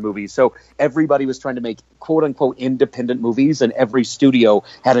lot on movies. So everybody was trying to make quote unquote independent movies, and every studio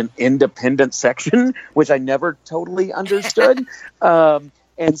had an independent section, which I never totally understood. And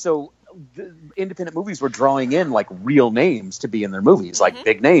so the independent movies were drawing in real names to be in their movies,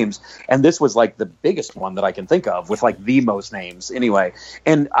 big names. And this was the biggest one that I can think of, with the most names anyway.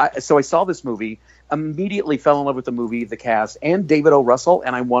 And so I saw this movie, immediately fell in love with the movie, the cast, and David O. Russell.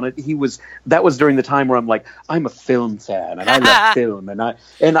 And that was during the time where I'm a film fan and I love film. And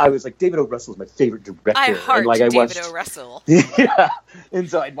I was like, David O. Russell is my favorite director. I heart David O. Russell. Yeah. And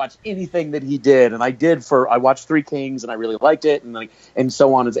so I'd watch anything that he did. And I watched Three Kings and I really liked it. And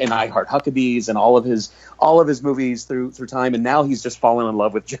so on. And I Heart Huckabees and all of his movies through time. And now he's just fallen in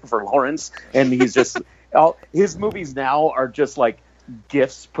love with Jennifer Lawrence. And he's just, his movies now are just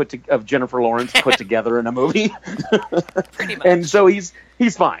gifts of Jennifer Lawrence put together in a movie. Pretty much. And so he's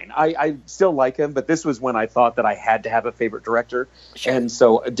fine. I still like him, but this was when I thought that I had to have a favorite director. Sure. And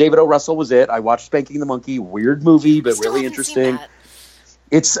so David O. Russell was it. I watched Spanking the Monkey, weird movie, but really interesting.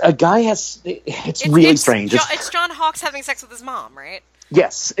 It's a guy it's really strange. It's John Hawkes having sex with his mom, right?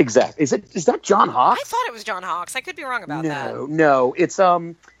 Yes, exactly. Is that John Hawkes? I thought it was John Hawkes. I could be wrong about that. No, it's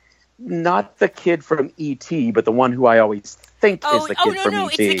not the kid from E.T., but the one who I always think is the kid from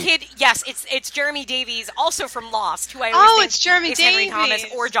E.T. It's the kid. Yes, it's Jeremy Davies, also from Lost, who I always think it's Jeremy is Henry Davies. Thomas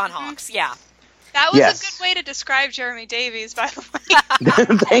or John Hawkes. Yeah. That was a good way to describe Jeremy Davies, by the way.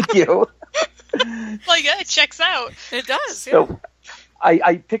 Thank you. Yeah, it checks out. It does. So,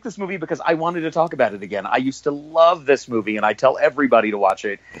 I picked this movie because I wanted to talk about it again. I used to love this movie, and I tell everybody to watch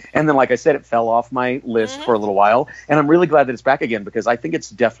it. And then, like I said, it fell off my list for a little while. And I'm really glad that it's back again, because I think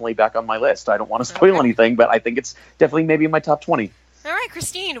it's definitely back on my list. I don't want to spoil anything, but I think it's definitely maybe in my top 20. All right,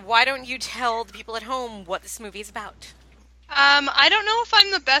 Christine, why don't you tell the people at home what this movie is about? I don't know if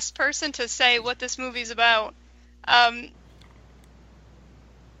I'm the best person to say what this movie's about.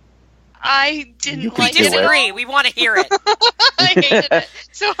 I didn't You like can We do it. disagree. We want to hear it. I hated it.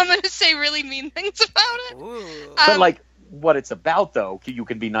 So I'm going to say really mean things about it. Ooh. But like what it's about, though, you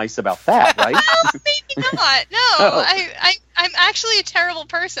can be nice about that, right? Maybe not. No, Oh. I'm actually a terrible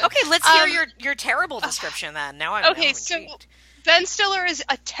person. Okay, let's hear your terrible description then. Now I'm Okay, now I'm so intrigued. Ben Stiller is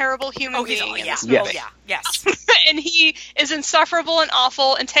a terrible human Oh, he's being in yeah. this Yes. movie. Oh, yeah. Yes. And he is insufferable and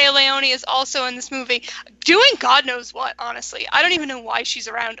awful, and Taya Leone is also in this movie doing God knows what, honestly. I don't even know why she's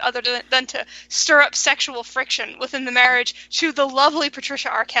around other than to stir up sexual friction within the marriage to the lovely Patricia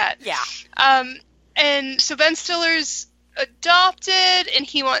Arquette. Yeah. And so Ben Stiller's adopted, and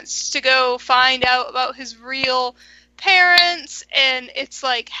he wants to go find out about his real parents, and it's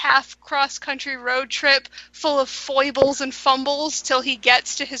like half cross-country road trip full of foibles and fumbles till he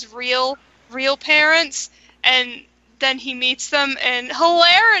gets to his real parents, and then he meets them, and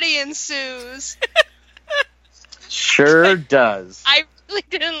hilarity ensues. Sure does. I really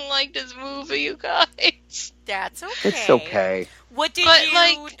didn't like this movie, you guys. That's okay. It's okay. What did But,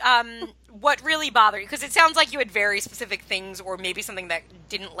 you what really bothered you? Because it sounds like you had very specific things, or maybe something that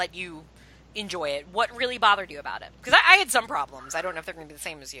didn't let you enjoy it. What really bothered you about it? Because I had some problems. I don't know if they're going to be the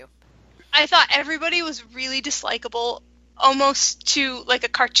same as you. I thought everybody was really dislikable, almost to like a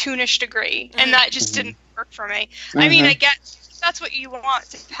cartoonish degree, and that just didn't work for me. I mean, I get that's what you want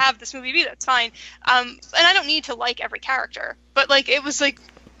to have this movie be. That's fine, and I don't need to like every character, but like it was like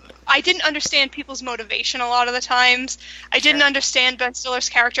I didn't understand people's motivation a lot of the times. I didn't understand Ben Stiller's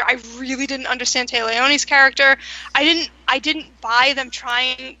character. I really didn't understand Taya Leone's character. I didn't buy them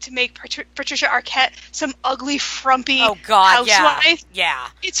trying to make Patricia Arquette some ugly, frumpy housewife. Yeah.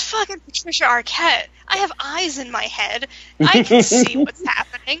 It's fucking Patricia Arquette. I have eyes in my head. I can see what's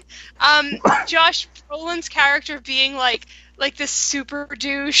happening. Josh Brolin's character being like this super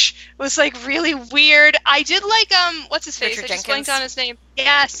douche was like really weird. I did like what's his face? Richard I just Jenkins? blanked on his name.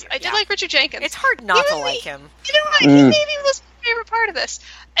 Yes, I did like Richard Jenkins. It's hard not to like him. You know what? He maybe was my favorite part of this.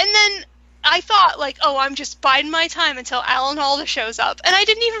 And then I thought like, oh, I'm just biding my time until Alan Alda shows up, and I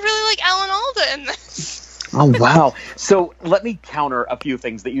didn't even really like Alan Alda in this. Oh wow! So let me counter a few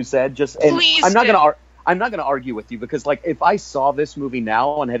things that you said. Please I'm not do. going to argue with you, because like if I saw this movie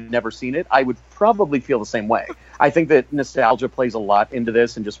now and had never seen it, I would probably feel the same way. I think that nostalgia plays a lot into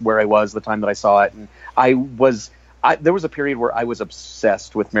this, and just where I was the time that I saw it, and there was a period where I was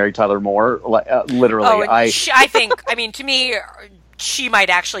obsessed with Mary Tyler Moore. Literally, Oh, I think. I mean, to me, she might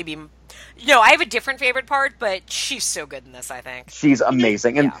actually be. I have a different favorite part, but she's so good in this, I think. She's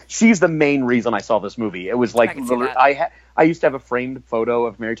amazing, and she's the main reason I saw this movie. It was like I can see that. I used to have a framed photo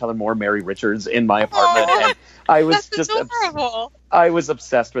of Mary Tyler Moore, Mary Richards, in my apartment, and I was That's just adorable. I was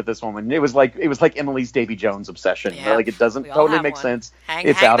obsessed with this woman. It was like Emily's Davy Jones obsession. Yeah, Like it doesn't we all totally have make one. sense. Hang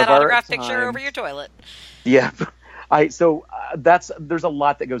It's out that of our autograph picture time. over your toilet. Yeah. There's a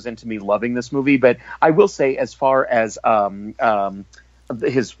lot that goes into me loving this movie, but I will say, as far as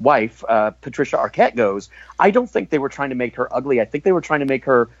his wife, Patricia Arquette, goes, I don't think they were trying to make her ugly. I think they were trying to make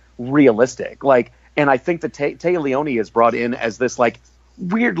her realistic. And I think that Taya Leone is brought in as this like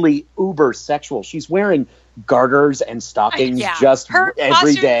weirdly uber sexual. She's wearing garters and stockings Her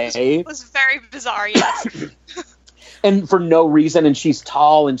every costume day. was very bizarre. Yes. And for no reason, and she's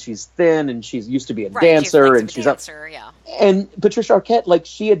tall and she's thin and she's used to be a dancer, and she's dancer, yeah. And Patricia Arquette, like,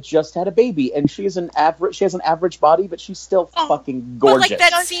 she had just had a baby, and she has an average body, but she's still fucking gorgeous. But like that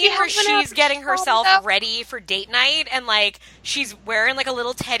Does scene she where have an she's average getting body, herself though? ready for date night, and like she's wearing like a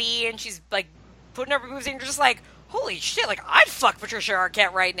little teddy, and she's like putting her boobs in, and you're just like, holy shit! Like I'd fuck Patricia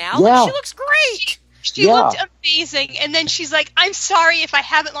Arquette right now. Yeah. Like, she looks great. She looked amazing, and then she's like, I'm sorry if I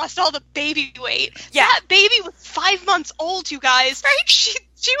haven't lost all the baby weight. Yeah. That baby was 5 months old, you guys. Right? She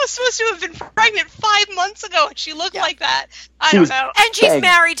was supposed to have been pregnant 5 months ago, and she looked like that. I don't know. And she's Dang.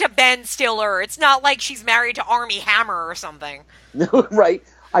 married to Ben Stiller. It's not like she's married to Armie Hammer or something. Right.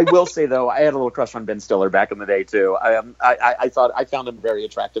 I will say, though, I had a little crush on Ben Stiller back in the day, too. I found him very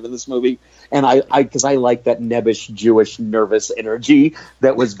attractive in this movie, and because I like that nebbish, Jewish, nervous energy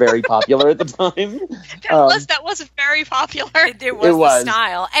that was very popular at the time. That was very popular. It was the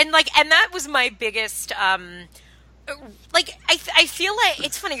style, and that was my biggest. I feel like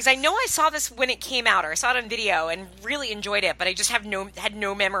it's funny because I know I saw this when it came out, or I saw it on video and really enjoyed it, but I just had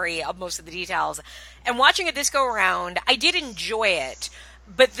no memory of most of the details. And watching it this go around, I did enjoy it.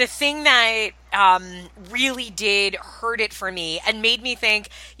 But the thing that really did hurt it for me and made me think,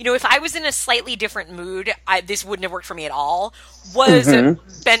 if I was in a slightly different mood, this wouldn't have worked for me at all, was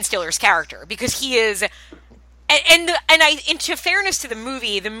Ben Stiller's character. Because he is... And to fairness to the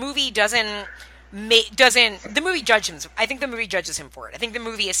movie doesn't... The movie judges him. I think the movie judges him for it. I think the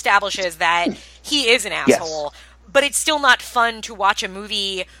movie establishes that he is an asshole. Yes. But it's still not fun to watch a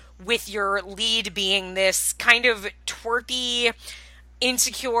movie with your lead being this kind of twerpy,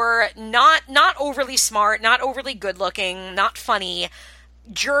 insecure, not overly smart, not overly good looking, not funny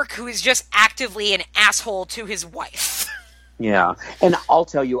jerk who is just actively an asshole to his wife. Yeah, and I'll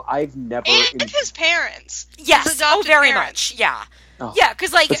tell you, I've never... And his parents. Yes, His adopted very parents. much, yeah. Oh, Yeah,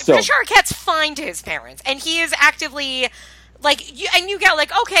 because, like, but still. Patricia Arquette's fine to his parents, and he is actively, like, you get,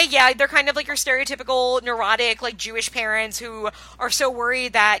 like, okay, yeah, they're kind of like your stereotypical neurotic, like, Jewish parents who are so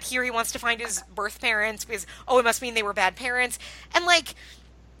worried that here he wants to find his birth parents because, oh, it must mean they were bad parents. And, like,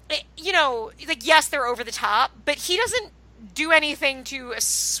 you know, like, yes, they're over the top, but he doesn't do anything to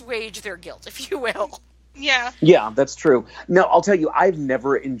assuage their guilt, if you will. Yeah. Yeah, that's true. No, I'll tell you, I've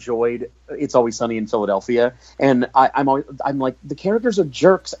never enjoyed It's Always Sunny in Philadelphia, and I'm like, the characters are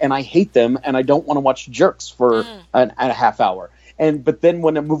jerks, and I hate them, and I don't want to watch jerks for a half hour. But then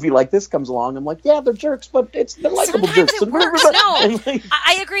when a movie like this comes along, I'm like, yeah, they're jerks, but they're likable jerks. Sometimes it works. No, And, like,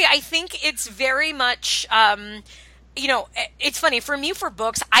 I agree. I think it's very much, you know, it's funny. For me, for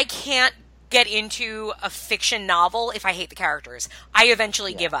books, I can't get into a fiction novel if I hate the characters. I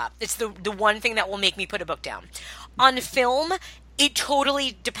eventually give up. It's the one thing that will make me put a book down. On film, it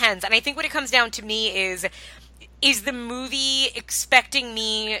totally depends. And I think what it comes down to me is the movie expecting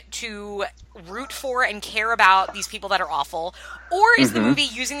me to root for and care about these people that are awful? Or is the movie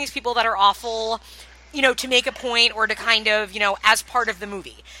using these people that are awful, you know, to make a point or to kind of, you know, as part of the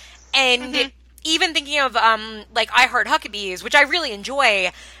movie? And even thinking of, like, I Heart Huckabees, which I really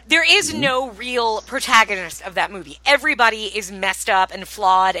enjoy, there is no real protagonist of that movie. Everybody is messed up and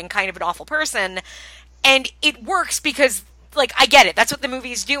flawed and kind of an awful person. And it works because, like, I get it. That's what the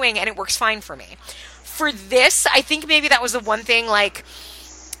movie is doing, and it works fine for me. For this, I think maybe that was the one thing, like,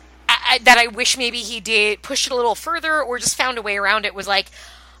 that I wish maybe he did push it a little further or just found a way around it, was like,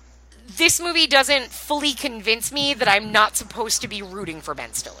 this movie doesn't fully convince me that I'm not supposed to be rooting for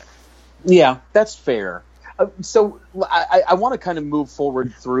Ben Stiller. Yeah, that's fair. So I want to kind of move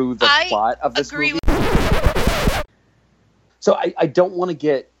forward through the plot of this movie. So I don't want to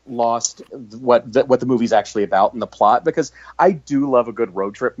get lost what the movie's actually about in the plot, because I do love a good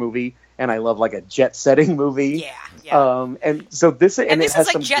road trip movie, and I love like a jet setting movie. Yeah. And so this this it has is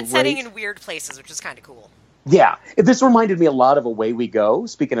like some jet setting great... in weird places, which is kind of cool. Yeah, this reminded me a lot of Away We Go.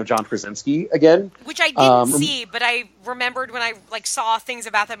 Speaking of John Krasinski again, which I didn't see, but I remembered when I like saw things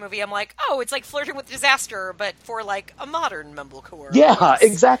about that movie. I'm like, oh, it's like Flirting with Disaster, but for like a modern mumblecore. Yeah,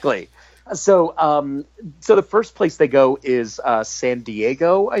 exactly. So, so the first place they go is San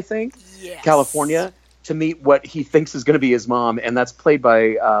Diego, I think, California, to meet what he thinks is going to be his mom, and that's played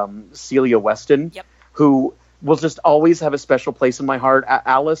by Celia Weston, who will just always have a special place in my heart.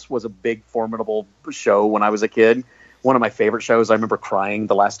 Alice was a big, formidable show when I was a kid. One of my favorite shows. I remember crying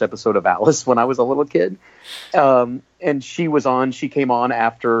the last episode of Alice when I was a little kid. And she came on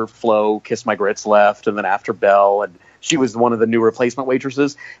after Flo, Kiss My Grits left, and then after Belle, and she was one of the new replacement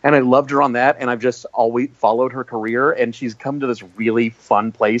waitresses. And I loved her on that, and I've just always followed her career, and she's come to this really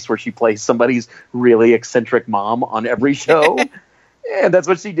fun place where she plays somebody's really eccentric mom on every show. And that's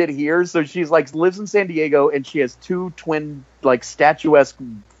what she did here. So she's like lives in San Diego, and she has two twin, like, statuesque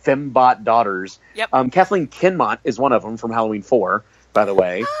fembot daughters. Kathleen Kinmont is one of them from Halloween 4, by the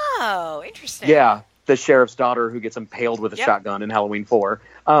way. Oh, interesting. Yeah, the sheriff's daughter who gets impaled with a shotgun in Halloween 4.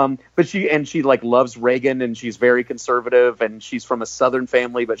 But she like loves Reagan, and she's very conservative, and she's from a Southern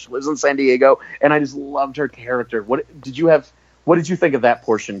family, but she lives in San Diego. And I just loved her character. What did you think of that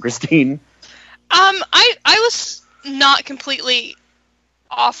portion, Christine? I was not completely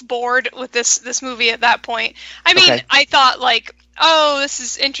off board with this movie at that point. I mean, I thought, like, oh, this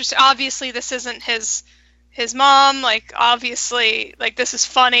is interesting. Obviously, this isn't his mom. Like, obviously, like, this is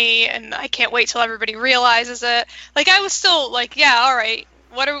funny, and I can't wait till everybody realizes it. Like, I was still like, yeah, all right.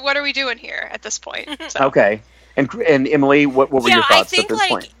 What are we doing here at this point? So. Okay. And Emily, what were your thoughts at this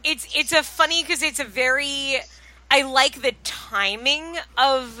point? It's a funny, because it's a very, I like the timing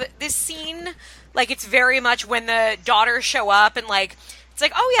of this scene. Like, it's very much when the daughters show up and, like, it's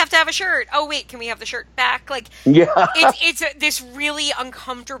like, oh, we have to have a shirt. Oh, wait, can we have the shirt back? Like, it's this really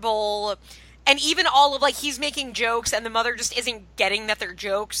uncomfortable, and even all of, like, he's making jokes and the mother just isn't getting that they're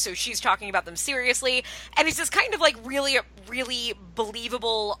jokes, so she's talking about them seriously. And it's this kind of, like, really, really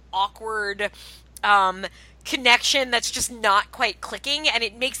believable, awkward connection that's just not quite clicking, and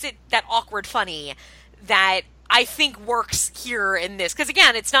it makes it that awkward funny that I think works here in this. Because,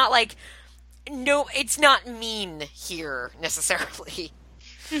 again, it's not like, no, it's not mean here necessarily.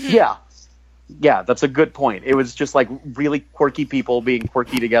 Yeah, that's a good point. It was just like really quirky people being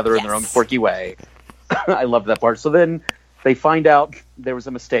quirky together in their own quirky way. I loved that part. So then they find out there was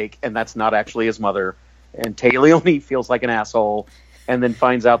a mistake, and that's not actually his mother. And Tay Leone feels like an asshole, and then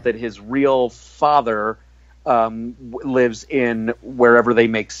finds out that his real father lives in wherever they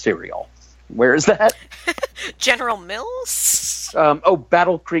make cereal. Where is that? General Mills?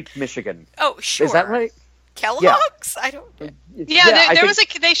 Battle Creek, Michigan. Oh, sure. Is that right? Kellogg's? I don't... Yeah,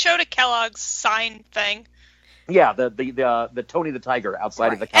 they showed a Kellogg's sign thing. Yeah, the Tony the Tiger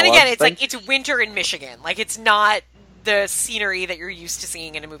outside of the Kellogg's And again, it's thing. like, it's winter in Michigan. Like, it's not the scenery that you're used to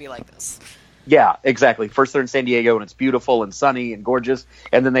seeing in a movie like this. Yeah, exactly. First they're in San Diego, and it's beautiful and sunny and gorgeous,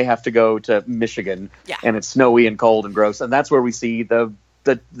 and then they have to go to Michigan, and it's snowy and cold and gross, and that's where we see the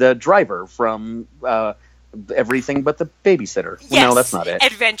driver from Everything But the Babysitter. Yes. No, that's not it.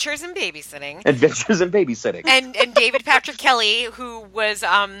 Adventures in Babysitting. And David Patrick Kelly, who was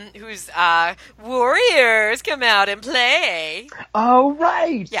whose Warriors come out and play. Oh,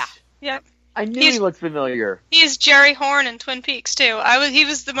 right. Yeah. Yep. I knew he looked familiar. He's Jerry Horn in Twin Peaks too. He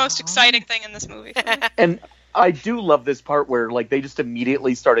was the most exciting thing in this movie. And I do love this part where like they just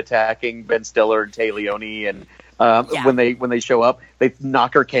immediately start attacking Ben Stiller and Tay Leone, and when they show up, they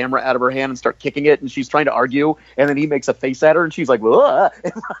knock her camera out of her hand and start kicking it, and she's trying to argue, and then he makes a face at her, and she's like, "Ugh,"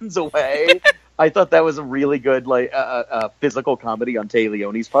 and runs away. I thought that was a really good physical comedy on Tay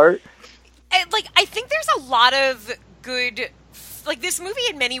Leone's part. And, I think there's a lot of good. This movie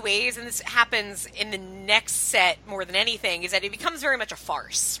in many ways, and this happens in the next set more than anything, is that it becomes very much a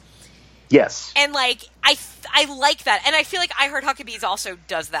farce. Yes. And, I like that. And I feel like I Heart Huckabees also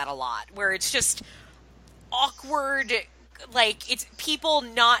does that a lot, where it's just awkward, it's people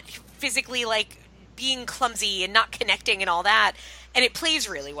not physically, being clumsy and not connecting and all that, and it plays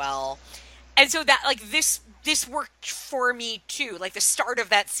really well. And so that, this worked for me, too. The start of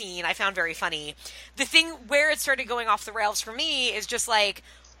that scene I found very funny. The thing where it started going off the rails for me is just,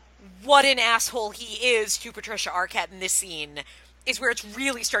 what an asshole he is to Patricia Arquette in this scene is where it's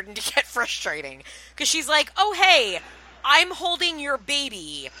really starting to get frustrating. Because she's like, oh, hey, I'm holding your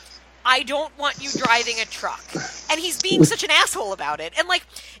baby. I don't want you driving a truck. And he's being such an asshole about it. And,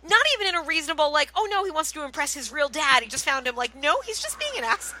 not even in a reasonable, oh, no, he wants to impress his real dad. He just found him, no, he's just being an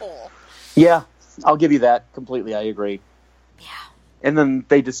asshole. Yeah. I'll give you that completely. I agree. Yeah. And then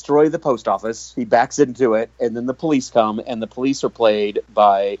they destroy the post office. He backs into it, and then the police come, and the police are played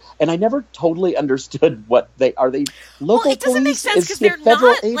by. And I never totally understood what they are. They local police? Well, it doesn't make sense because they're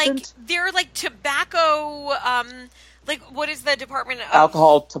not agent? They're tobacco. What is the department of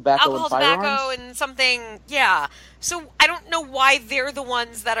alcohol, tobacco, and firearms? Tobacco, and something. Yeah. So I don't know why they're the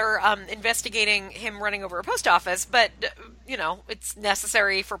ones that are investigating him running over a post office, but it's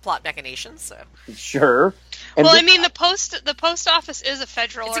necessary for plot machinations. So sure. And the post office is a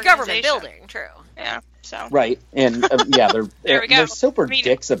federal. It's a government building, true. Yeah. So right, and they're super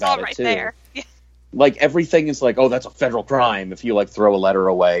dicks about it right too. There. Yeah. Everything is oh, that's a federal crime if you throw a letter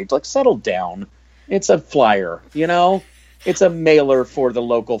away. It's settle down. It's a flyer, It's a mailer for the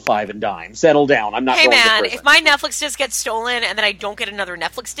local 5 and dime. Settle down. I'm not going to prison. Hey, man, if my Netflix disc gets stolen and then I don't get another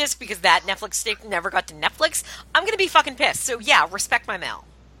Netflix disc because that Netflix disc never got to Netflix, I'm going to be fucking pissed. So, yeah, respect my mail.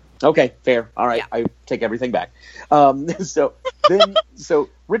 Okay, fair. All right, yeah. I take everything back. So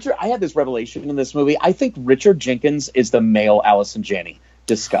Richard, I had this revelation in this movie. I think Richard Jenkins is the male Allison Janney.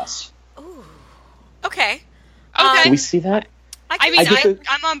 Discuss. Ooh. Okay. Do we see that?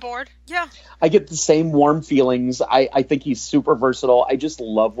 I'm on board. Yeah. I get the same warm feelings. I think he's super versatile. I just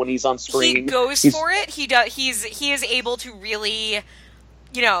love when he's on screen. He goes for it. He does. He is able to really,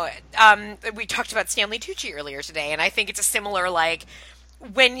 we talked about Stanley Tucci earlier today, and I think it's a similar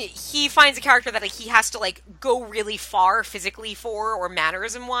when he finds a character that he has to go really far physically for or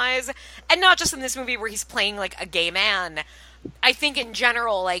mannerism wise, and not just in this movie where he's playing a gay man. I think in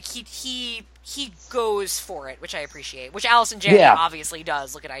general, he goes for it, which I appreciate. Which Allison Janney obviously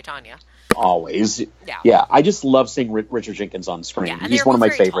does. Look at I, Tonya. Always. Yeah. I just love seeing Richard Jenkins on screen. Yeah, he's one of my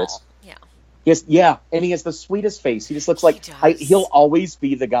favorites. Tall. Yeah. Yes, and he has the sweetest face. He just looks he'll always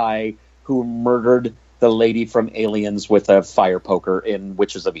be the guy who murdered the lady from Aliens with a fire poker in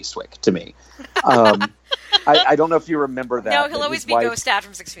Witches of Eastwick, to me. I don't know if you remember that. No, he'll always be Ghost Dad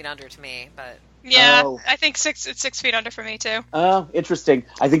from 6 Feet Under to me, but... Yeah, I think it's 6 feet under for me too. Oh, interesting.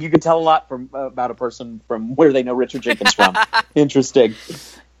 I think you can tell a lot about a person from where they know Richard Jenkins from. Interesting.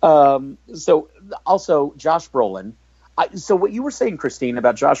 So also Josh Brolin. So what you were saying, Christine,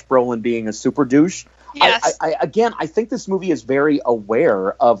 about Josh Brolin being a super douche. Yes. I think this movie is very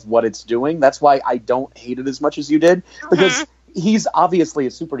aware of what it's doing. That's why I don't hate it as much as you did, because he's obviously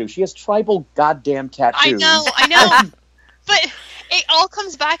a super douche. He has tribal goddamn tattoos. I know. But it all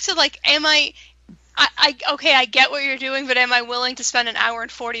comes back to am I get what you're doing, but am I willing to spend an hour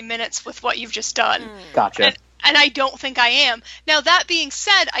and 40 minutes with what you've just done? Gotcha. And I don't think I am. Now, that being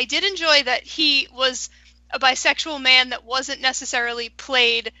said, I did enjoy that he was a bisexual man that wasn't necessarily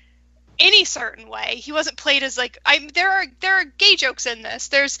played any certain way. He wasn't played as like there are gay jokes in this.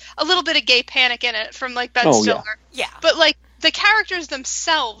 There's a little bit of gay panic in it from like Ben Stiller. Yeah. But like the characters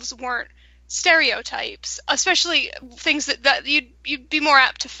themselves weren't stereotypes, especially things that you'd be more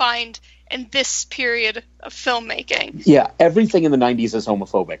apt to find in this period of filmmaking. Yeah, everything in the 90s is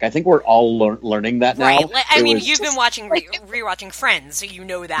homophobic. I think we're all learning that now. Right. I mean, you've been watching rewatching Friends, so you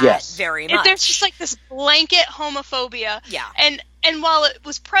know that very much. There's just like this blanket homophobia. Yeah. And while it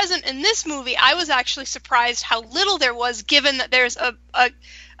was present in this movie, I was actually surprised how little there was, given that there's a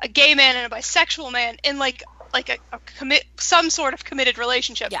gay man and a bisexual man in like some sort of committed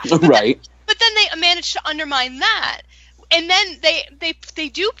relationship. Yeah. Right. But then they managed to undermine that. And then they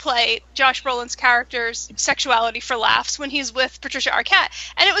do play Josh Brolin's character's sexuality for laughs when he's with Patricia Arquette.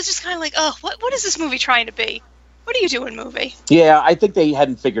 And it was just kind of like, oh, what is this movie trying to be? What are you doing, movie? Yeah, I think they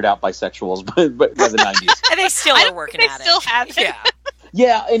hadn't figured out bisexuals by the 90s. And they still are working at it. They still haven't. Yeah.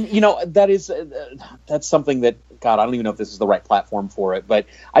 Yeah, and that's something that, God, I don't even know if this is the right platform for it, but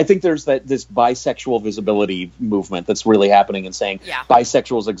I think there's this bisexual visibility movement that's really happening and saying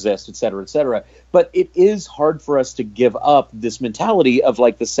bisexuals exist, et cetera, et cetera. But it is hard for us to give up this mentality of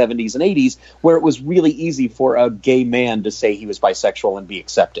like the 70s and 80s where it was really easy for a gay man to say he was bisexual and be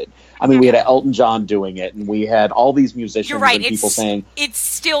accepted. I mean, we had Elton John doing it, and we had all these musicians and people saying... It's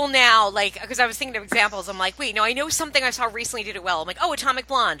still now, like, because I was thinking of examples, I'm like, wait, no, I know something I saw recently did it well. I'm like, oh, Atomic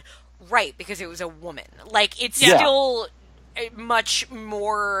Blonde. Right, because it was a woman. Like, it's still much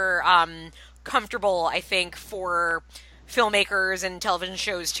more comfortable, I think, for filmmakers and television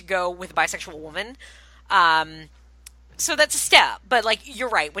shows to go with a bisexual woman. So that's a step. But, like, you're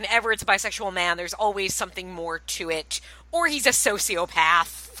right. Whenever it's a bisexual man, there's always something more to it. Or he's a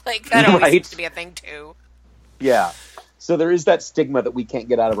sociopath. Like, that always seems to be a thing, too. Yeah. So there is that stigma that we can't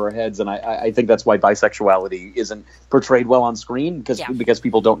get out of our heads, and I think that's why bisexuality isn't portrayed well on screen, because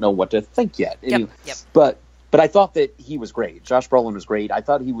people don't know what to think yet. Yep. But I thought that he was great. Josh Brolin was great. I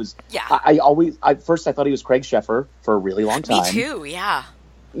thought he was... Yeah. I thought he was Craig Sheffer for a really long time. Me too, yeah.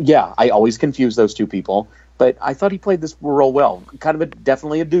 Yeah, I always confuse those two people, but I thought he played this role well. Kind of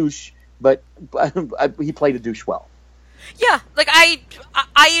definitely a douche, but he played a douche well. Yeah, like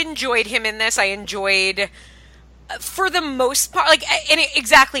I enjoyed him in this. I enjoyed, for the most part, like, and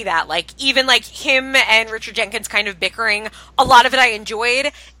exactly that. Like, even like him and Richard Jenkins kind of bickering, a lot of it I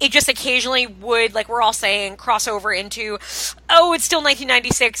enjoyed. It just occasionally would, like we're all saying, cross over into, oh, it's still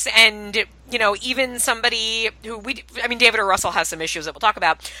 1996, and you know, even somebody who David O. Russell has some issues that we'll talk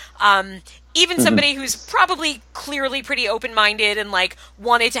about. Even somebody who's probably clearly pretty open-minded and, like,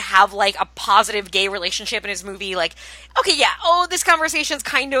 wanted to have, like, a positive gay relationship in his movie, like, okay, yeah, this conversation's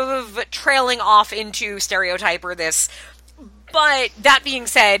kind of trailing off into stereotype or this. But that being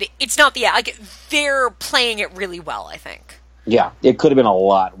said, it's not they're playing it really well, I think. Yeah, it could have been a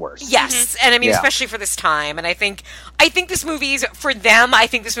lot worse. Yes, and I mean, especially for this time. And I think this movie's, for them, I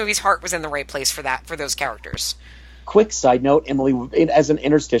think this movie's heart was in the right place for those characters. Quick side note, Emily, as an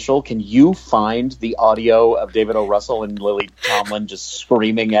interstitial, can you find the audio of David O. Russell and Lily Tomlin just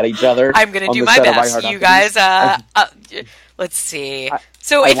screaming at each other? I'm going to do my best. You guys, let's see.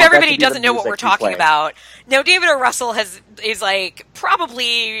 So if everybody doesn't know what we're talking about, now David O. Russell is like,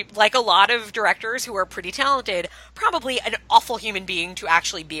 probably, like a lot of directors who are pretty talented, probably an awful human being to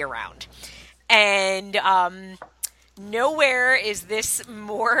actually be around. And nowhere is this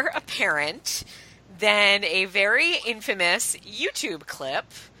more apparent than a very infamous YouTube clip.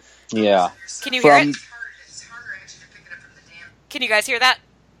 Yeah. Can you hear it? Can you guys hear that?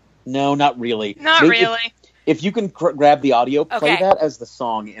 No, not really. Not really. If you can grab the audio, play that as the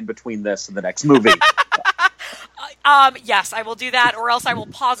song in between this and the next movie. Yes, I will do that, or else I will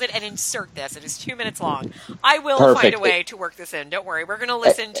pause it and insert this. It is 2 minutes long. I will find a way to work this in. Don't worry. We're going to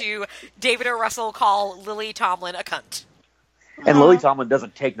listen to David O. Russell call Lily Tomlin a cunt. And Lily Tomlin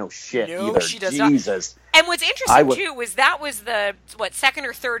doesn't take no shit either. She does Jesus. Not. And what's interesting, too, was that was the, second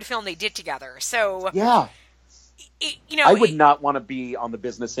or third film they did together. So, yeah. I would not want to be on the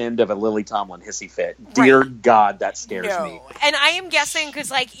business end of a Lily Tomlin hissy fit. Dear God, that scares me. And I am guessing,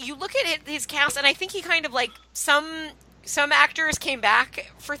 because, like, you look at his cast, and I think he kind of, like, some actors came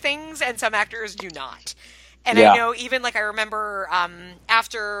back for things, and some actors do not. And I know, even, like, I remember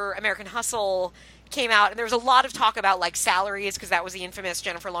after American Hustle came out, and there was a lot of talk about, like, salaries, because that was the infamous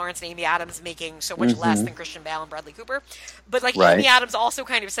Jennifer Lawrence and Amy Adams making so much less than Christian Bale and Bradley Cooper. But, like, Amy Adams also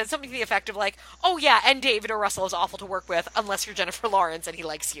kind of said something to the effect of, like, oh, yeah, and David O. Russell is awful to work with unless you're Jennifer Lawrence and he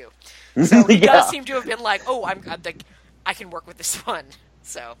likes you. So he does seem to have been like, oh, I can work with this one.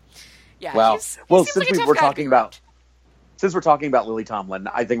 So, yeah. Wow. Well, since we were talking about since we're talking about Lily Tomlin,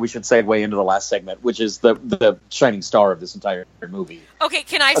 I think we should segue into the last segment, which is the shining star of this entire movie. Okay,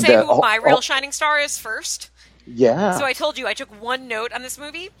 can I say who my real shining star is first? Yeah. So I told you I took one note on this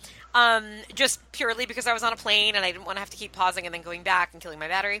movie, just purely because I was on a plane and I didn't want to have to keep pausing and then going back and killing my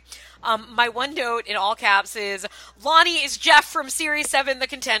battery. My one note in all caps is Lonnie is Jeff from Series 7, The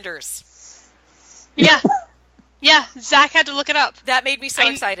Contenders. Yeah. Yeah, Zach had to look it up. That made me so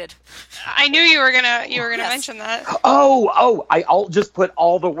excited. I knew you were gonna mention that. I'll just put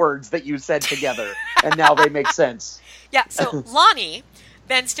all the words that you said together, and now they make sense. Yeah, so Lonnie,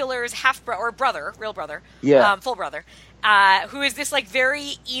 Ben Stiller's brother, real brother, full brother, who is this like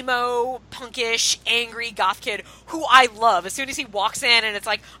very emo, punkish, angry goth kid who I love. As soon as he walks in and it's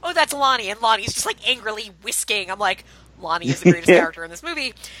like, oh, that's Lonnie, and Lonnie's just like angrily whisking, I'm like, Lonnie is the greatest character in this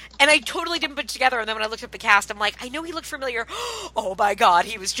movie. And I totally didn't put it together, and then when I looked up the cast, I'm like, I know he looked familiar. Oh my god,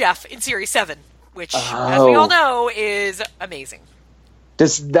 he was Jeff in Series 7, which, as we all know, is amazing.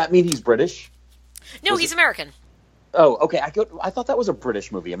 Does that mean he's British? No, he's American. Oh, okay. I thought that was a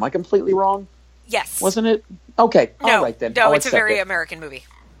British movie. Am I completely wrong? Yes. Wasn't it? Okay. No, all right then. No, it's a very American movie.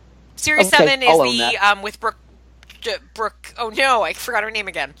 Series 7 is the with Brooke. Oh no, I forgot her name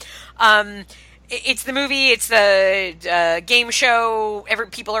again. It's the movie. It's the game show.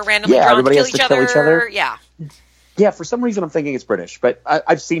 People are randomly drawn to kill each other. Yeah. Yeah. For some reason, I'm thinking it's British, but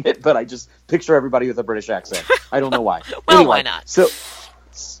I've seen it. But I just picture everybody with a British accent. I don't know why. Well, anyway, why not?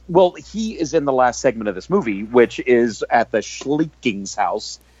 Well, he is in the last segment of this movie, which is at the Schlieking's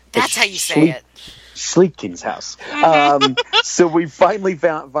house. That's how you say it. Schlieking's house. So we finally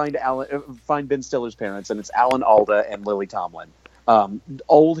find Ben Stiller's parents, and it's Alan Alda and Lily Tomlin,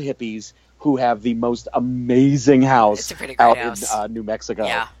 old hippies who have the most amazing house it's a pretty great out house. in New Mexico.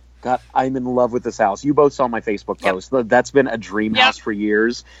 Yeah. God, I'm in love with this house. You both saw my Facebook post. That's been a dream house for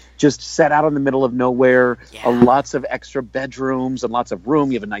years. Just set out in the middle of nowhere. Lots of extra bedrooms and lots of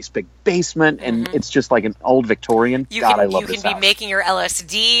room. You have a nice big basement, and it's just like an old Victorian. I love this house. You can be making your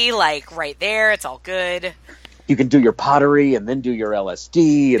LSD like right there. It's all good. You can do your pottery and then do your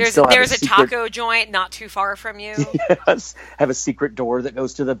LSD. And there's a taco joint not too far from you. Yes, have a secret door that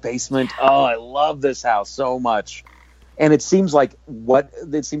goes to the basement. Oh, I love this house so much. And it seems like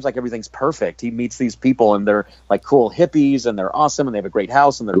everything's perfect. He meets these people, and they're like cool hippies, and they're awesome, and they have a great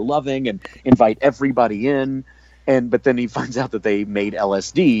house, and they're loving, and invite everybody in. But then he finds out that they made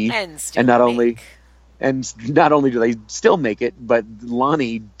LSD, and not only do they still make it, but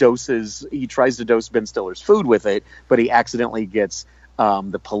Lonnie tries to dose Ben Stiller's food with it, but he accidentally gets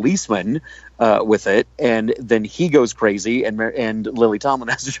the policeman with it, and then he goes crazy, and Lily Tomlin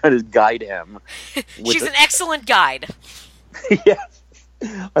has to try to guide him. She's an excellent guide. Yeah.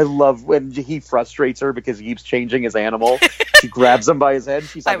 I love when he frustrates her because he keeps changing his animal. She grabs him by his head.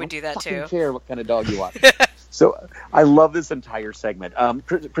 She's like, I would do that too. I don't care what kind of dog you want. So I love this entire segment.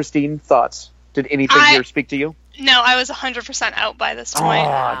 Christine, thoughts? Did anything here speak to you? No, I was 100% out by this point.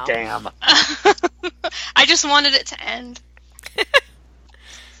 Oh, damn. I just wanted it to end.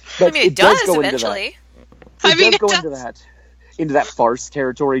 But it does eventually. It does go into that farce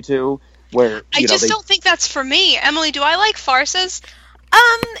territory too, where I don't think that's for me. Emily, do I like farces?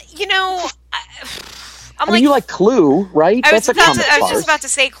 You like Clue, right? I was just about to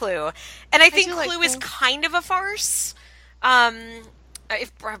say Clue, and I think Clue is kind of a farce.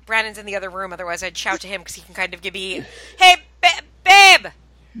 If Brandon's in the other room, otherwise I'd shout to him because he can kind of give me, "Hey, babe,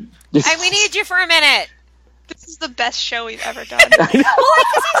 we need you for a minute." This is the best show we've ever done. Well,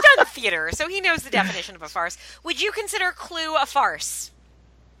 because he's done theater, so he knows the definition of a farce. Would you consider Clue a farce?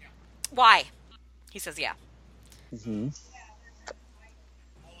 Why? He says, yeah. Mm-hmm.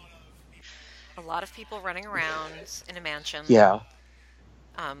 A lot of people running around in a mansion. Yeah.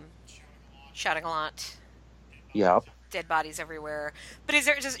 Shouting a lot. Yep. Dead bodies everywhere. But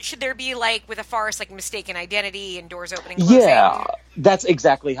should there be, like, with a farce, like mistaken identity and doors opening, closing? Yeah, that's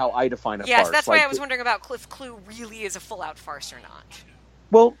exactly how I define a farce. Yes, that's why I was wondering about if Clue really is a full-out farce or not.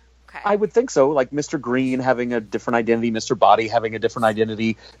 Well, I would think so. Like Mr. Green having a different identity, Mr. Body having a different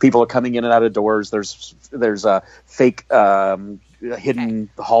identity. People are coming in and out of doors. There's fake hidden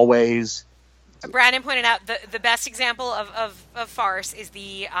hallways. Brandon pointed out the best example of farce is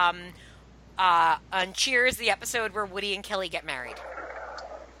the on Cheers, the episode where Woody and Kelly get married.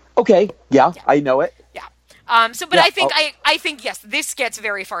 Okay, yeah. I know it. Yeah. I think yes, this gets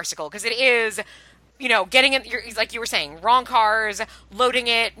very farcical because it is, getting in, like you were saying, wrong cars, loading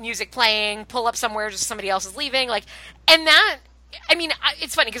it, music playing, pull up somewhere just somebody else is leaving, and that. I mean,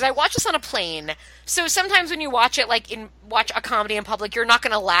 it's funny because I watch this on a plane. So sometimes when you watch it, watch a comedy in public, you're not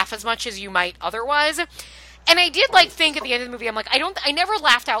going to laugh as much as you might otherwise. And I did think at the end of the movie, I'm like, I never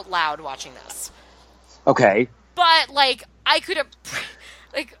laughed out loud watching this. Okay. but like I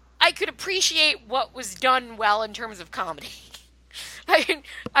could appreciate what was done well in terms of comedy.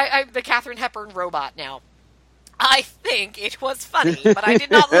 I'm the Katharine Hepburn robot now. I think it was funny, but I did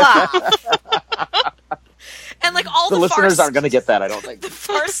not laugh. And like all the listeners aren't going to get that, I don't think. The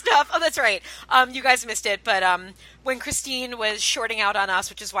far stuff. Oh, that's right. You guys missed it, but when Christine was shorting out on us,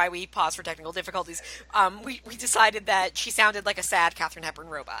 which is why we paused for technical difficulties, we decided that she sounded like a sad Katharine Hepburn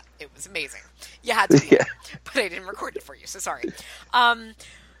robot. It was amazing. You had to be there, but I didn't record it for you, so sorry.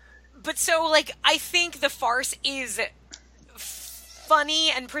 But so like I think the farce is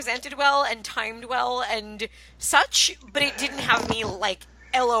funny and presented well and timed well and such, but it didn't have me like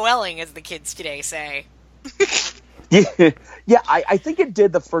LOLing, as the kids today say. Yeah, I think it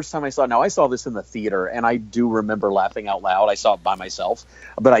did the first time I saw it. Now, I saw this in the theater, and I do remember laughing out loud. I saw it by myself,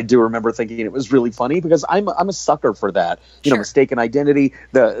 but I do remember thinking it was really funny because I'm a sucker for that. You know, mistaken identity.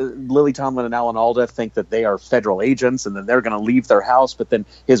 The Lily Tomlin and Alan Alda think that they are federal agents, and then they're going to leave their house, but then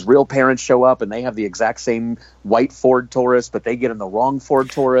his real parents show up, and they have the exact same white Ford Taurus, but they get in the wrong Ford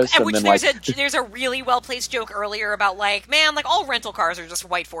Taurus. And which then, there's a really well-placed joke earlier about, like, man, like, all rental cars are just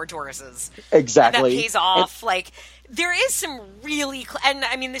white Ford Tauruses. Exactly. And that pays off. Like, there is some really, and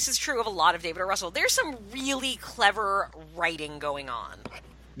I mean, this is true of a lot of David O. Russell, there's some really clever writing going on.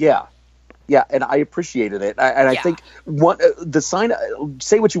 Yeah. Yeah, and I appreciated it. I think the sign,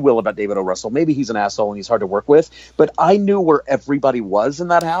 say what you will about David O. Russell, maybe he's an asshole and he's hard to work with, but I knew where everybody was in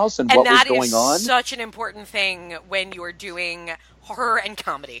that house and what was going on. And that is such an important thing when you're doing horror and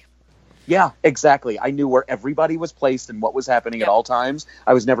comedy. Yeah, exactly. I knew where everybody was placed and what was happening at all times.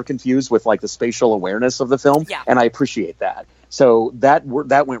 I was never confused with like the spatial awareness of the film, and I appreciate that. So that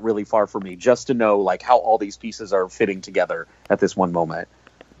went really far for me, just to know like how all these pieces are fitting together at this one moment.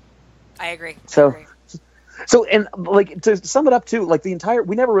 I agree. So and like to sum it up too, like the entire,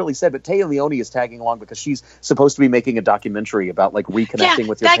 we never really said, but Téa Leoni is tagging along because she's supposed to be making a documentary about like reconnecting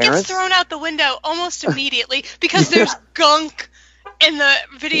with your parents. That gets thrown out the window almost immediately because there's gunk in the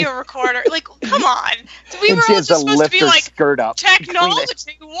video recorder. Like, come on. We were all just supposed to be like, skirt up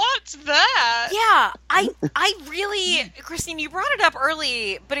technology, what's that? Yeah, I really, Christine, you brought it up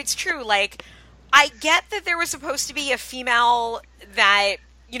early, but it's true. Like, I get that there was supposed to be a female that,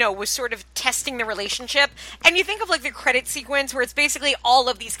 you know, was sort of testing the relationship. And you think of like the credit sequence where it's basically all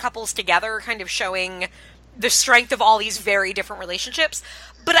of these couples together kind of showing the strength of all these very different relationships.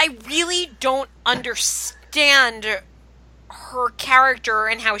 But I really don't understand her character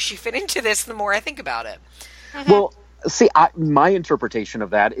and how she fit into this the more I think about it. Mm-hmm. Well, see, my interpretation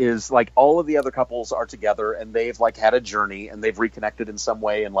of that is like all of the other couples are together and they've like had a journey and they've reconnected in some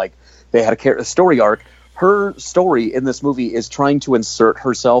way and like they had a story arc. Her story in this movie is trying to insert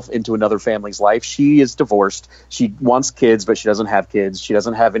herself into another family's life. She is divorced. She wants kids, but she doesn't have kids. She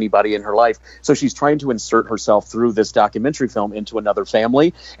doesn't have anybody in her life. So she's trying to insert herself through this documentary film into another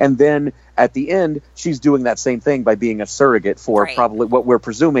family. And then at the end, she's doing that same thing by being a surrogate for probably what we're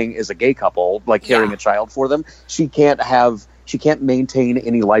presuming is a gay couple, like carrying a child for them. She can't maintain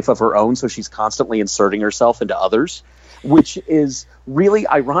any life of her own. So she's constantly inserting herself into others, which is really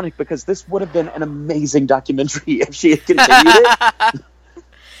ironic because this would have been an amazing documentary if she had continued it.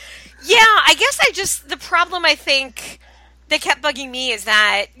 Yeah, I guess the problem I think that kept bugging me is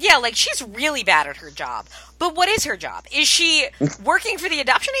that, like she's really bad at her job. But what is her job? Is she working for the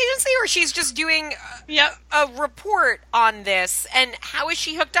adoption agency or she's just doing a report on this? And how is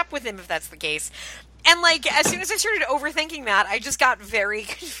she hooked up with him if that's the case? And like, as soon as I started overthinking that, I just got very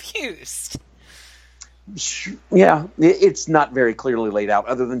confused. Yeah, it's not very clearly laid out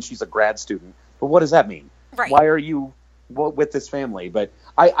other than she's a grad student. But what does that mean? Right. Why are you with this family? But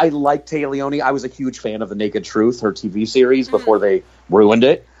I like Téa Leoni. I was a huge fan of The Naked Truth, her TV series, before they ruined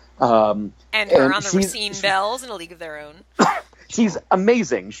it. And her on the Racine Bells in A League of Their Own. She's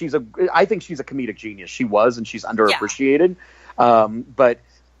amazing. I think she's a comedic genius. She was, and she's underappreciated. But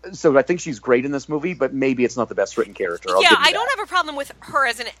so I think she's great in this movie, but maybe it's not the best written character. I don't have a problem with her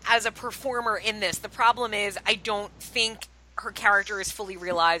as a performer in this. The problem is I don't think her character is fully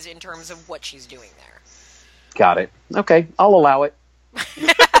realized in terms of what she's doing there. Got it. Okay, I'll allow it.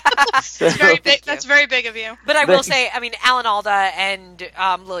 That's very big of you. But I will say, I mean, Alan Alda and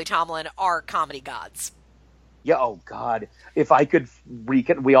Lily Tomlin are comedy gods. Yeah. Oh God, if I could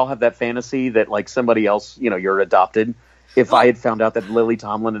we all have that fantasy that like somebody else, you're adopted. If I had found out that Lily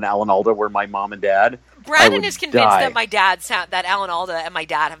Tomlin and Alan Alda were my mom and dad, Brandon is convinced that Alan Alda and my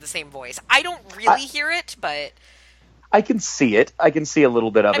dad have the same voice. I don't really hear it, but I can see it. I can see a little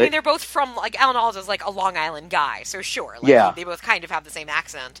bit of it. I mean, they're both from, like, Alan Alda's like a Long Island guy, so sure. Like, they both kind of have the same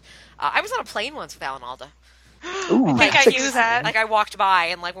accent. I was on a plane once with Alan Alda. Ooh, I think I six. knew that. Like I walked by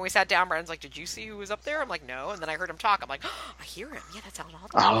and like when we sat down, Brandon's like, "Did you see who was up there?" I'm like, "No," and then I heard him talk. I'm like, oh, "I hear him. Yeah, that's Alan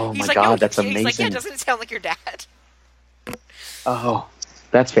Alda." Oh He's my like, God, "No, that's he's like, yeah, amazing. doesn't it sound like your dad?" Oh,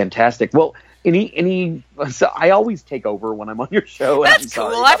 that's fantastic. Well, so I always take over when I'm on your show. And I'm That's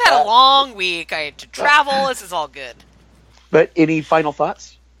sorry cool. about I've had that. a long week. I had to travel. This is all good. But any final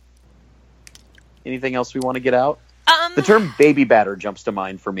thoughts? Anything else we want to get out? The Um, term baby batter jumps to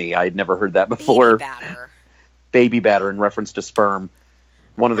mind for me. I had never heard that baby before. batter. Baby batter in reference to sperm.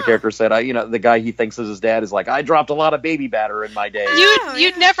 One of the characters said, the guy he thinks is his dad is like, I dropped a lot of baby batter in my day.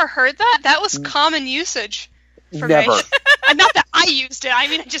 You'd never heard that? That was common usage for Never. me. Not that I used it. I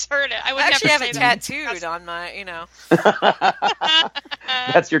mean, I just heard it. I would I actually have never it say that. tattooed on my,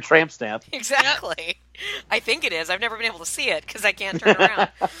 That's your tramp stamp. Exactly. I think it is. I've never been able to see it because I can't turn around.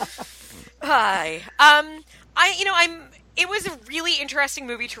 Hi. It was a really interesting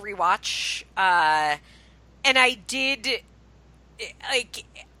movie to rewatch. And I did,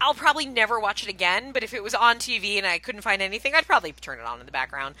 I'll probably never watch it again, but if it was on TV and I couldn't find anything, I'd probably turn it on in the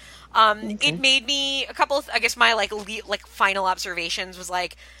background. It made me, a couple of, I guess my, final observations was,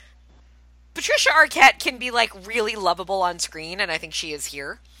 Patricia Arquette can be, really lovable on screen, and I think she is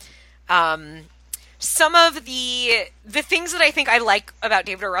here. Some of the things that I think I like about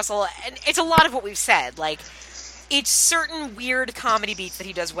David O. Russell, and it's a lot of what we've said, it's certain weird comedy beats that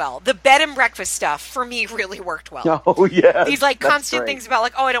he does well. The bed and breakfast stuff, for me, really worked well. Oh, yeah. These, constant things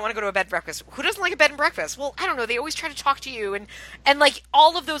about, oh, I don't want to go to a bed and breakfast. Who doesn't like a bed and breakfast? Well, I don't know. They always try to talk to you. And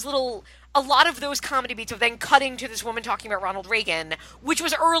all of those a lot of those comedy beats of then cutting to this woman talking about Ronald Reagan, which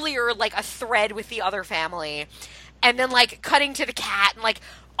was earlier, a thread with the other family. And then, cutting to the cat and,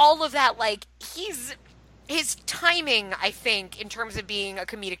 all of that, his timing, I think, in terms of being a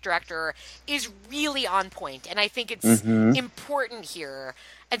comedic director, is really on point, and I think it's important here.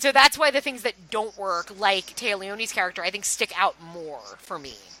 And so that's why the things that don't work, like Téa Leoni's character, I think stick out more for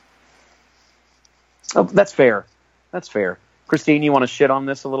me. Oh, that's fair. That's fair. Christine, you want to shit on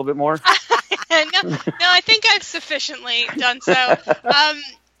this a little bit more? No, I think I've sufficiently done so.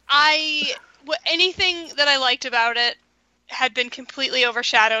 Anything that I liked about it had been completely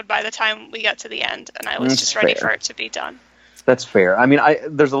overshadowed by the time we got to the end, and I was just ready for it to be done. That's fair. I mean,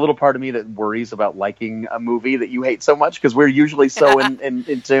 there's a little part of me that worries about liking a movie that you hate so much, because we're usually so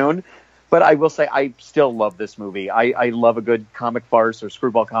in tune. But I will say I still love this movie. I love a good comic farce or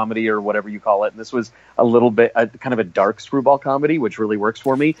screwball comedy or whatever you call it. And this was a little bit kind of a dark screwball comedy, which really works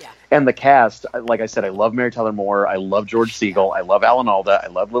for me. Yeah. And the cast, like I said, I love Mary Tyler Moore. I love George Segal. I love Alan Alda. I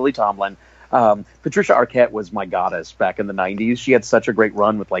love Lily Tomlin. Patricia Arquette was my goddess back in the 90s. She had such a great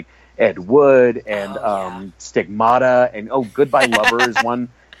run with Ed Wood and Stigmata and Goodbye Lover is one.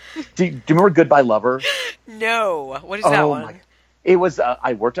 Do you remember Goodbye Lover? No. What is that one? It was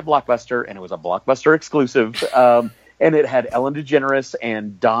I worked at Blockbuster, and it was a Blockbuster exclusive. And it had Ellen DeGeneres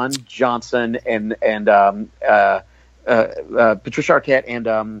and Don Johnson and Patricia Arquette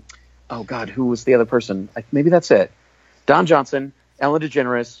and who was the other person? Maybe that's it. Don Johnson, Ellen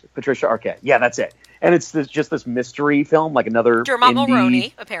DeGeneres, Patricia Arquette. Yeah, that's it. And it's just this mystery film, like another Dermot indie...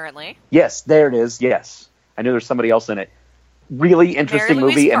 Mulroney, apparently. Yes, there it is. Yes. I knew there's somebody else in it. Really interesting Mary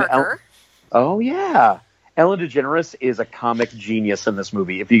movie. Louise Parker. Oh, yeah. Ellen DeGeneres is a comic genius in this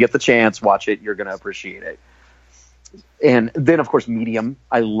movie. If you get the chance, watch it. You're going to appreciate it. And then, of course, Medium.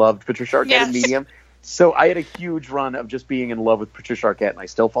 I loved Patricia Arquette in Medium. So I had a huge run of just being in love with Patricia Arquette, and I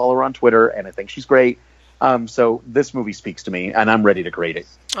still follow her on Twitter, and I think she's great. So this movie speaks to me, and I'm ready to grade it.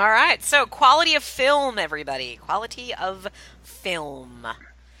 All right. So quality of film, everybody. Quality of film.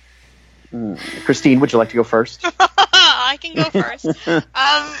 Christine, would you like to go first? I can go first.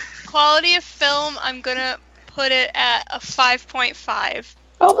 Quality of film, I'm going to put it at a 5.5.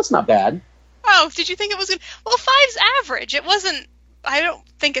 Oh, that's not bad. Oh, did you think it was good? Well, 5's average. It wasn't, I don't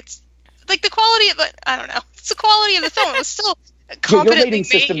think it's, the quality of it, I don't know. It's the quality of the film. It was still competently your rating made.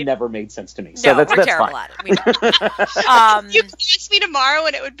 system never made sense to me. So no, that's terrible fine. at it. You can ask me tomorrow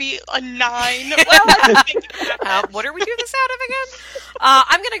and it would be a 9. What are we doing this out of again?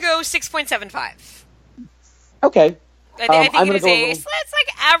 I'm going to go 6.75. Okay. I think it is it's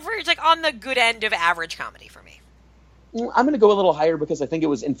average, on the good end of average comedy for me. I'm going to go a little higher because I think it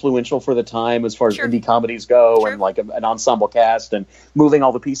was influential for the time as far as indie comedies go and an ensemble cast and moving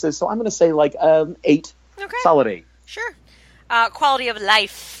all the pieces. So I'm going to say 8. Okay. Solid 8. Sure. Quality of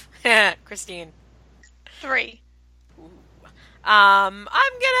life, Christine. 3. Ooh. I'm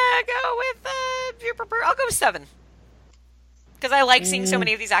gonna go with I'll go with 7 because I like seeing so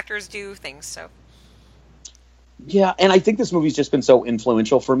many of these actors do things. So. Yeah, and I think this movie's just been so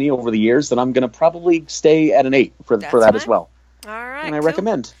influential for me over the years that I'm going to probably stay at an 8 for that as well. All right. And I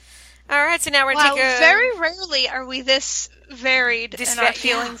recommend. All right, so now we're going to Wow, take a... very rarely are we this varied in our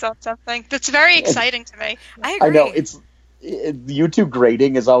feelings on something. That's very exciting to me. I agree. I know, the YouTube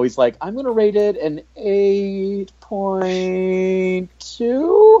grading is always like, I'm going to rate it an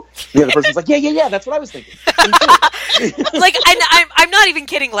 8.2. The other person's like, yeah, that's what I was thinking. Like, I'm not even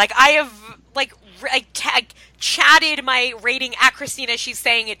kidding. Like, I have, like, chatted my rating at Christina. She's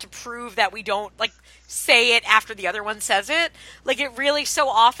saying it to prove that we don't, like, say it after the other one says it. Like, it really, so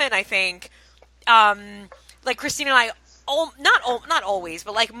often, I think, like, Christina and I, not always,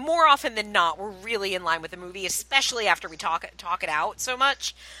 but, like, more often than not, we're really in line with the movie, especially after we talk it out so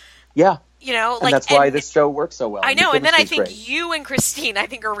much. Yeah. You know, like, and that's why this show works so well. I know, and then I think you and Christine, I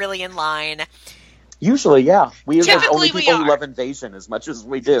think, are really in line. Usually, yeah. We are the Typically, only people who love Invasion as much as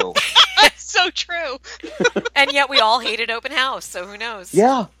we do. That's so true. And yet we all hated Open House, so who knows?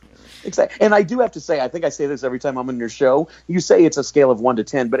 Yeah. Exactly. And I do have to say, I think I say this every time I'm on your show, you say it's a scale of 1 to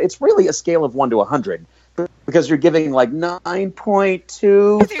 10, but it's really a scale of 1 to 100. Because you're giving, like,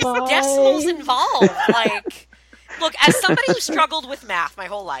 9.2. There's decimals involved. Like, look, as somebody who struggled with math my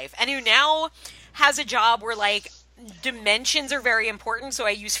whole life, and who now has a job where, like, dimensions are very important, so I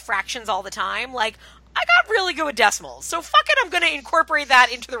use fractions all the time, like, I got really good with decimals. So fuck it, I'm going to incorporate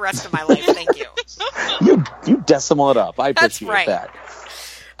that into the rest of my life. Thank you. You decimal it up. I appreciate that.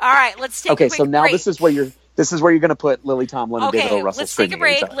 All right, let's take a quick so now break. this is where you're going to put Lily Tomlin and David O. Russell. Let's take a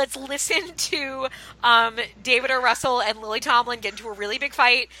break. Let's listen to David O. Russell and Lily Tomlin get into a really big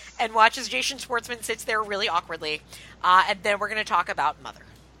fight, and watch as Jason Schwartzman sits there really awkwardly. And then we're going to talk about Mother.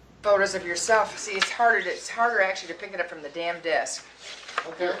 Photos of yourself. See, it's harder actually to pick it up from the damn desk.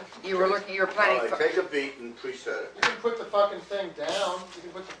 Okay. You were planning. All right, take a beat and preset it. You can put the fucking thing down. You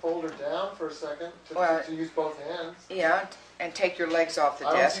can put the folder down for a second to use both hands. Yeah, and take your legs off the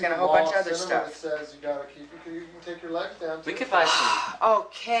desk and a whole bunch of other stuff. It says you gotta keep. You can take your legs down. We could buy some.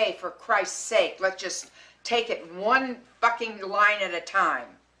 Okay, for Christ's sake, let's just take it one fucking line at a time.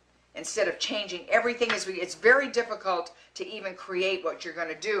 Instead of changing everything it's very difficult to even create what you're going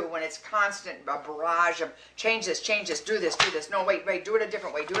to do when it's constant a barrage of change this, do this. No, wait, do it a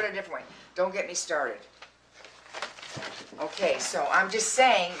different way. Don't get me started. Okay, so I'm just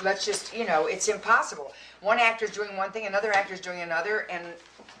saying, let's just, it's impossible. One actor's doing one thing, another actor's doing another, and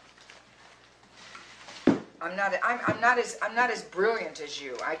I'm not as brilliant as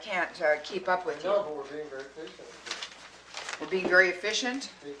you. I can't keep up with you. No, but we're being very patient. We're being very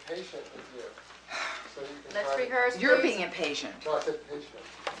efficient. Be patient with you. So you can Let's rehearse. You're please. being impatient. No, I said patient.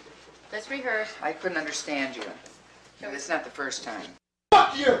 Let's rehearse. I couldn't understand you. It's not the first time.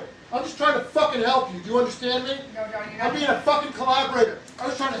 Fuck you! I'm just trying to fucking help you. Do you understand me? No, you're I'm not. being a fucking collaborator. I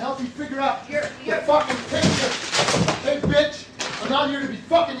was trying to help you figure out the fucking picture. Hey, bitch, I'm not here to be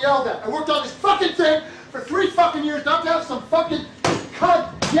fucking yelled at. I worked on this fucking thing for 3 fucking years, not to have some fucking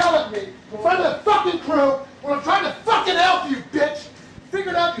cunt yell at me in front of the fucking crew when I'm trying to fucking help you, bitch.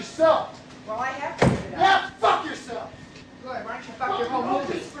 Figure it out yourself. Well, I have figured it out. Yeah, fuck yourself. Good. Why don't you fuck your whole Fucking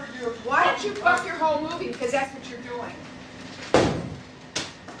movie? this for you. Why don't you fuck your whole movie? Because that's what you're doing.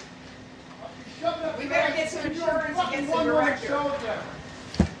 We better get some insurance against the director. You're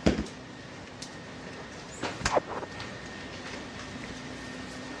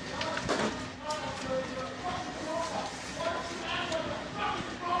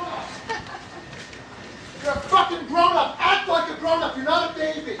a fucking grown-up. Act like a grown-up. You're not a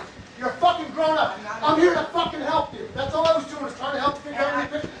baby. You're a fucking grown-up. I'm here to fucking help you. That's all I was doing, was trying to help you figure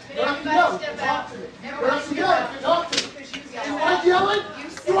out anything. You don't have to yell. You can talk to me. You don't have to yell. You can talk to me. Am I yelling?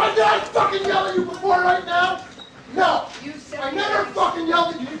 Do I not fucking yell at you before right now? No. I never fucking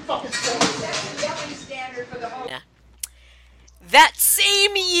yelled at you, you fucking That's the yelling standard for the whole... Yeah. That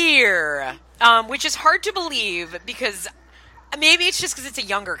same year, which is hard to believe because maybe it's just because it's a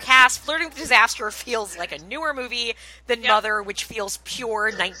younger cast. Flirting with Disaster feels like a newer movie than Mother, which feels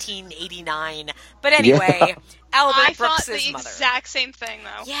pure 1989. But anyway, Albert Brooks' Mother. I thought the exact same thing,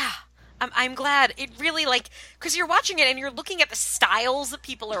 though. Yeah. I'm glad. It really, because you're watching it and you're looking at the styles that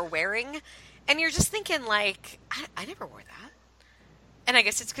people are wearing, and you're just thinking, like, I never wore that. And I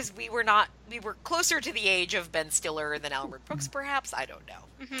guess it's because we were closer to the age of Ben Stiller than Albert Brooks, perhaps. I don't know.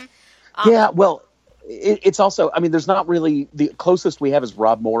 Mm-hmm. Yeah, well, it's also, I mean, there's not really, the closest we have is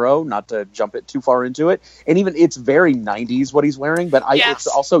Rob Morrow, not to jump it too far into it. And even it's very 90s what he's wearing, but it's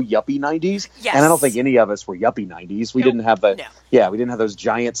also yuppie 90s. Yes. And I don't think any of us were yuppie 90s. We didn't have we didn't have those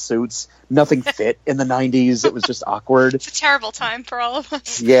giant suits. Nothing fit in the 90s. It was just awkward. It's a terrible time for all of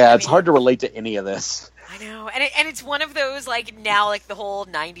us. Yeah, it's hard to relate to any of this. I know, and it's one of those, like, now, like, the whole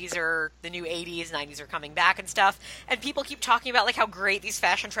 90s or the new 80s, 90s are coming back and stuff, and people keep talking about, like, how great these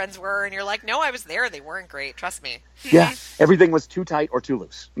fashion trends were, and you're like, no, I was there, they weren't great, trust me. Yeah, everything was too tight or too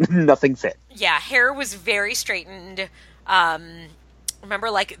loose. Nothing fit. Yeah, hair was very straightened.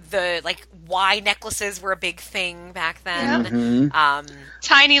 Remember, like, Y necklaces were a big thing back then.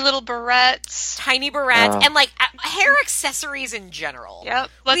 Tiny little barrettes. And, like, hair accessories in general.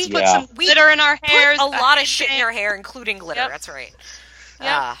 Yep. Let's put some glitter in our hair. Put a lot of shit in our hair, including glitter. Yep. That's right.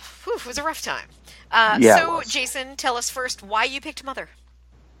 Yep. It was a rough time. So, Jason, tell us first why you picked Mother.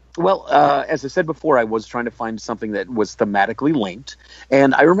 Well, as I said before, I was trying to find something that was thematically linked.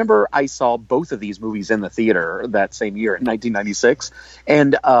 And I remember I saw both of these movies in the theater that same year in 1996.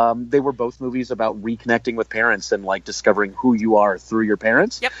 And they were both movies about reconnecting with parents and, like, discovering who you are through your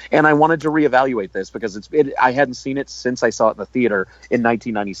parents. Yep. And I wanted to reevaluate this because I hadn't seen it since I saw it in the theater in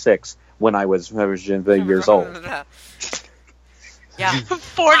 1996 when I was years old. Yeah.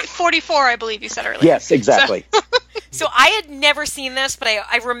 44, I believe you said earlier. Yes, exactly. So I had never seen this, but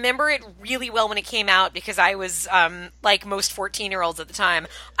I remember it really well when it came out because I was, like most 14-year-olds at the time,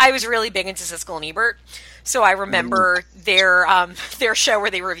 I was really big into Siskel and Ebert. So I remember their show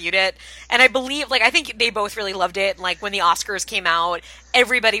where they reviewed it. And I believe, like, I think they both really loved it. And, like, when the Oscars came out,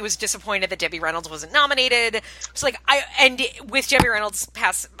 everybody was disappointed that Debbie Reynolds wasn't nominated. So, like, with Debbie Reynolds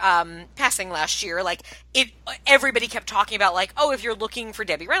passing last year, like, everybody kept talking about, like, oh, if you're looking for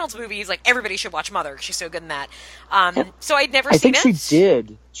Debbie Reynolds movies, like, everybody should watch Mother because she's so good in that. So I'd never seen it. I think she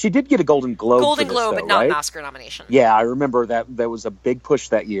did. She did get a Golden Globe for this, but not an Oscar nomination. Yeah, I remember that. There was a big push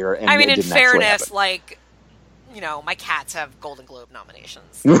that year. And I mean, it in didn't actually fairness, happen. like, you know, my cats have Golden Globe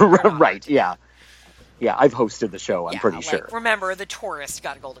nominations. Right, yeah. Yeah, I've hosted the show, I'm pretty sure. Remember, The Tourist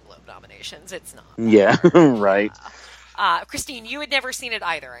got Golden Globe nominations. It's not. Yeah, right. Christine, you had never seen it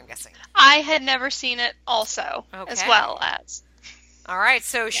either, I'm guessing. I had never seen it also, as well as. All right,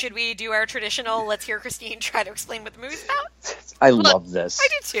 so should we do our traditional, let's hear Christine try to explain what the movie's about? I love this. I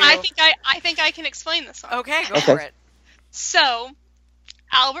do too. I think I can explain this one. Okay, go for it. So,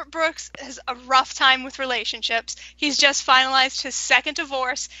 Albert Brooks has a rough time with relationships. He's just finalized his second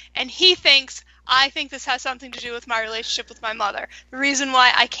divorce, and he thinks, I think this has something to do with my relationship with my mother. The reason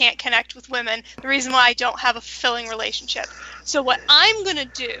why I can't connect with women. The reason why I don't have a fulfilling relationship. So what I'm going to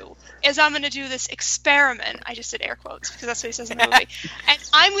do is I'm going to do this experiment. I just did air quotes because that's what he says in the movie. And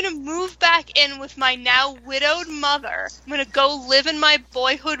I'm going to move back in with my now widowed mother. I'm going to go live in my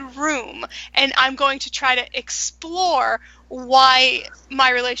boyhood room, and I'm going to try to explore why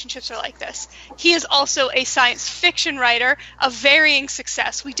my relationships are like this. He is also a science fiction writer of varying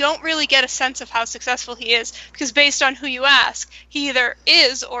success. We don't really get a sense of how successful he is because based on who you ask, he either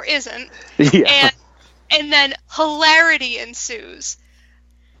is or isn't. Yeah. And then hilarity ensues.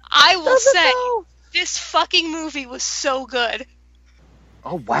 I will say, this fucking movie was so good.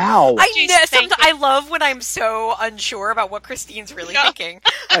 Oh, wow. I love when I'm so unsure about what Christine's really thinking.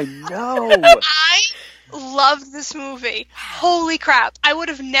 I know. I loved this movie. Holy crap. I would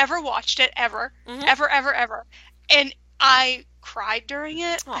have never watched it ever. Ever. And I cried during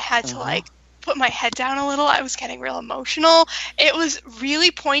it. I had to, like, put my head down a little. I was getting real emotional. It was really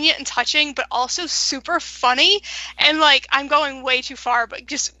poignant and touching, but also super funny. And, like, I'm going way too far, but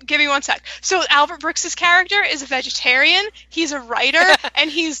just give me one sec. So Albert Brooks's character is a vegetarian. He's a writer, and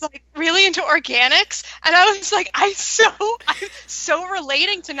he's, like, really into organics. And I was like, I'm so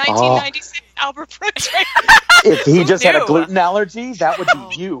relating to 1996 Albert Brooks right now. If he just had a gluten allergy, that would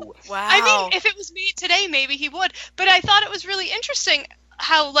be you. Wow. I mean, if it was me today, maybe he would. But I thought it was really interesting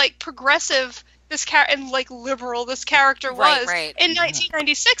how, like, progressive this and, like, liberal this character was. Right. In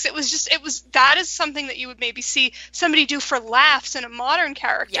 1996. That is something that you would maybe see somebody do for laughs in a modern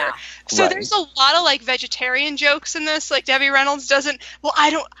character. Yeah. So there's a lot of, like, vegetarian jokes in this. Like, Debbie Reynolds doesn't, well,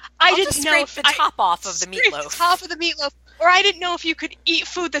 I didn't know if the top off of the meatloaf. The top of the meatloaf. Or I didn't know if you could eat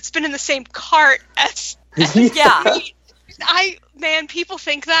food that's been in the same cart as meat. People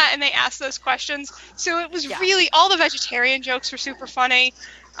think that and they ask those questions. So it was really, all the vegetarian jokes were super funny.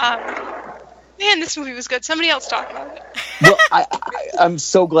 Man, this movie was good. Somebody else talk about it. Well, I'm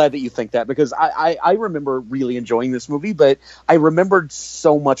so glad that you think that because I remember really enjoying this movie, but I remembered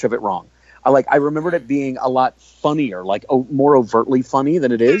so much of it wrong. I remembered it being a lot funnier, like more overtly funny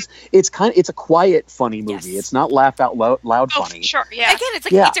than it is. It's a quiet funny movie. It's not laugh out loud funny. Sure, yeah. Again,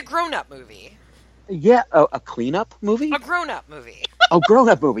 it's a grown-up movie. Yeah, a cleanup movie? A grown-up movie. Oh,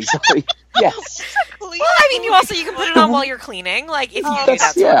 grown-up movie, sorry. Yes. Well, I mean, you can put it on while you're cleaning, like, if you do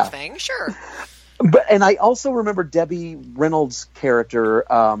that sort of thing, sure. And I also remember Debbie Reynolds' character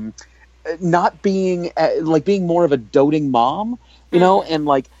not being, being more of a doting mom, you know, and,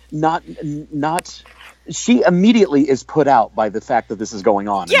 like, not she immediately is put out by the fact that this is going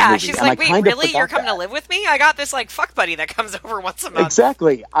on. Yeah, in the movie. she's And like, I wait, kind of really? You're forgot coming to that. live with me? I got this, like, fuck buddy that comes over once a month.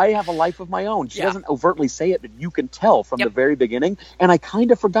 Exactly. I have a life of my own. She Yeah. doesn't overtly say it, but you can tell from Yep. the very beginning. And I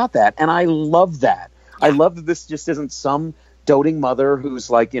kind of forgot that. And I love that. I Yeah. love that this just isn't some doting mother who's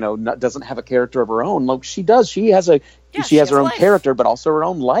like, doesn't have a character of her own. Like she does. She has Yeah, she has her own life. character, but also her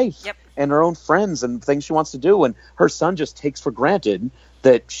own life Yep. and her own friends and things she wants to do. And her son just takes for granted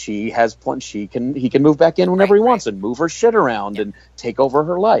that she has he can move back in whenever Right, he wants and move her shit around and take over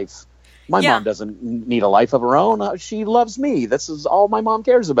her life. My Yeah. mom doesn't need a life of her own. She loves me. This is all my mom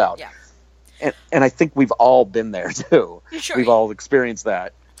cares about. Yeah. And I think we've all been there too. Sure. We've all experienced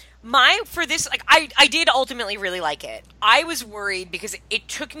that. For this, like, I did ultimately really like it. I was worried because it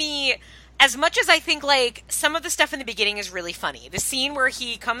took me, as much as I think, like, some of the stuff in the beginning is really funny. The scene where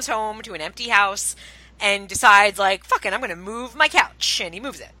he comes home to an empty house and decides, like, fuck it, I'm going to move my couch. And he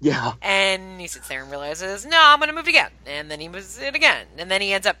moves it. Yeah. And he sits there and realizes, no, I'm going to move it again. And then he moves it again. And then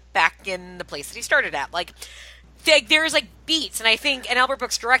he ends up back in the place that he started at. Like, there's, like, beats. And I think, and Albert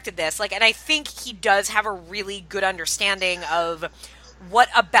Brooks directed this, like, and I think he does have a really good understanding of what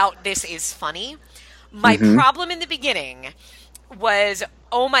about this is funny. My problem in the beginning was,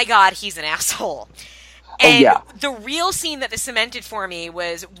 oh my God, he's an asshole. And the real scene that this cemented for me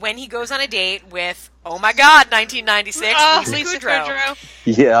was when he goes on a date with, oh my God, 1996, Lisa Kudrow.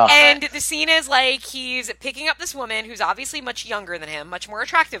 Yeah. And the scene is like he's picking up this woman who's obviously much younger than him, much more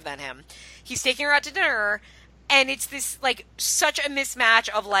attractive than him. He's taking her out to dinner, and it's this, like, such a mismatch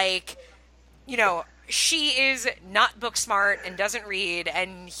of, like, she is not book smart and doesn't read,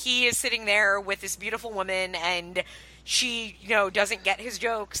 and he is sitting there with this beautiful woman, and she, doesn't get his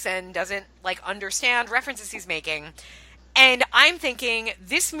jokes and doesn't, like, understand references he's making. And I'm thinking,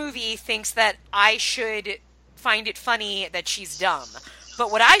 this movie thinks that I should find it funny that she's dumb.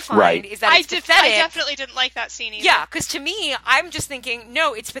 But what I find is that it's pathetic. I definitely didn't like that scene either. Yeah, because to me, I'm just thinking,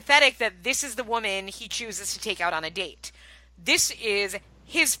 no, it's pathetic that this is the woman he chooses to take out on a date. This is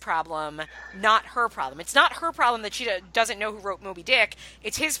his problem, not her problem. It's not her problem that she doesn't know who wrote Moby Dick.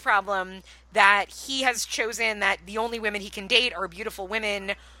 It's his problem that he has chosen that the only women he can date are beautiful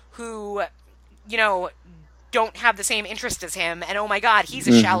women who, don't have the same interest as him. And oh my God, he's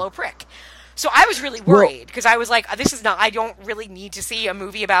a shallow prick. So I was really worried because I was like, I don't really need to see a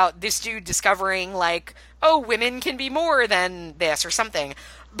movie about this dude discovering, like, oh, women can be more than this or something.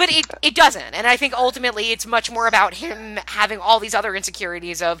 But it doesn't. And I think ultimately it's much more about him having all these other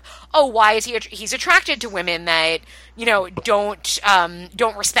insecurities of, oh, why is he's attracted to women that,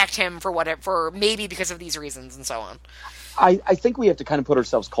 don't respect him for maybe because of these reasons and so on. I think we have to kind of put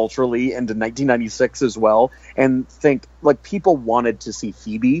ourselves culturally into 1996 as well and think, like, people wanted to see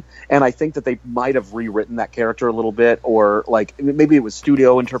Phoebe, and I think that they might have rewritten that character a little bit, or, like, maybe it was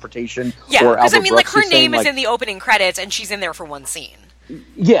studio interpretation. Yeah, because, like, her name is like, in the opening credits, and she's in there for one scene.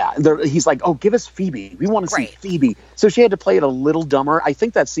 Yeah, he's like, oh, give us Phoebe. We want to see Phoebe. So she had to play it a little dumber. I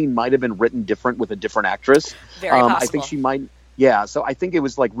think that scene might have been written different with a different actress. Very possible. I think she might... Yeah, so I think it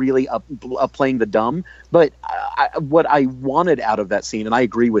was, like, really playing the dumb. But what I wanted out of that scene, and I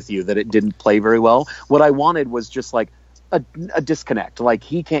agree with you that it didn't play very well, what I wanted was just, like, a disconnect. Like,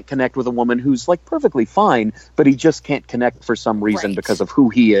 he can't connect with a woman who's, like, perfectly fine, but he just can't connect for some reason because of who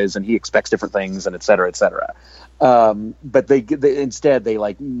he is, and he expects different things, and et cetera, et cetera. But they instead, they,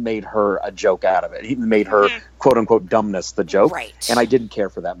 like, made her a joke out of it. He made her, quote-unquote, dumbness the joke. Right. And I didn't care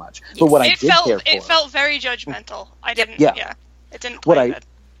for that much. But what I did care for... It felt very judgmental. I didn't... Yeah. It didn't play good.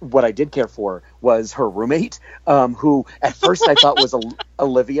 What I did care for was her roommate, who at first I thought was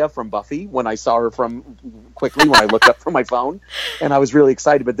Olivia from Buffy when I saw her when I looked up from my phone, and I was really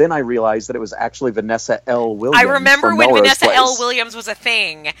excited. But then I realized that it was actually Vanessa L. Williams. I remember from when Melrose Vanessa Place. L. Williams was a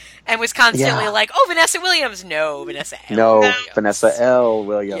thing and was constantly like, "Oh, Vanessa Williams." No, Vanessa L. No, Williams. Vanessa L.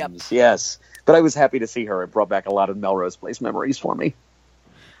 Williams. Yep. Yes, but I was happy to see her. It brought back a lot of Melrose Place memories for me.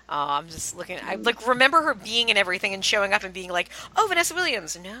 Oh, I'm just looking. I remember her being in everything and showing up and being like, "Oh, Vanessa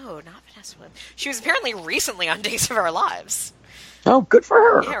Williams." No, not Vanessa Williams. She was apparently recently on Days of Our Lives. Oh, good for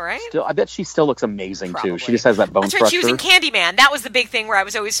her. Yeah, right. I bet she still looks amazing too. She just has that bone structure. That's right. She was in Candyman. That was the big thing where I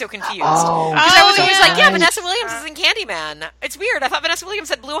was always so confused. Because I was always like, "Yeah, Vanessa Williams is in Candyman." It's weird. I thought Vanessa Williams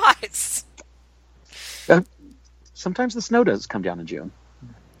had blue eyes. Sometimes the snow does come down in June.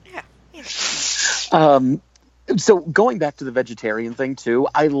 Yeah. So going back to the vegetarian thing too,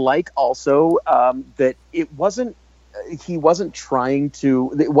 I like also that he wasn't trying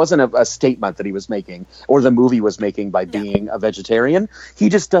to, it wasn't a statement that he was making or the movie was making by being a vegetarian. He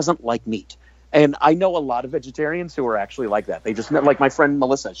just doesn't like meat. And I know a lot of vegetarians who are actually like that. They just, like my friend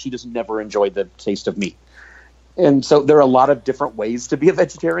Melissa, she just never enjoyed the taste of meat. And so there are a lot of different ways to be a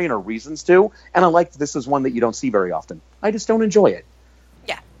vegetarian or reasons to. And I like this is one that you don't see very often. I just don't enjoy it.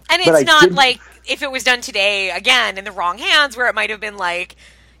 Yeah. And But it's I not did- like if it was done today, again, in the wrong hands, where it might have been like,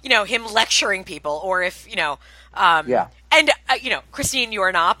 him lecturing people, or if, Yeah. And, Christine, you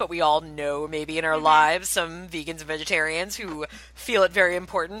are not, but we all know maybe in our lives some vegans and vegetarians who feel it very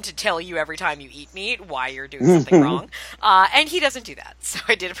important to tell you every time you eat meat why you're doing something wrong. And he doesn't do that. So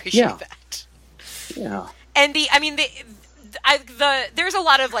I did appreciate Yeah. that. Yeah. And there's a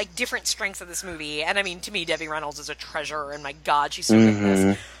lot of like different strengths of this movie. And I mean, to me, Debbie Reynolds is a treasure, and my God, she's so good in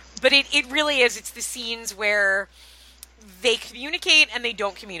this. But it really is. It's the scenes where they communicate and they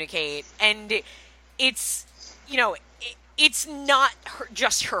don't communicate. And it's, it's not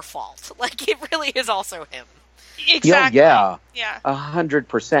just her fault. Like, it really is also him. Exactly. Yeah.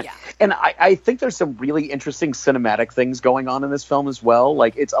 100%. Yeah. And I think there's some really interesting cinematic things going on in this film as well.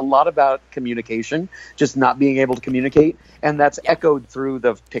 Like, it's a lot about communication, just not being able to communicate. And that's echoed through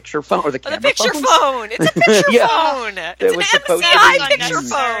the picture phone or the camera picture phones. phone. It's a picture phone. It's was an supposed to MCI be picture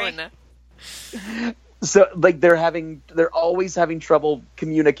unnecessary. phone. So, like, they're always having trouble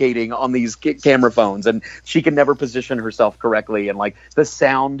communicating on these camera phones, and she can never position herself correctly, and like the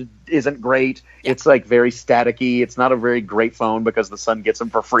sound isn't great. Yeah. It's like very staticky. It's not a very great phone because the son gets them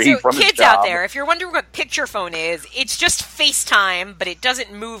for free So from his kids job. out there, if you're wondering what picture phone is, it's just FaceTime, but it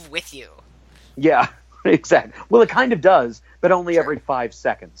doesn't move with you. Yeah, exactly. Well, it kind of does, but only every 5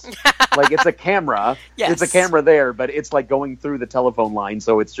 seconds. Like, it's a camera. Yes. It's a camera there, but it's like going through the telephone line,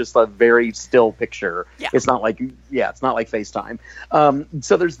 so it's just a very still picture. Yeah. It's not like FaceTime.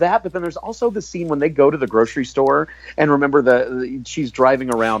 So there's that, but then there's also the scene when they go to the grocery store, and remember she's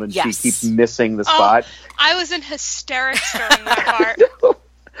driving around and Yes. she keeps missing the spot. I was in hysterics during that part.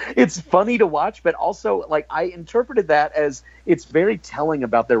 It's funny to watch, but also, like, I interpreted that as it's very telling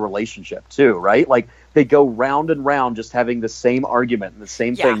about their relationship too, right? Like, they go round and round just having the same argument and the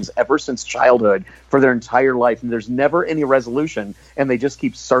same things ever since childhood for their entire life, and there's never any resolution, and they just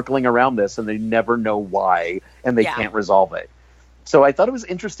keep circling around this, and they never know why, and they can't resolve it. So I thought it was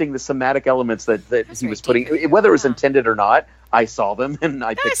interesting, the somatic elements that he was putting, whether it was intended or not. I saw them, and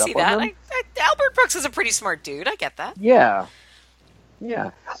I picked up see on that. them. Albert Brooks is a pretty smart dude. I get that. Yeah.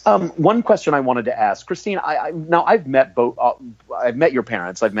 Yeah. One question I wanted to ask, Christine. Now I've met both. I've met your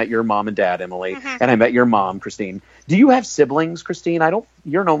parents. I've met your mom and dad, Emily, and I met your mom, Christine. Do you have siblings, Christine?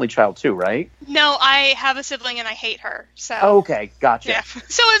 You're an only child too, right? No, I have a sibling and I hate her. So. Okay, gotcha. Yeah.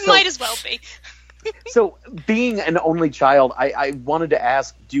 So it might as well be. So, being an only child, I wanted to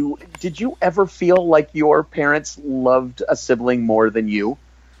ask: did you ever feel like your parents loved a sibling more than you?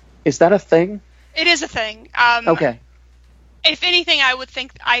 Is that a thing? It is a thing. Okay. If anything,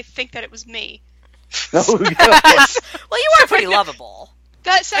 I think that it was me. Oh, yeah. Well, you are pretty lovable.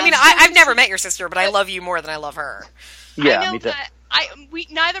 That sounds. I mean, I've never met your sister, but I love you more than I love her. Yeah, I know me too. that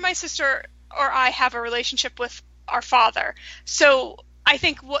neither my sister or I have a relationship with our father. So I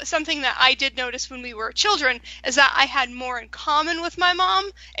think something that I did notice when we were children is that I had more in common with my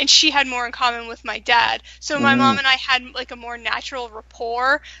mom, and she had more in common with my dad. So my mom and I had like a more natural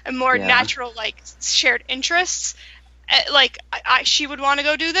rapport and more natural like shared interests. Like she would want to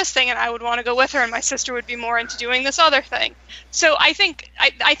go do this thing, and I would want to go with her, and my sister would be more into doing this other thing. So I think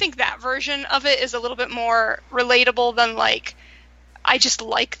that version of it is a little bit more relatable than like I just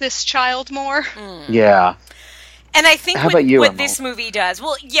like this child more. Yeah. And I think what Emily? this movie does,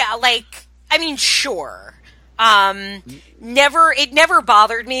 well, yeah, like, I mean, sure. It never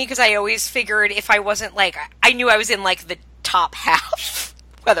bothered me because I always figured if I wasn't like, I knew I was in like the top half.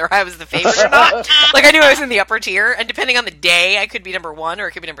 Whether I was the favorite or not. Like, I knew I was in the upper tier, and depending on the day, I could be number 1 or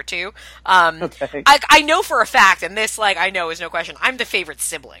it could be number 2. Okay. I know for a fact, and this, like, I know is no question, I'm the favorite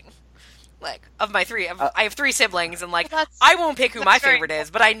sibling. Like, of my 3, I have 3 siblings, and, like, I won't pick who my favorite is,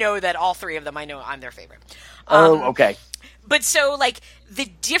 but I know that all 3 of them, I know I'm their favorite. Okay. But so, like, the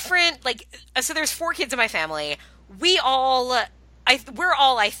different, like, so there's 4 kids in my family. We're all,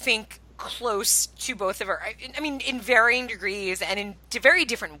 I think, close to both of our, I mean, in varying degrees and in very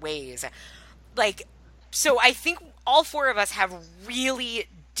different ways. Like, so I think all 4 of us have really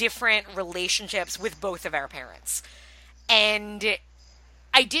different relationships with both of our parents. And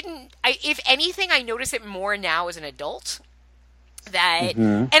if anything, I notice it more now as an adult. That,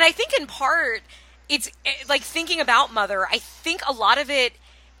 and I think in part, it's like thinking about Mother, I think a lot of it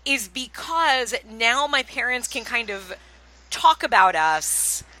is because now my parents can kind of talk about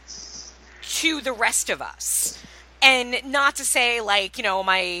us to the rest of us. And not to say, like,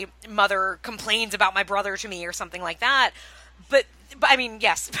 my mother complains about my brother to me or something like that, but but I mean,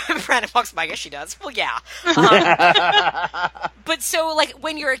 yes, Brandon walks by, I guess she does. Well, yeah. But so, like,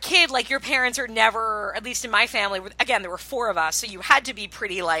 when you're a kid, like, your parents are never, at least in my family, again, there were 4 of us, so you had to be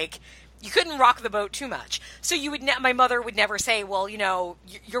pretty, like, you couldn't rock the boat too much. So you would, my mother would never say, well, you know,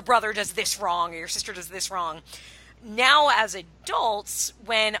 your brother does this wrong, or your sister does this wrong. Now, as adults,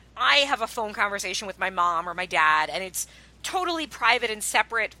 when I have a phone conversation with my mom or my dad, and it's totally private and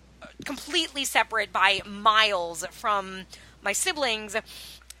separate, completely separate by miles from my siblings,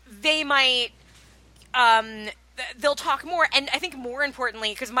 they might, they'll talk more. And I think more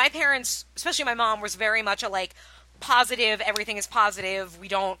importantly, because my parents, especially my mom, was very much a, like, positive, everything is positive, we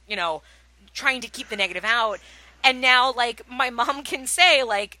don't, you know, trying to keep the negative out. And now, like, my mom can say,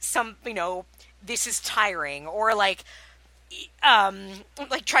 like, some, you know, this is tiring, or like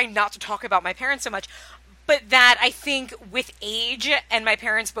trying not to talk about my parents so much. But that, I think, with age, and my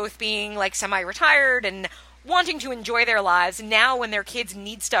parents both being, like, semi-retired and wanting to enjoy their lives, now when their kids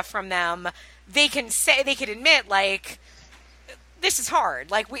need stuff from them, they can admit, like, this is hard.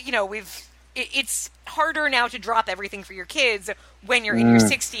 Like, it's harder now to drop everything for your kids when you're in your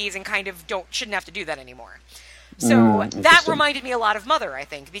 60s and kind of shouldn't have to do that anymore. So that reminded me a lot of Mother, I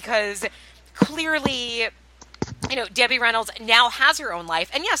think, because clearly, you know, Debbie Reynolds now has her own life.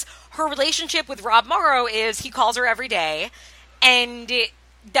 And yes, her relationship with Rob Morrow is he calls her every day, and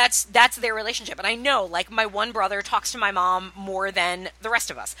that's their relationship. And I know, like, my one brother talks to my mom more than the rest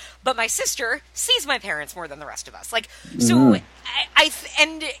of us, but my sister sees my parents more than the rest of us. Like, so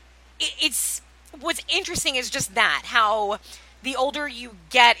it's what's interesting is just that, how the older you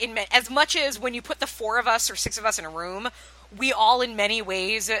get, as much as when you put the 4 of us or 6 of us in a room, we all in many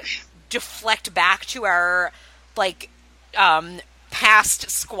ways deflect back to our, like, past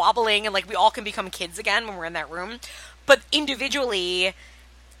squabbling, and, like, we all can become kids again when we're in that room. But individually,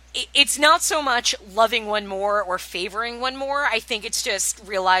 it's not so much loving one more or favoring one more. I think it's just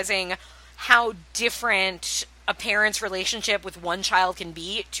realizing how different a parent's relationship with one child can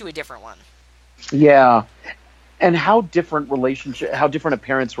be to a different one. Yeah. And how different a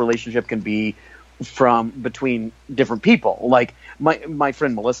parent's relationship can be between different people. Like my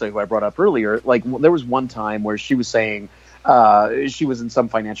friend Melissa, who I brought up earlier, like, there was one time where she was saying she was in some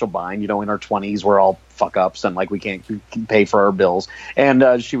financial bind, you know, in her 20s, we're all fuck ups and, like, we can't pay for our bills.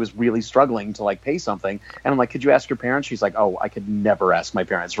 And she was really struggling to, like, pay something. And I'm like, could you ask your parents? She's like, oh, I could never ask my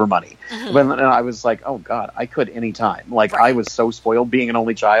parents for money. Mm-hmm. And I was like, oh God, I could anytime. Like, right. I was so spoiled being an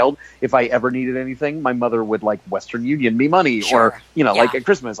only child. If I ever needed anything, my mother would, like, Western Union me money. Sure. Or, you know, like at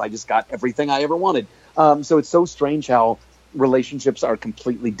Christmas, I just got everything I ever wanted. So it's so strange how relationships are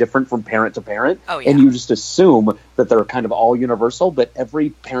completely different from parent to parent, and you just assume that they're kind of all universal, but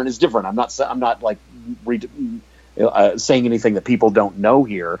every parent is different. I'm not like saying anything that people don't know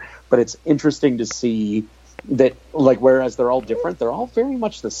here, but it's interesting to see that, like, whereas they're all different, they're all very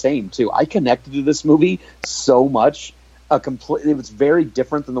much the same too. I connected to this movie so much. It was very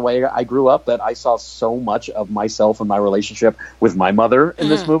different than the way I grew up, that I saw so much of myself and my relationship with my mother in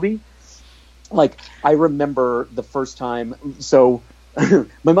this movie. Like, I remember the first time, so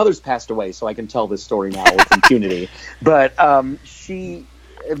my mother's passed away, so I can tell this story now with impunity. But my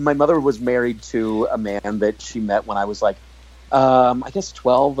mother was married to a man that she met when I was, like, I guess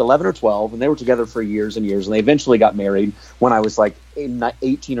 11 or 12, and they were together for years and years, and they eventually got married when I was, like,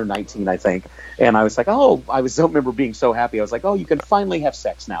 18 or 19, I think. And I was like, I remember being so happy. I was like, oh, you can finally have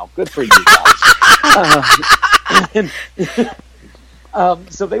sex now. Good for you guys.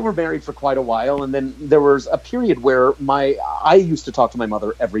 So they were married for quite a while, and then there was a period where I used to talk to my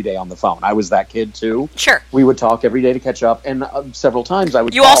mother every day on the phone. I was that kid too. Sure. We would talk every day to catch up, and several times I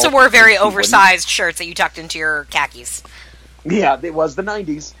would. You also wore very oversized shirts that you tucked into your khakis. Yeah, it was the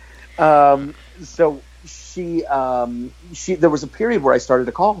 90s. So there was a period where I started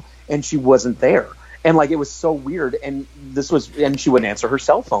to call, and she wasn't there. And, like, it was so weird. And she wouldn't answer her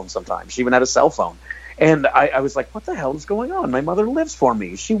cell phone sometimes. She even had a cell phone. And I was like, what the hell is going on? My mother lives for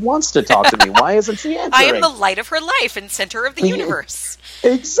me. She wants to talk to me. Why isn't she answering? I am the light of her life and center of the universe.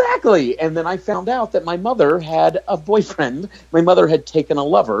 Exactly. And then I found out that my mother had a boyfriend. My mother had taken a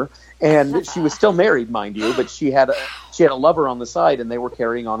lover, and she was still married, mind you, but she had a lover on the side, and they were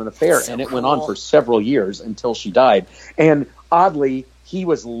carrying on an affair. So and it went on for several years until she died. And oddly, he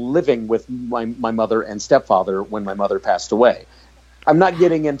was living with my mother and stepfather when my mother passed away. I'm not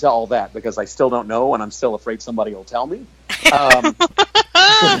getting into all that because I still don't know, and I'm still afraid somebody will tell me.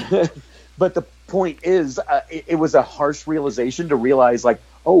 But the point is, it was a harsh realization to realize, like,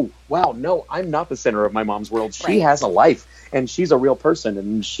 oh, wow, no, I'm not the center of my mom's world. She has a life, and she's a real person,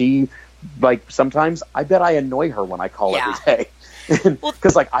 and she, like, sometimes I bet I annoy her when I call every day.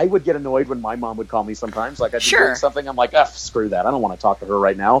 Because like I would get annoyed when my mom would call me sometimes. Like I'd be doing something, I'm like, screw that. I don't want to talk to her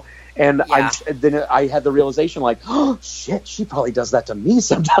right now. And then I had the realization, like, oh shit, she probably does that to me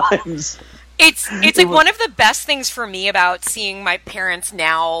sometimes. It's like one of the best things for me about seeing my parents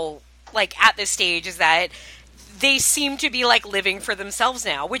now, like at this stage, is that they seem to be like living for themselves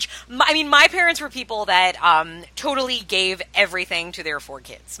now. Which I mean, my parents were people that totally gave everything to their 4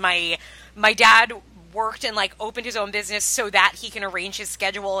 kids. My dad worked and like opened his own business so that he can arrange his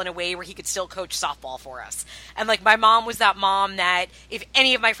schedule in a way where he could still coach softball for us. And like my mom was that mom that if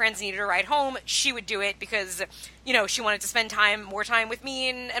any of my friends needed a ride home, she would do it because, you know, she wanted to spend more time with me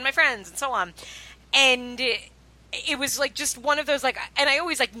and my friends and so on. And it was like just one of those like, and I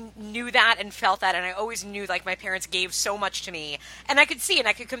always like knew that and felt that, and I always knew like my parents gave so much to me, and I could see and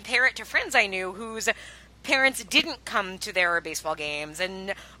I could compare it to friends I knew whose parents didn't come to their baseball games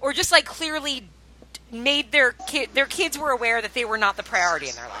or just like clearly made their kids were aware that they were not the priority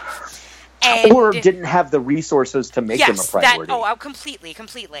in their life. Or didn't have the resources to make them a priority.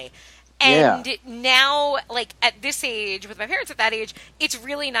 Completely. And now, like, at this age, with my parents at that age, it's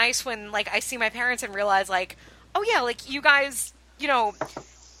really nice when, like, I see my parents and realize, like, oh, yeah, like, you guys, you know,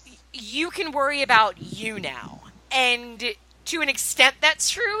 you can worry about you now. And to an extent, that's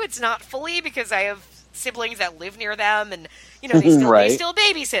true. It's not fully, because I have siblings that live near them, and, you know, they still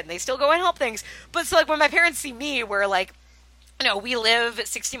babysit, and they still go and help things. But, so, like, when my parents see me, we're, like, you know, we live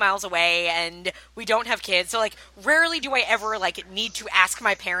 60 miles away and we don't have kids. So, like, rarely do I ever, like, need to ask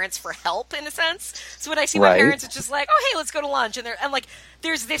my parents for help, in a sense. So when I see my parents, it's just like, oh, hey, let's go to lunch. And like,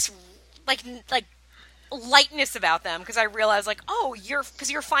 there's this, like lightness about them because I realize, like, oh, you're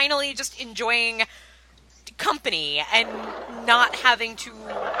finally just enjoying company and not having to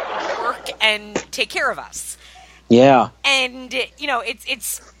work and take care of us. Yeah. And, you know,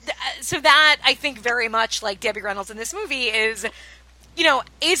 it's so that I think very much like Debbie Reynolds in this movie is, you know,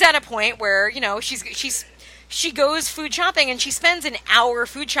 is at a point where, you know, she goes food shopping and she spends an hour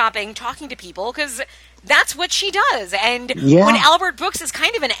food shopping talking to people because that's what she does. And when Albert Brooks is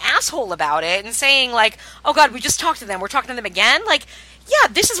kind of an asshole about it and saying like, oh God, we just talked to them. We're talking to them again. Like, yeah,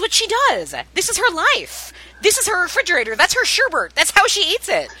 this is what she does. This is her life. This is her refrigerator. That's her sherbet. That's how she eats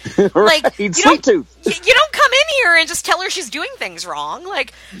it. Like, you don't come in here and just tell her she's doing things wrong.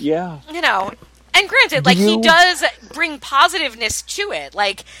 Like, you know, and granted, like, he does bring positiveness to it.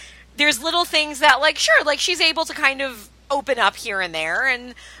 Like, there's little things that, like, sure, like, she's able to kind of open up here and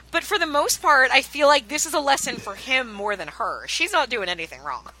there. But for the most part, I feel like this is a lesson for him more than her. She's not doing anything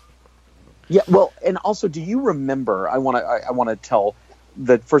wrong. Yeah, well, and also, do you remember, I want to tell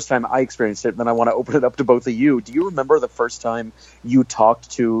the first time I experienced it, and then I want to open it up to both of you. Do you remember the first time you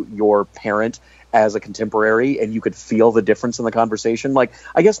talked to your parent as a contemporary and you could feel the difference in the conversation? Like,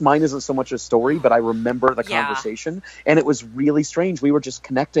 I guess mine isn't so much a story, but I remember the conversation, and it was really strange. We were just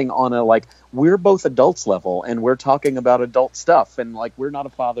connecting on a, like, we're both adults level, and we're talking about adult stuff, and, like, we're not a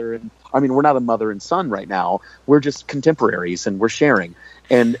father and, I mean, we're not a mother and son right now. We're just contemporaries, and we're sharing.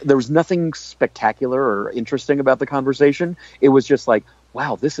 And there was nothing spectacular or interesting about the conversation. It was just like,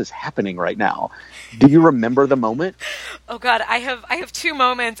 wow, this is happening right now. Do you remember the moment? Oh God, I have 2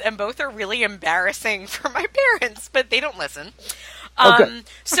 moments, and both are really embarrassing for my parents, but they don't listen. Okay.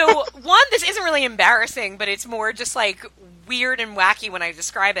 So one, this isn't really embarrassing, but it's more just like weird and wacky when I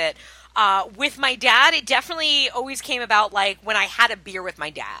describe it. With my dad, it definitely always came about like when I had a beer with my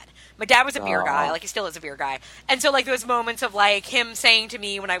dad. My dad was a beer guy, like he still is a beer guy. And so like those moments of like him saying to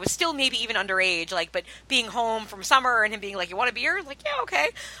me when I was still maybe even underage, like, but being home from summer and him being like, you want a beer? Like, yeah, okay.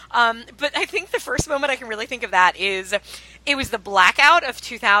 But I think the first moment I can really think of that is it was the blackout of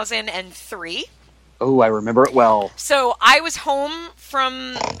 2003. Oh, I remember it well. So I was home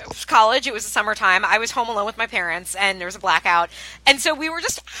from college. It was the summertime. I was home alone with my parents, and there was a blackout. And so we were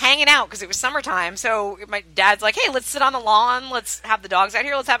just hanging out because it was summertime. So my dad's like, hey, let's sit on the lawn. Let's have the dogs out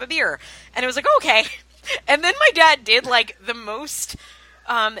here. Let's have a beer. And it was like, okay. And then my dad did, like, the most,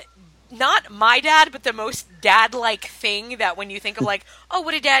 not my dad, but the most dad-like thing that when you think of, like, oh,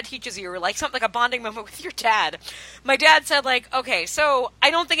 what a dad teaches you, or, like, something like a bonding moment with your dad. My dad said, like, okay, so I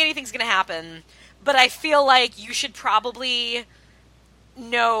don't think anything's going to happen, but I feel like you should probably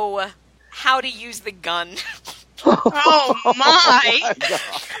know how to use the gun. Oh, my.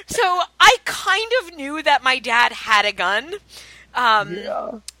 So I kind of knew that my dad had a gun.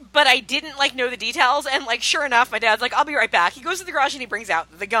 But I didn't, like, know the details, and, like, sure enough, my dad's like, I'll be right back. He goes to the garage and he brings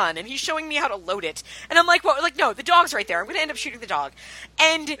out the gun, and he's showing me how to load it. And I'm like, well, like, no, the dog's right there. I'm going to end up shooting the dog.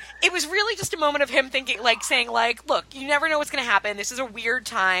 And it was really just a moment of him thinking, like, saying, like, look, you never know what's going to happen. This is a weird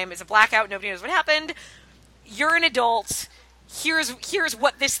time. It's a blackout. Nobody knows what happened. You're an adult. here's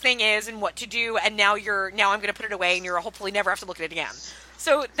what this thing is and what to do, and now I'm going to put it away, and you'll hopefully never have to look at it again.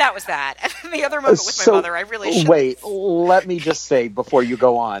 So that was that. And the other moment with my mother, I really should. Wait, let me just say before you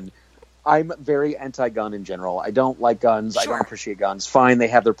go on, I'm very anti-gun in general. I don't like guns. Sure. I don't appreciate guns. Fine, they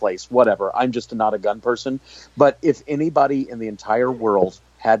have their place. Whatever. I'm just not a gun person. But if anybody in the entire world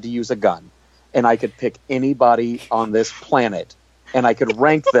had to use a gun, and I could pick anybody on this planet, and I could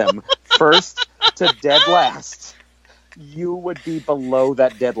rank them first to dead last, you would be below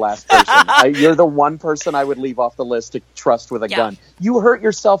that dead last person. You're the one person I would leave off the list to trust with a gun. You hurt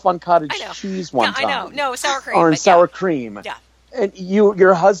yourself on cottage cheese one time. I know. No, sour cream. Or in sour cream. Yeah. And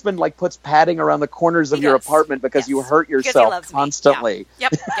your husband like puts padding around the corners of your apartment because you hurt yourself constantly. Yeah.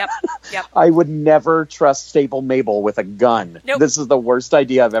 Yep. I would never trust Stable Mabel with a gun. Nope. This is the worst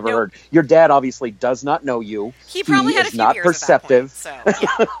idea I've ever heard. Your dad obviously does not know you. He probably had a is few not beers perceptive. At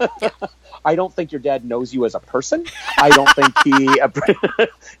that point, so, yeah. I don't think your dad knows you as a person. I don't think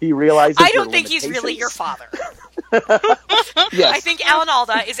he realizes. I don't think he's really your father. Yes. I think Alan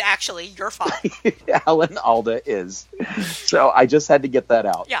Alda is actually your father. Alan Alda is. So I just had to get that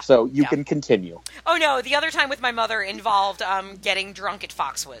out. Yeah. So you can continue. Oh no, the other time with my mother involved getting drunk at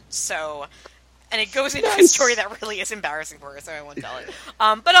Foxwoods. So, and it goes into a story that really is embarrassing for her, so I won't tell it.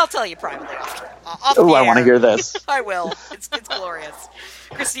 But I'll tell you privately off the Oh, I air. want to hear this. I will. It's glorious.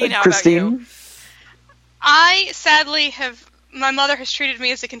 Christine, how Christine? about you? I sadly my mother has treated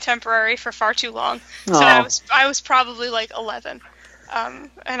me as a contemporary for far too long. So I was probably like 11. And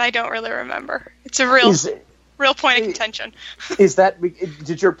I don't really remember. It's a real point of contention.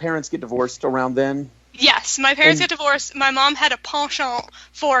 Did your parents get divorced around then? Yes, my parents got divorced. My mom had a penchant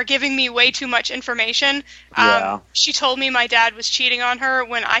for giving me way too much information. She told me my dad was cheating on her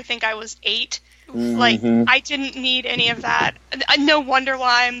when I think I was 8. Mm-hmm. Like, I didn't need any of that. No wonder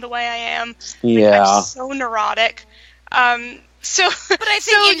why I'm the way I am. Yeah. I'm so neurotic. But I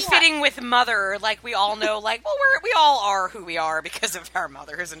think fitting with mother, like we all know, like, well, we all are who we are because of our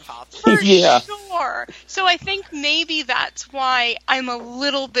mothers and fathers. For sure. So I think maybe that's why I'm a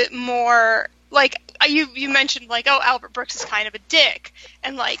little bit more, like, you mentioned, like, oh, Albert Brooks is kind of a dick,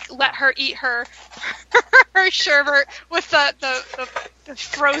 and, like, let her eat her sherbet with the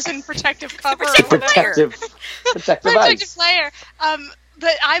frozen protective cover. Protective ice. layer.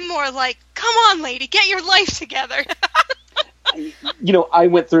 But I'm more like, come on, lady, get your life together. I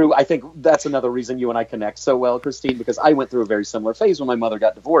went through, I think that's another reason you and I connect so well, Christine, because I went through a very similar phase when my mother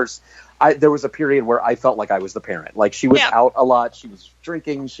got divorced. There was a period where I felt like I was the parent. Like, she was out a lot, she was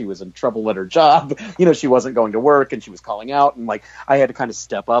drinking, she was in trouble at her job, she wasn't going to work, and she was calling out, and, like, I had to kind of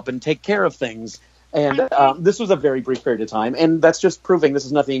step up and take care of things. And this was a very brief period of time, and that's just proving this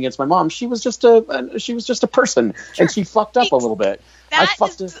is nothing against my mom. She was just a person, and she fucked up a little bit.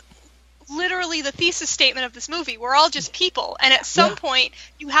 Literally the thesis statement of this movie. We're all just people, and at some point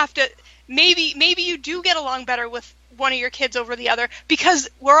you have to maybe you do get along better with one of your kids over the other because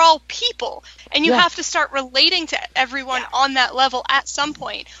we're all people, and you have to start relating to everyone on that level at some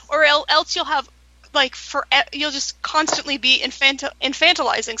point, or else you'll have you'll just constantly be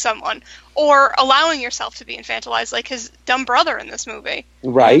infantilizing someone or allowing yourself to be infantilized, like his dumb brother in this movie.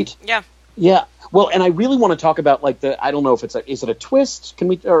 Right? Yeah. Well, and I really want to talk about, like, I don't know if is it a twist?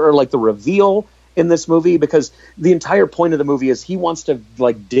 Or like the reveal in this movie? Because the entire point of the movie is he wants to,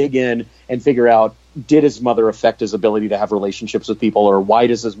 like, dig in and figure out, did his mother affect his ability to have relationships with people, or why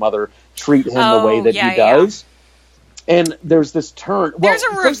does his mother treat him the way that he does? And there's this turn. There's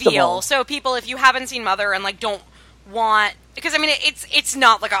a reveal. So people, if you haven't seen Mother and, like, don't want, because I mean it's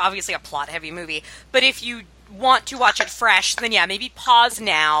not like obviously a plot heavy movie, but if you want to watch it fresh, then maybe pause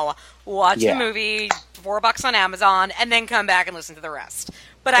now, watch the movie, $4 on Amazon, and then come back and listen to the rest.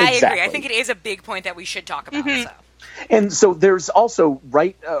 But I agree. I think it is a big point that we should talk about. Mm-hmm. So. And so there's also,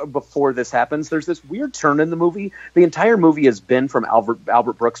 right before this happens, there's this weird turn in the movie. The entire movie has been from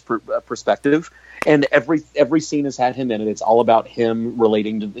Albert Brooks' perspective, and every scene has had him in it. It's all about him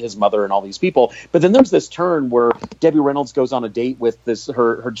relating to his mother and all these people. But then there's this turn where Debbie Reynolds goes on a date with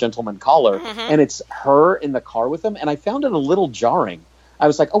her gentleman caller, and it's her in the car with him, and I found it a little jarring. I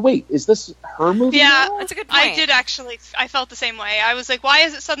was like, oh, wait, is this her movie? Yeah, now? That's a good point. I did actually. I felt the same way. I was like, why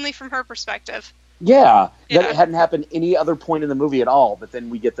is it suddenly from her perspective? Yeah, that hadn't happened any other point in the movie at all. But then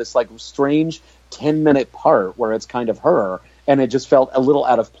we get this, like, strange 10-minute part where it's kind of her, and it just felt a little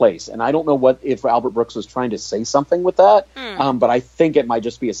out of place. And I don't know if Albert Brooks was trying to say something with that, but I think it might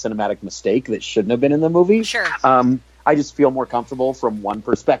just be a cinematic mistake that shouldn't have been in the movie. Sure. I just feel more comfortable from one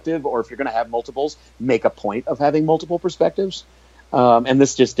perspective, or if you're going to have multiples, make a point of having multiple perspectives. And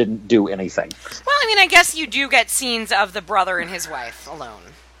this just didn't do anything. Well, I mean, I guess you do get scenes of the brother and his wife alone.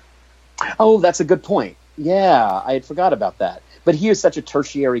 Oh, that's a good point. Yeah, I had forgot about that. But he is such a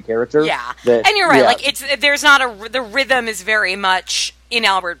tertiary character. Yeah, that, and you're right. yeah. Like there's not the rhythm is very much in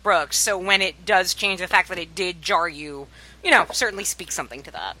Albert Brooks. So when it does change, the fact that it did jar you, certainly speaks something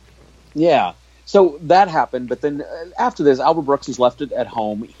to that. Yeah. So that happened, but then after this, Albert Brooks is left at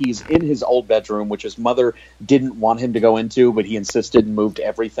home. He's in his old bedroom, which his mother didn't want him to go into, but he insisted and moved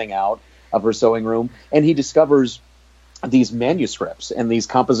everything out of her sewing room. And he discovers these manuscripts and these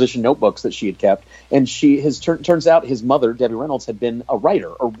composition notebooks that she had kept. And turns out his mother, Debbie Reynolds, had been a writer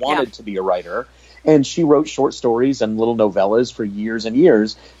or wanted to be a writer. And she wrote short stories and little novellas for years and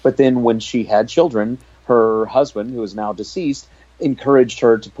years. But then when she had children, her husband, who is now deceased, encouraged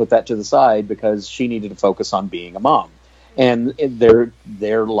her to put that to the side because she needed to focus on being a mom. And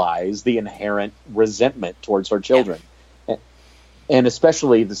there lies the inherent resentment towards her children. And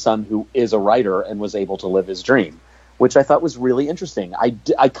especially the son who is a writer and was able to live his dream, which I thought was really interesting.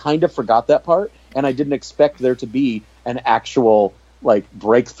 I kind of forgot that part, and I didn't expect there to be an actual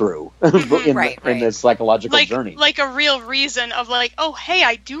breakthrough in this psychological journey. Like a real reason of oh, hey,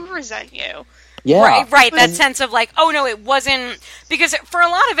 I do resent you. Yeah. Right. That sense of oh no, it wasn't, because for a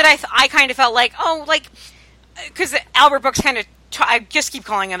lot of it, I kind of felt because Albert Brooks kind of, I just keep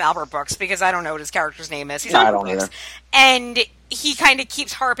calling him Albert Brooks because I don't know what his character's name is. He's Albert Brooks. And he kind of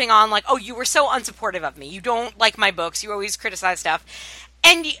keeps harping on oh, you were so unsupportive of me. You don't like my books. You always criticize stuff.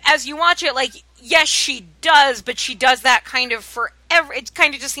 And as you watch it, yes, she does, but she does that kind of forever. It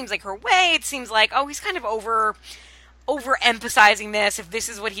kind of just seems like her way. It seems oh, he's kind of overemphasizing this, if this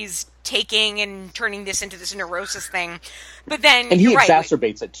is what he's taking and turning this into this neurosis thing. But then and he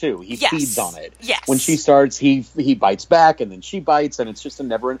exacerbates it too. He feeds on it. Yes. When she starts, he bites back, and then she bites, and it's just a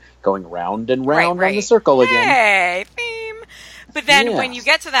never going round and round on the circle again. Hey, theme. But then when you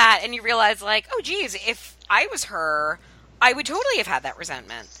get to that and you realize oh geez, if I was her, I would totally have had that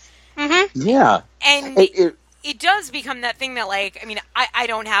resentment. Mm-hmm. Yeah. And it does become that thing that I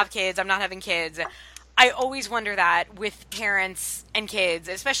don't have kids. I'm not having kids. I always wonder that with parents and kids,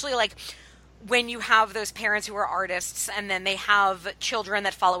 especially when you have those parents who are artists and then they have children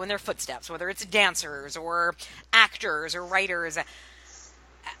that follow in their footsteps, whether it's dancers or actors or writers.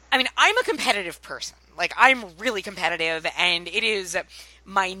 I'm a competitive person. I'm really competitive, and it is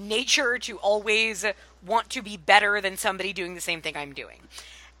my nature to always want to be better than somebody doing the same thing I'm doing.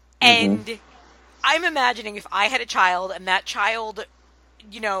 Mm-hmm. And I'm imagining if I had a child and that child,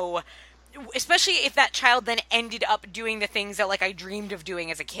 especially if that child then ended up doing the things that I dreamed of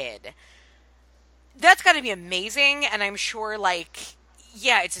doing as a kid, that's got to be amazing. And I'm sure it's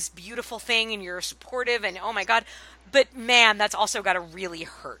this beautiful thing and you're supportive and oh my God, but man, that's also got to really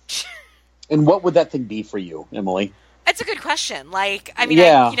hurt. And what would that thing be for you, Emily? That's a good question. Because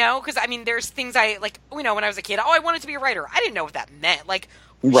there's things when I was a kid, I wanted to be a writer. I didn't know what that meant.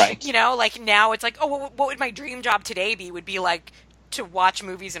 Right. Now it's what would my dream job today be? Would be to watch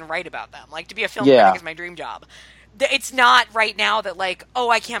movies and write about them. To be a film critic is my dream job. It's not right now that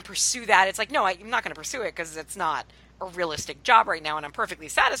I can't pursue that. It's no, I'm not going to pursue it because it's not a realistic job right now, and I'm perfectly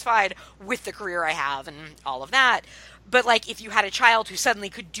satisfied with the career I have and all of that. But if you had a child who suddenly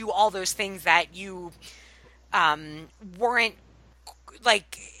could do all those things that you weren't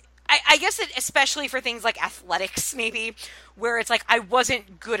I guess especially for things like athletics, maybe, where it's I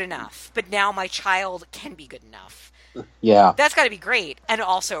wasn't good enough, but now my child can be good enough. Yeah. That's got to be great, and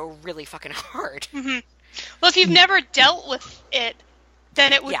also really fucking hard. Mm-hmm. Well, if you've never dealt with it,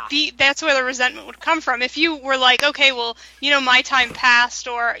 then it would be, that's where the resentment would come from. If you were okay, well, my time passed,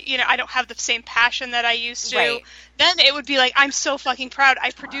 or, I don't have the same passion that I used to, then it would be I'm so fucking proud.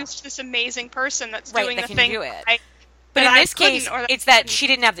 I produced this amazing person that's doing that the thing. Do it. But in this case, it's that she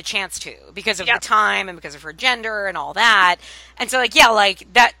didn't have the chance to because of the time and because of her gender and all that. And so,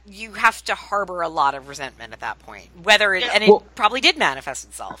 that you have to harbor a lot of resentment at that point. It probably did manifest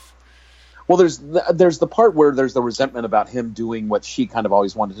itself. Well, there's the part where there's the resentment about him doing what she kind of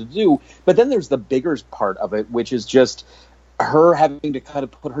always wanted to do. But then there's the bigger part of it, which is just her having to kind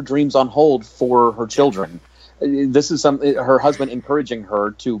of put her dreams on hold for her children. This is her husband encouraging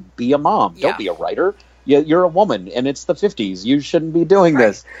her to be a mom. Don't be a writer. You're a woman, and it's the 50s. You shouldn't be doing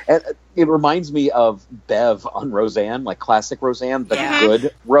this. And it reminds me of Bev on Roseanne, classic Roseanne, the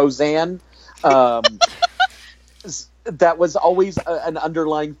good Roseanne. That was always an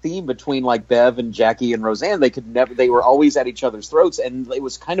underlying theme between Bev and Jackie and Roseanne. They were always at each other's throats, and it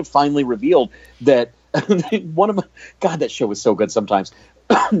was kind of finally revealed that God, that show was so good sometimes.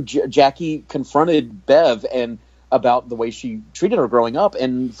 Jackie confronted Bev and about the way she treated her growing up.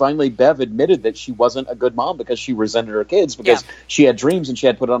 And finally, Bev admitted that she wasn't a good mom because she resented her kids because she had dreams and she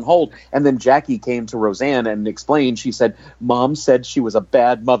had put it on hold. And then Jackie came to Roseanne and explained, she said, Mom said she was a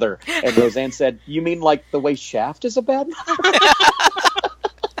bad mother. And Roseanne said, you mean like the way Shaft is a bad mother?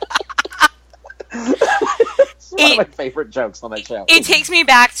 One of my favorite jokes on that show. It takes me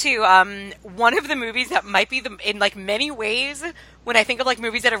back to one of the movies that might be in like many ways when I think of like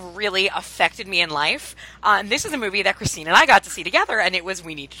movies that have really affected me in life. This is a movie that Christine and I got to see together, and it was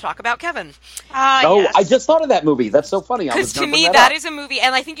We Need to Talk About Kevin. Yes. I just thought of that movie. That's so funny. Because to me, that is a movie,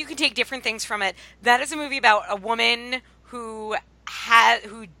 and I think you can take different things from it. That is a movie about a woman who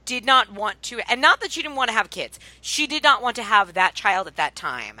did not want to, and not that she didn't want to have kids. She did not want to have that child at that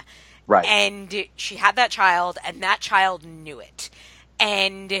time. Right. And she had that child, and that child knew it.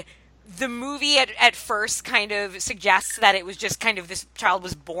 And the movie at first kind of suggests that it was just kind of this child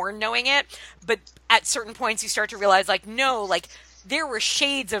was born knowing it. But at certain points, you start to realize, like, no, like, there were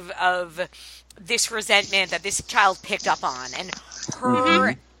shades of this resentment that this child picked up on. And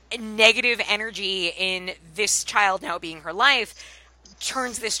her negative energy in this child now being her life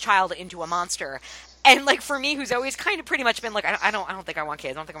turns this child into a monster. And, like, for me, who's always kind of pretty much been like, I don't think I want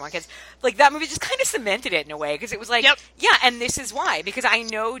kids. I don't think I want kids. Like, that movie just kind of cemented it in a way. Because it was like, yeah, and this is why. Because I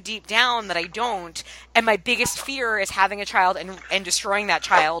know deep down that I don't. And my biggest fear is having a child and destroying that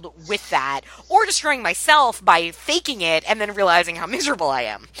child with that. Or destroying myself by faking it and then realizing how miserable I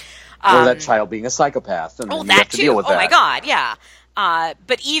am. Or that child being a psychopath. And then you have to deal with that. Oh, my God, yeah.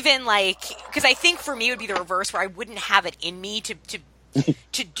 But even, like, because I think for me it would be the reverse, where I wouldn't have it in me to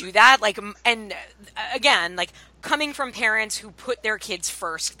do that, like, and again, like, coming from parents who put their kids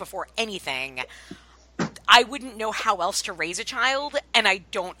first before anything, I wouldn't know how else to raise a child, and I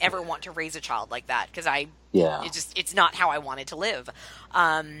don't ever want to raise a child like that, because it's not how I wanted to live.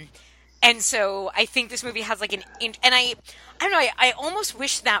 And so I think this movie has like and I don't know, I almost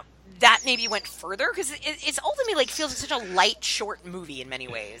wish that maybe went further, because it's ultimately like feels like such a light, short movie in many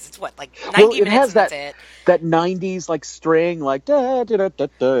ways. It's what, like 90 minutes and that's it. That 90s like string, like da da da da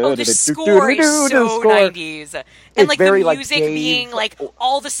da. Oh, the score is so 90s, and it's like the music being like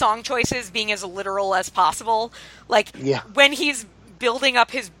all the song choices being as literal as possible. Like when he's building up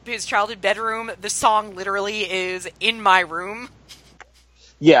his childhood bedroom, the song literally is "In My Room."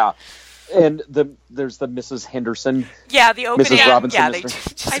 Yeah. And there's the Mrs. Henderson. Yeah, the opening. Mrs.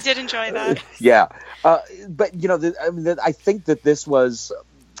 Robinson. I did enjoy that. Yeah. But, you know, I think that this was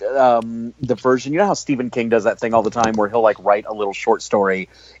the version. You know how Stephen King does that thing all the time where he'll, like, write a little short story,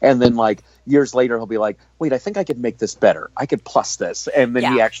 and then, like, years later he'll be like, wait, I think I could make this better. I could plus this. And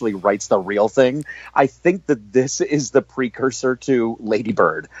then he actually writes the real thing. I think that this is the precursor to Lady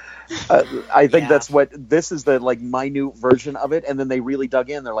Bird. I think that's what this is, the like minute version of it, and then they really dug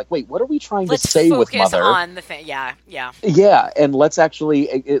in. They're like, "Wait, what are we trying to say with Mother?" On the thing, yeah, and let's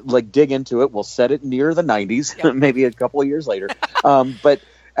actually like dig into it. We'll set it near the '90s, maybe a couple of years later, but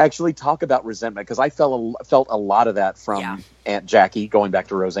actually talk about resentment, because I felt a lot of that from Aunt Jackie. Going back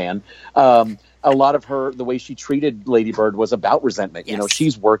to Roseanne. A lot of her, the way she treated Lady Bird was about resentment. You know,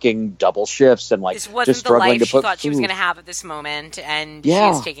 she's working double shifts and like this wasn't just struggling the life to put she thought she was going to have at this moment, and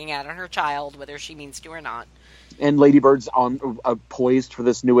she's taking it out on her child, whether she means to or not. And Lady Bird's poised for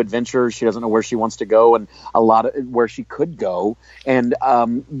this new adventure. She doesn't know where she wants to go, and a lot of where she could go. And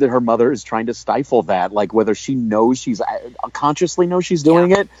her mother is trying to stifle that, like whether she knows consciously knows she's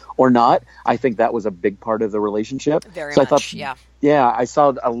doing it or not. I think that was a big part of the relationship. Very much, I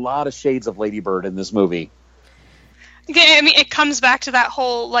saw a lot of shades of Lady Bird in this movie. Yeah, I mean, it comes back to that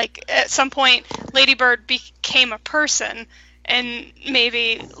whole, like, at some point, Lady Bird became a person, and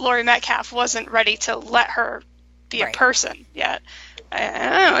maybe Laurie Metcalf wasn't ready to let her be a person yet. I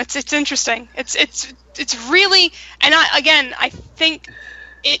don't know. It's interesting. It's really, and I think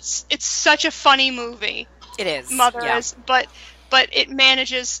it's such a funny movie. It is. Mother is, but it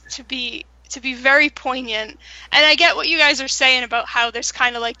manages to be very poignant. And I get what you guys are saying about how there's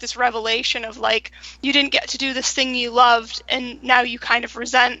kind of like this revelation of like, you didn't get to do this thing you loved, and now you kind of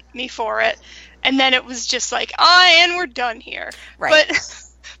resent me for it. And then it was just like, and we're done here. Right.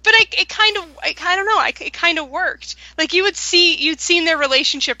 But it kind of worked. Like you'd seen their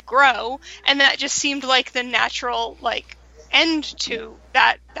relationship grow, and that just seemed like the natural like end to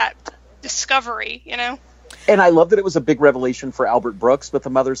that discovery, you know? And I love that it was a big revelation for Albert Brooks, but the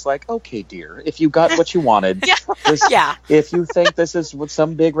mother's like, okay, dear, if you got what you wanted, if you think this is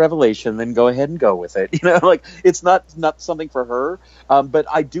some big revelation, then go ahead and go with it. You know, like it's not something for her. But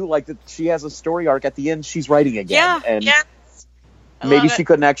I do like that she has a story arc at the end. She's writing again. maybe she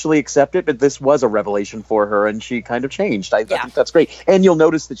couldn't actually accept it, but this was a revelation for her, and she kind of changed. I think that's great. And you'll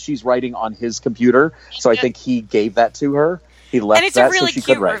notice that she's writing on his computer, so I think he gave that to her. He left and it's that a really so she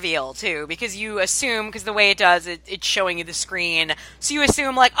cute could write. reveal, too, because you assume, because the way it does, it's showing you the screen, so you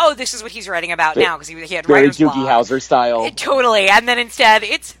assume, like, oh, this is what he's writing about now, because he had Very writer's block. Doogie Howser style. Totally, and then instead,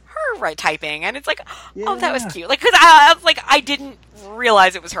 it's her typing, and it's like, oh, that was cute. Like, because I didn't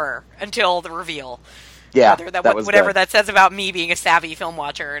realize it was her until the reveal. Yeah, that was whatever that says about me being a savvy film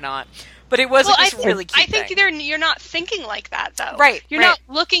watcher or not. But it was really cute. I think you're not thinking like that, though. Right. You're not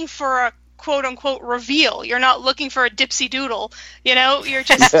looking for a quote-unquote reveal. You're not looking for a dipsy doodle. You know, you're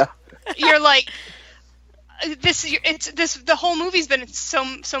just you're like the whole movie's been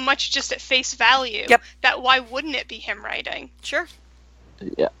so much just at face value. Yep. That why wouldn't it be him writing? Sure.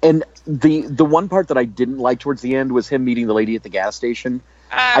 Yeah, and the one part that I didn't like towards the end was him meeting the lady at the gas station.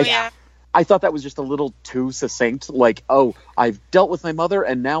 I thought that was just a little too succinct. Like, oh, I've dealt with my mother,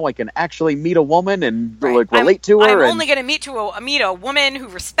 and now I can actually meet a woman and relate to her. I'm only going to meet a woman who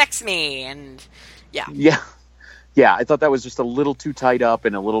respects me, and yeah. I thought that was just a little too tied up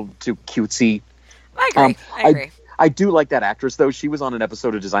and a little too cutesy. I agree. I do like that actress, though. She was on an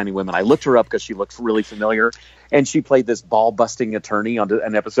episode of Designing Women. I looked her up because she looks really familiar, and she played this ball-busting attorney on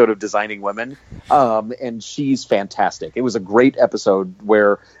an episode of Designing Women, and she's fantastic. It was a great episode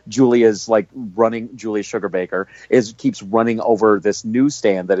where Julia Sugarbaker keeps running over this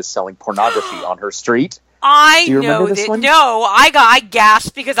newsstand that is selling pornography on her street. I know this one. No, I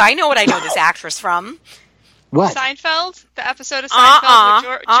gasped because I know what I know this actress from. What? Seinfeld? The episode of Seinfeld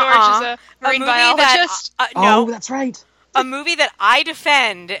where George is a marine biologist? No. Oh, that's right. A movie that I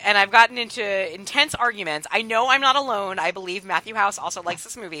defend, and I've gotten into intense arguments. I know I'm not alone. I believe Matthew House also likes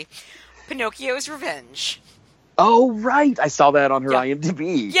this movie. Pinocchio's Revenge. Oh, right. I saw that on her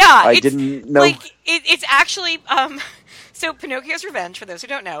IMDb. Yeah. I didn't know. Like, it's actually... So, Pinocchio's Revenge, for those who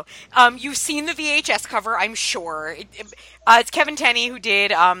don't know, you've seen the VHS cover, I'm sure. It's Kevin Tenney who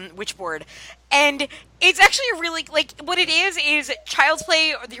did Witchboard. And it's actually a really, like, what it is Child's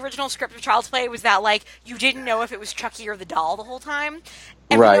Play, or the original script of Child's Play was that, like, you didn't know if it was Chucky or the doll the whole time.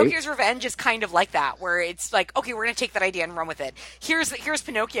 And Pinocchio's Revenge is kind of like that, where it's like, okay, we're going to take that idea and run with it. Here's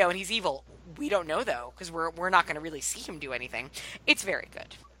Pinocchio, and he's evil. We don't know, though, because we're not going to really see him do anything. It's very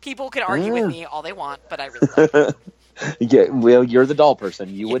good. People can argue with me all they want, but I really like it. Yeah, well, you're the doll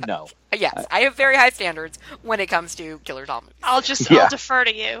person. You would know. Yes, I have very high standards when it comes to killer doll movies. I'll defer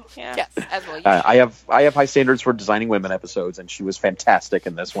to you. Yeah. Yes, as well. I have high standards for Designing Women episodes, and she was fantastic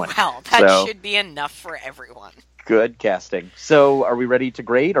in this one. Well, that should be enough for everyone. Good casting. So, are we ready to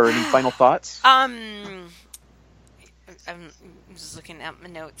grade, or any final thoughts? I'm just looking at my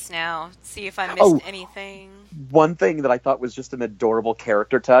notes now, see if I missed anything. One thing that I thought was just an adorable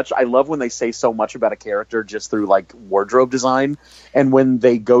character touch. I love when they say so much about a character just through, like, wardrobe design. And when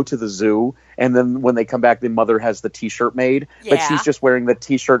they go to the zoo, and then when they come back, the mother has the T-shirt made, but she's just wearing the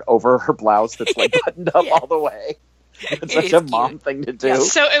T-shirt over her blouse that's, like, buttoned up all the way. It's such a mom thing to do. Yeah,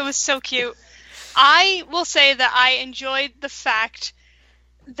 so it was so cute. I will say that I enjoyed the fact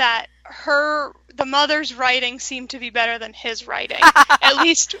that the mother's writing seemed to be better than his writing. At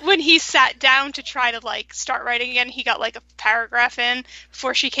least when he sat down to try to, like, start writing again, he got, like, a paragraph in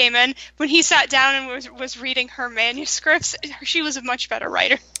before she came in. When he sat down and was reading her manuscripts, she was a much better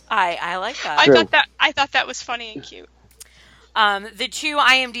writer. I like that. I thought that was funny and cute. The two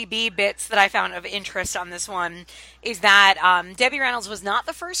IMDb bits that I found of interest on this one is that Debbie Reynolds was not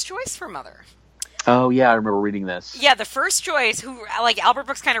the first choice for Mother. Oh, yeah, I remember reading this. Yeah, the first choice, who, like, Albert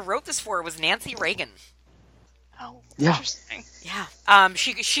Brooks kind of wrote this for, was Nancy Reagan. Oh, yeah. Interesting. Yeah.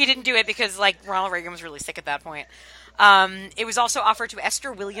 She didn't do it because, like, Ronald Reagan was really sick at that point. It was also offered to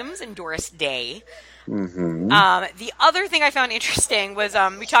Esther Williams and Doris Day. Mm-hmm. The other thing I found interesting was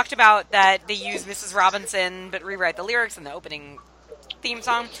we talked about that they used Mrs. Robinson but rewrite the lyrics in the opening theme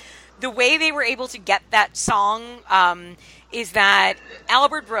song. The way they were able to get that song is that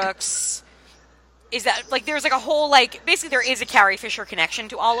Albert Brooks... is that, like, there's, like, a whole, like, basically there is a Carrie Fisher connection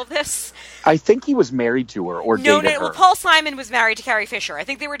to all of this. I think he was married to her or dated her. Well, Paul Simon was married to Carrie Fisher. I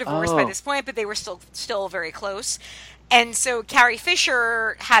think they were divorced by this point, but they were still very close. And so Carrie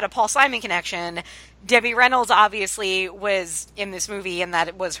Fisher had a Paul Simon connection. Debbie Reynolds obviously was in this movie, and that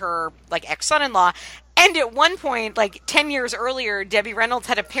it was her, like, ex-son-in-law. And at one point, like, 10 years earlier, Debbie Reynolds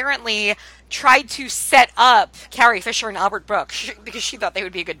had apparently tried to set up Carrie Fisher and Albert Brooks because she thought they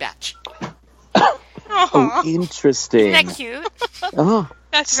would be a good match. Oh, interesting. Isn't that cute? Oh,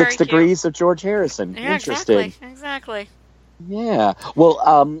 That's 6 very Degrees of George Harrison. Yeah, interesting. Exactly. Yeah.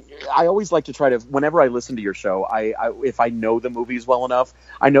 Well, I always like to try to, whenever I listen to your show, if I know the movies well enough,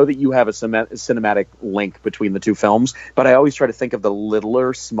 I know that you have a cinematic link between the two films, but I always try to think of the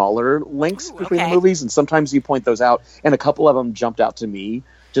littler, smaller links between the movies, and sometimes you point those out, and a couple of them jumped out to me,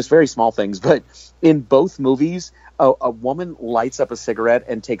 just very small things. But in both movies, a woman lights up a cigarette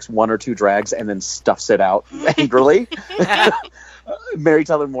and takes one or two drags and then stuffs it out angrily. Mary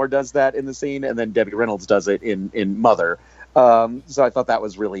Tyler Moore does that in the scene, and then Debbie Reynolds does it in Mother. So I thought that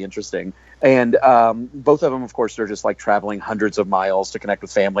was really interesting. And both of them, of course, are just like traveling hundreds of miles to connect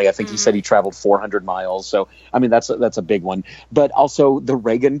with family. I think he said he traveled 400 miles. So, I mean, that's a big one. But also the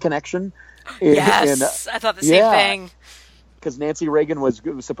Reagan connection. Yes, I thought the same thing. Because Nancy Reagan was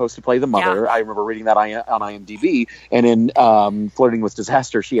supposed to play the mother. Yeah. I remember reading that on IMDb. And in Flirting with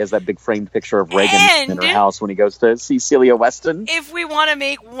Disaster, she has that big framed picture of Reagan in her house when he goes to see Celia Weston. If we want to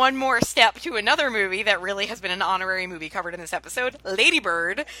make one more step to another movie that really has been an honorary movie covered in this episode, Lady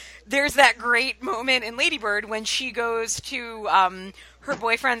Bird, there's that great moment in Lady Bird when she goes to her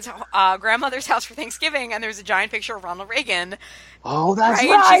boyfriend's grandmother's house for Thanksgiving, and there's a giant picture of Ronald Reagan. Oh, that's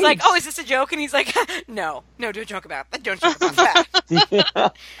right. And she's like, "Oh, is this a joke?" And he's like, "No, don't joke about that. Don't joke about that." Yeah.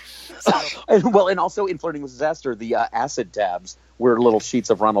 So. And also in Flirting with Disaster, the acid tabs were little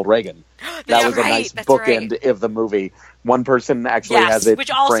sheets of Ronald Reagan. That was a nice bookend of the movie. One person actually has it, which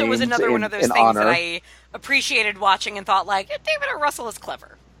also was another one of those things honor. that I appreciated watching and thought, like, David O. Russell is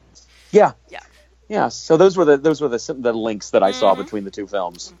clever. Yeah. Yeah. Yeah, so those were the links that I saw between the two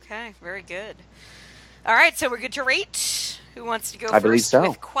films. Okay, very good. All right, so we're good to rate. Who wants to go first? I believe so.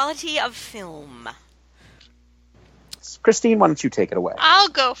 With quality of film? Christine, why don't you take it away? I'll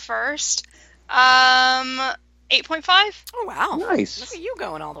go first. 8.5. Oh wow, nice. Look at you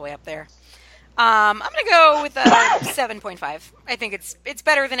going all the way up there. I'm gonna go with a 7.5. I think it's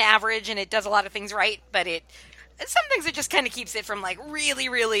better than average, and it does a lot of things right, but some things it just kind of keeps it from like really,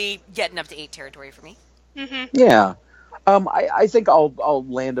 really getting up to 8 territory for me. Mm-hmm. Yeah. I think I'll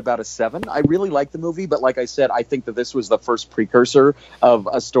land about a 7. I really like the movie, but like I said, I think that this was the first precursor of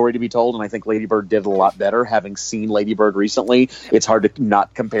a story to be told, and I think Lady Bird did a lot better. Having seen Lady Bird recently, it's hard to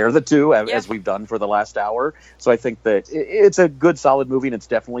not compare the two, as we've done for the last hour. So I think that it's a good, solid movie, and it's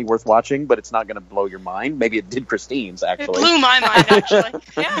definitely worth watching, but it's not going to blow your mind. Maybe it did Christine's, actually. It blew my mind, actually.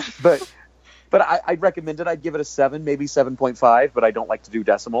 Yeah. But I'd recommend it. I'd give it a 7, maybe 7.5, but I don't like to do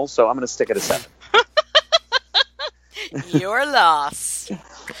decimals, so I'm going to stick at a 7. Your loss.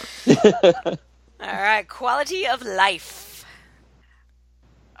 All right, quality of life.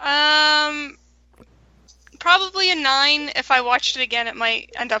 Probably a 9. If I watched it again, it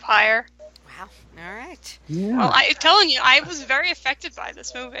might end up higher. Wow. All right. Yeah. Well, I'm telling you, I was very affected by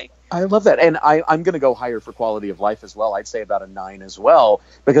this movie. I love that. And I'm going to go higher for quality of life as well. I'd say about a 9 as well,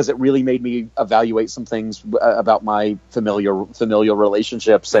 because it really made me evaluate some things about my familial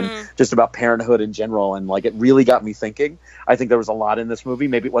relationships and just about parenthood in general. And like, it really got me thinking. I think there was a lot in this movie.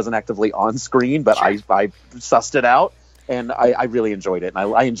 Maybe it wasn't actively on screen, but I sussed it out. And I really enjoyed it.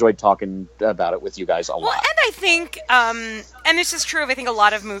 And I enjoyed talking about it with you guys a lot. Well, and I think, and this is true of, I think, a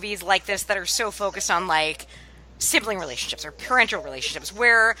lot of movies like this that are so focused on, like, sibling relationships or parental relationships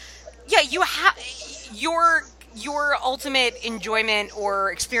where, you have your ultimate enjoyment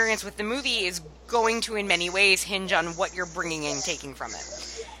or experience with the movie is going to, in many ways, hinge on what you're bringing and taking from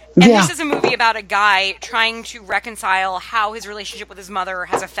it. And this is a movie about a guy trying to reconcile how his relationship with his mother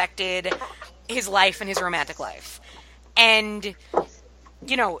has affected his life and his romantic life. And,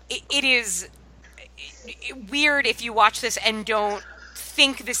 it is weird if you watch this and don't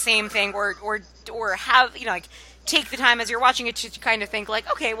think the same thing or have, take the time as you're watching it to kind of think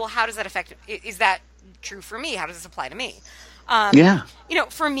like, okay, well, how does that affect, is that true for me? How does this apply to me?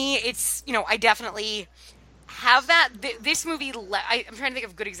 For me, it's, I definitely have that. This movie, I'm trying to think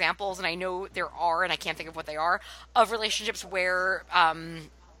of good examples, and I know there are, and I can't think of what they are, of relationships where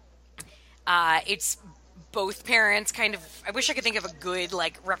it's both parents kind of, I wish I could think of a good,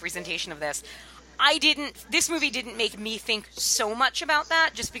 like, representation of this. This movie didn't make me think so much about that,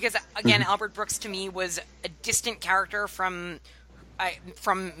 just because, again, Albert Brooks to me was a distant character I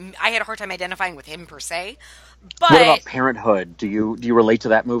had a hard time identifying with him per se. But what about Parenthood? Do you relate to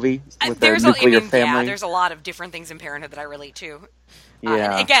that movie with the nuclear family? Yeah, there's a lot of different things in Parenthood that I relate to.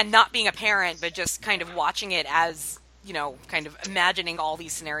 Yeah. And again, not being a parent, but just kind of watching it as, kind of imagining all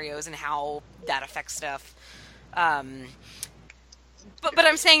these scenarios and how that affects stuff. But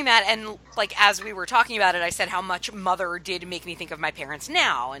I'm saying that, and like as we were talking about it, I said how much Mother did make me think of my parents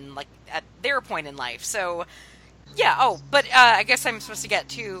now, and like at their point in life. So, yeah. Oh, but I guess I'm supposed to get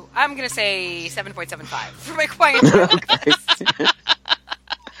to. I'm gonna say 7.75 for my quiet.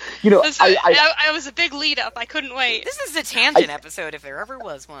 You know, I was a big lead up. I couldn't wait. This is a tangent episode, if there ever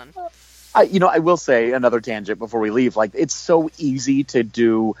was one. I will say another tangent before we leave. Like, it's so easy to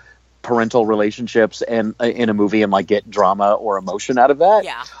do parental relationships and in a movie and like get drama or emotion out of that.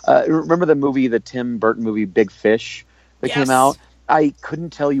 Yeah. Remember the Tim Burton movie Big Fish that came out? I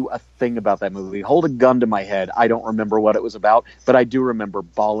couldn't tell you a thing about that movie. Hold a gun to my head. I don't remember what it was about, but I do remember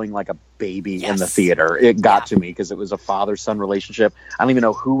bawling like a baby in the theater. It got to me because it was a father-son relationship. I don't even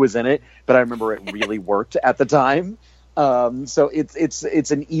know who was in it, but I remember it really worked at the time. So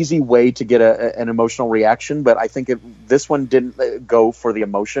it's an easy way to get an emotional reaction, but I think this one didn't go for the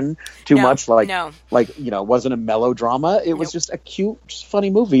emotion too much. It wasn't a melodrama. It was just a cute, funny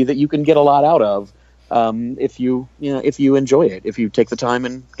movie that you can get a lot out of. If you enjoy it, if you take the time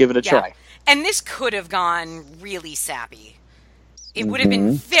and give it a try. And this could have gone really sappy. It would have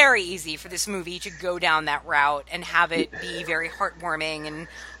been very easy for this movie to go down that route and have it be very heartwarming and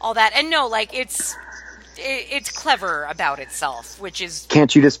all that. And no, like, it's clever about itself, which is...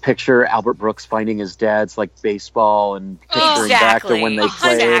 Can't you just picture Albert Brooks finding his dad's, like, baseball and picturing back to when they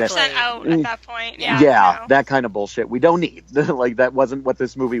played? Out at that point. Yeah, that kind of bullshit we don't need. Like, that wasn't what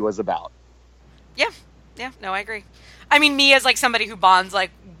this movie was about. Yeah, no, I agree. I mean, me as like somebody who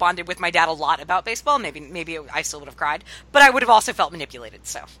bonded with my dad a lot about baseball, maybe I still would have cried, but I would have also felt manipulated.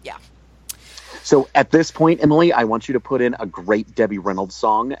 So yeah. So at this point, Emily, I want you to put in a great Debbie Reynolds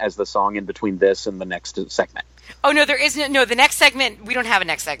song as the song in between this and the next segment. Oh no, there isn't. No, the next segment, we don't have a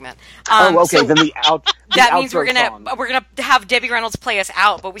next segment. Okay. So then that means we're gonna have Debbie Reynolds play us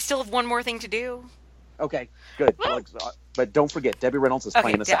out, but we still have one more thing to do. Okay, good. But don't forget, Debbie Reynolds is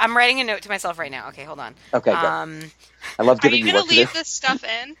playing this out. I'm writing a note to myself right now. Okay, hold on. Okay, good. I love giving you work to do. Are you going to leave this stuff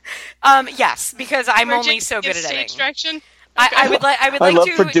in? Yes, because I'm only so good at editing. Stage direction? Okay. I would like I love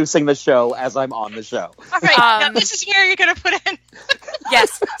producing the show as I'm on the show. All right, now this is where you're going to put in.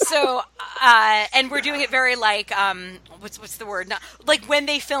 Yes. So, and we're doing it very like, what's the word? Like when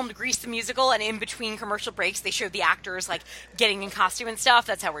they filmed Grease the musical, and in between commercial breaks, they showed the actors like getting in costume and stuff.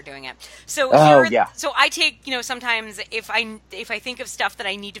 That's how we're doing it. So, So I take, sometimes if I think of stuff that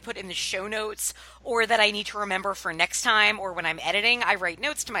I need to put in the show notes or that I need to remember for next time or when I'm editing, I write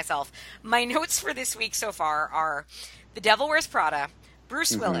notes to myself. My notes for this week so far are The Devil Wears Prada,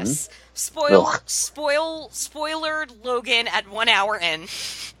 Bruce Willis, spoilered Logan at 1 hour in.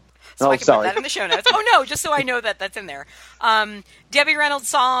 So I can put that in the show notes. Oh no, just so I know that that's in there. Debbie Reynolds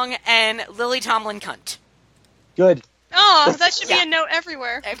song and Lily Tomlin cunt. Good. Oh, that should be a note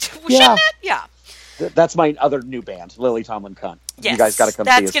everywhere. Shouldn't it? Yeah. That's my other new band, Lily Tomlin cunt. Yes, you guys got to come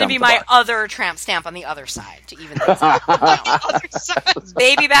see us. That's going to be my other tramp stamp on the other side to even things out. Other side.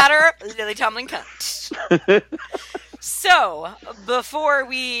 Baby batter, Lily Tomlin cunt. So, before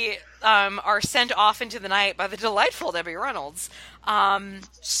we are sent off into the night by the delightful Debbie Reynolds,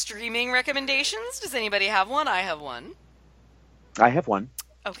 streaming recommendations? Does anybody have one? I have one. I have one.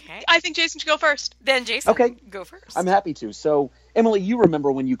 Okay. I think Jason should go first. Then Jason, go first. I'm happy to. So, Emily, you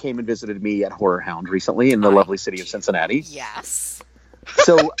remember when you came and visited me at Horror Hound recently in the lovely city of Cincinnati? Yes.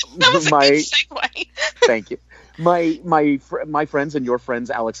 So, that was a good segue. Thank you. My friends and your friends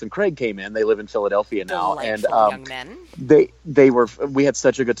Alex and Craig came in. They live in Philadelphia now, delightful young men. We had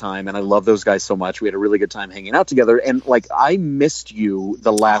such a good time, and I love those guys so much. We had a really good time hanging out together, and like I missed you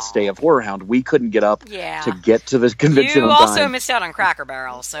the last day of Horror Hound. We couldn't get up to get to the convention. You on also time. missed out on Cracker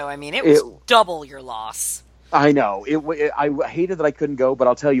Barrel, so I mean it was double your loss. I know. I hated that I couldn't go, but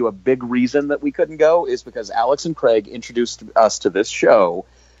I'll tell you a big reason that we couldn't go is because Alex and Craig introduced us to this show.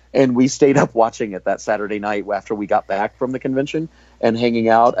 And we stayed up watching it that Saturday night after we got back from the convention and hanging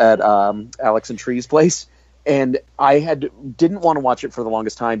out at Alex and Tree's place. And I didn't want to watch it for the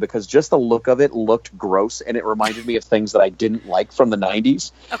longest time because just the look of it looked gross, and it reminded me of things that I didn't like from the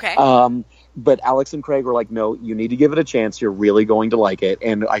 90s. Okay. But Alex and Craig were like, no, you need to give it a chance. You're really going to like it.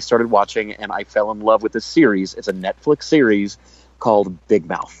 And I started watching, and I fell in love with this series. It's a Netflix series called Big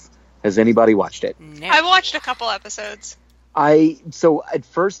Mouth. Has anybody watched it? No. I watched a couple episodes. So at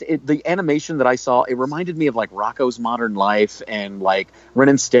first, the animation that I saw, it reminded me of like Rocko's Modern Life and like Ren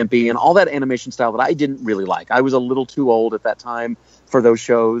and Stimpy and all that animation style that I didn't really like. I was a little too old at that time for those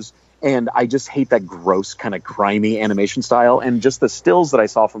shows, and I just hate that gross kind of grimy animation style. And just the stills that I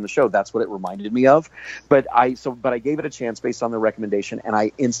saw from the show, that's what it reminded me of. But I gave it a chance based on the recommendation, and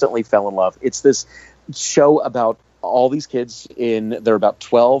I instantly fell in love. It's this show about all these kids they're about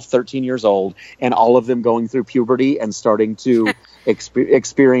 12, 13 years old, and all of them going through puberty and starting to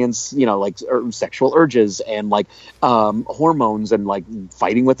experience, like sexual urges and like hormones and like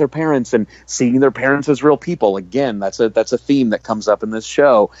fighting with their parents and seeing their parents as real people. Again, that's a theme that comes up in this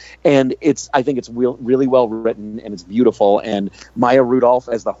show, and I think it's really well written and it's beautiful. And Maya Rudolph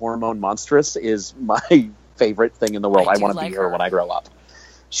as the hormone monstress is my favorite thing in the world. I want to be her when I grow up.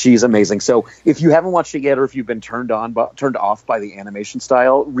 She's amazing. So if you haven't watched it yet, or if you've been turned off by the animation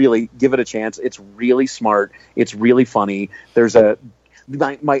style, really give it a chance. It's really smart. It's really funny. There's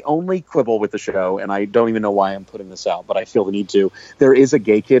my only quibble with the show, and I don't even know why I'm putting this out, but I feel the need to. There is a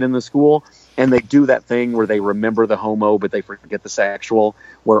gay kid in the school, and they do that thing where they remember the homo, but they forget the sexual,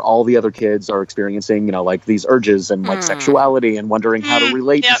 where all the other kids are experiencing, like these urges and like sexuality and wondering how to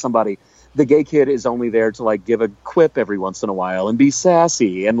relate to somebody. The gay kid is only there to like give a quip every once in a while and be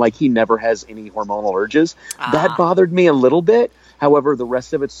sassy, and like he never has any hormonal urges. That bothered me a little bit. However, the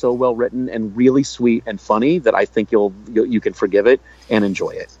rest of it's so well written and really sweet and funny that I think you can forgive it and enjoy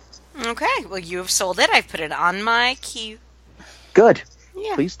it. Okay, well, you have sold it. I've put it on my queue. Good.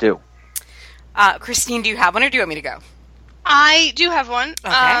 Yeah. Please do. Christine, do you have one, or do you want me to go? I do have one.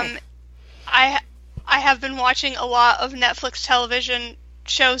 Okay. I have been watching a lot of Netflix television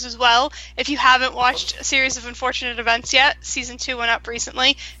shows as well. If you haven't watched A Series of Unfortunate Events yet, season 2 went up recently,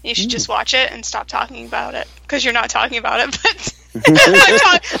 and you should just watch it and stop talking about it, because you're not talking about it, but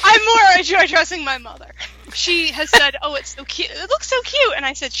I'm more addressing my mother. She has said, oh, it's so cute, it looks so cute, and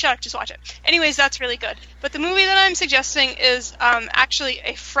I said, shut up, just watch it. Anyways, that's really good. But the movie that I'm suggesting is actually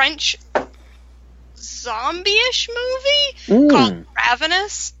a French zombie-ish movie called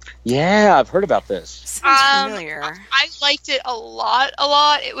Ravenous. Yeah, I've heard about this. Sounds familiar. I liked it a lot.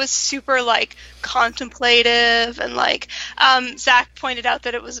 It was super like contemplative, and like Zach pointed out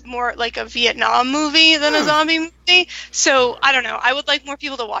that it was more like a Vietnam movie than a zombie movie. So I don't know. I would like more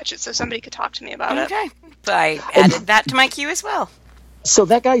people to watch it so somebody could talk to me about it. Okay, I added that to my queue as well. So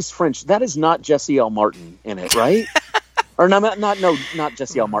that guy's French. That is not Jesse L. Martin in it, right? Or not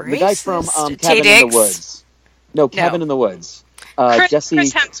Jesse L. Martin. The guy from Cabin in the Woods. No, Cabin in the Woods. Chris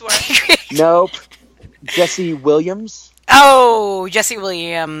Hemsworth. Nope. Jesse Williams. Oh, Jesse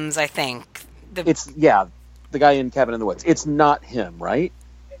Williams, I think. The guy in Cabin in the Woods. It's not him, right?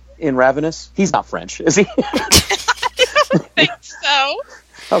 In Ravenous? He's not French, is he? I don't think so.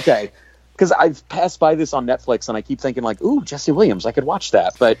 Okay. Because I've passed by this on Netflix, and I keep thinking, like, ooh, Jesse Williams, I could watch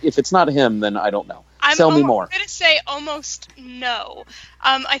that. But if it's not him, then I don't know. Tell me more. I'm going to say almost no.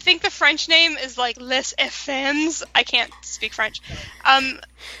 I think the French name is, like, Les Effems. I can't speak French.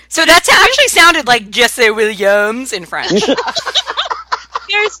 So that actually sounded like Jesse Williams in French.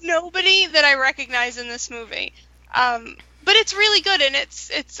 There's nobody that I recognize in this movie. But it's really good, and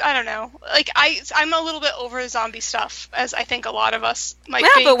it's I don't know. Like, I'm a little bit over the zombie stuff, as I think a lot of us might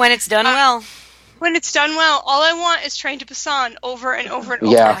be. But when it's done well. When it's done well, all I want is Train to Busan over and over and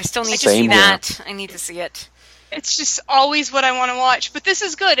over. Yeah, I still need to see that. I need to see it. It's just always what I want to watch. But this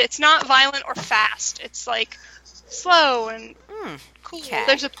is good. It's not violent or fast. It's, like, slow and cool. Okay.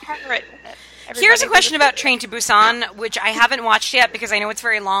 There's a parrot in it. Here's a question about Train to Busan, which I haven't watched yet because I know it's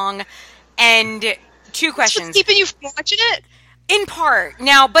very long. And 2 questions. What's keeping you from watching it? In part.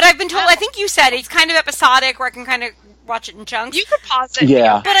 Now, but I've been told, I think you said it's kind of episodic where I can kind of watch it in chunks. You could pause it.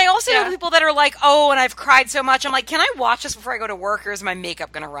 Yeah. But I also know people that are like, oh, and I've cried so much. I'm like, can I watch this before I go to work, or is my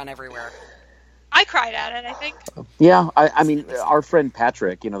makeup going to run everywhere? I cried at it, I think. Yeah, I mean, our friend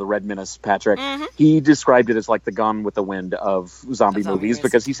Patrick, the Red Menace Patrick, he described it as like the Gone with the Wind of zombie movies,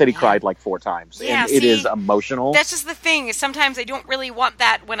 because he said he cried like 4 times. Yeah, and it is emotional. That's just the thing, is sometimes I don't really want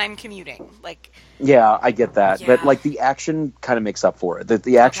that when I'm commuting. Yeah, I get that. But like the action kind of makes up for it.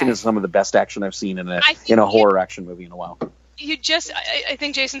 The action is some of the best action I've seen in a horror action movie in a while. I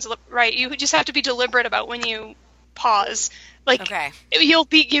think Jason's right. You just have to be deliberate about when you pause. Like,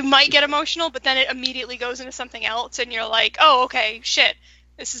 you might get emotional, but then it immediately goes into something else, and you're like, oh, okay, shit,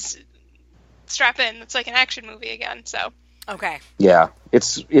 this is strap in. It's like an action movie again. So. Okay. Yeah,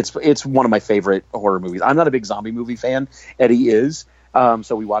 it's one of my favorite horror movies. I'm not a big zombie movie fan. Eddie is.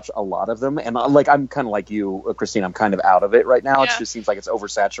 So we watch a lot of them, and I'm kind of like you, Christine. I'm kind of out of it right now. Yeah. It just seems like it's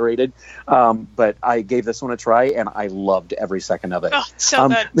oversaturated. But I gave this one a try, and I loved every second of it. Oh, so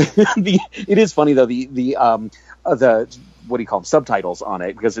good. It is funny though. The what do you call them, subtitles on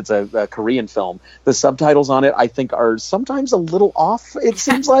it, because it's a Korean film. The subtitles on it, I think, are sometimes a little off. It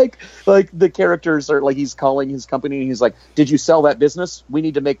seems like the characters are like, he's calling his company and he's like, did you sell that business? We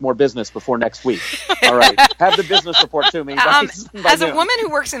need to make more business before next week. All right, have the business report to me. As a woman who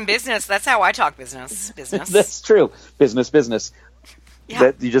works in business, that's how I talk business. That's true. Business.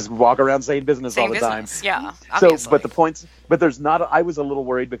 that you just walk around saying business all the time. Yeah, obviously. So, but the points, but there's not. I was a little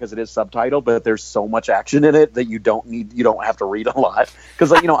worried because it is subtitled, but there's so much action in it that you don't have to read a lot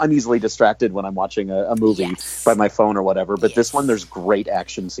because I'm easily distracted when I'm watching a movie by my phone or whatever. But this one, there's great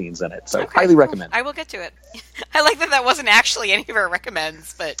action scenes in it, so highly recommend. I will get to it. I like that wasn't actually any of our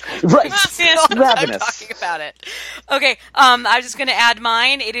recommends, but right, I'm talking about it. Okay, I'm just going to add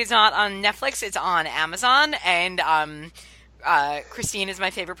mine. It is not on Netflix; it's on Amazon, and Christine is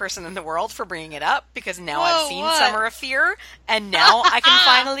my favorite person in the world for bringing it up because now I've seen Summer of Fear, and now I can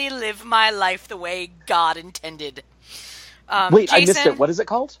finally live my life the way God intended. Wait, Jason, I missed it. What is it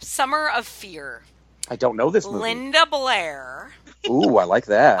called? Summer of Fear. I don't know this movie. Linda Blair. Ooh, I like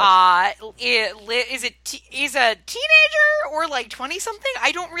that. Is a teenager or like 20-something?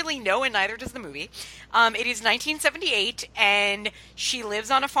 I don't really know, and neither does the movie. It is 1978, and she lives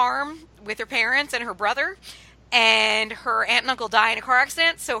on a farm with her parents and her brother. And her aunt and uncle die in a car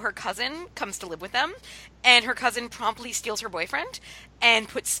accident, so her cousin comes to live with them. And her cousin promptly steals her boyfriend and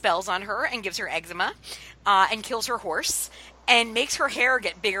puts spells on her and gives her eczema and kills her horse and makes her hair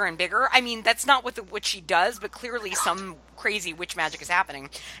get bigger and bigger. I mean, that's not what she does, but clearly some crazy witch magic is happening.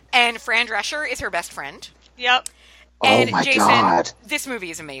 And Fran Drescher is her best friend. Yep. And oh my Jason, God. This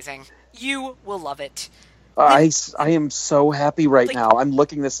movie is amazing. You will love it. I am so happy now. I'm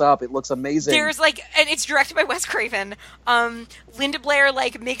looking this up. It looks amazing. There's and it's directed by Wes Craven. Linda Blair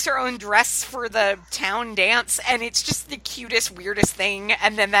makes her own dress for the town dance, and it's just the cutest, weirdest thing.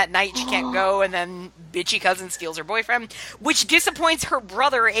 And then that night she can't go, and then bitchy cousin steals her boyfriend, which disappoints her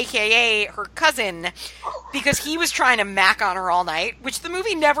brother, aka her cousin, because he was trying to mac on her all night. Which the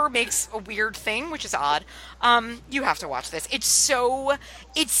movie never makes a weird thing, which is odd. You have to watch this. It's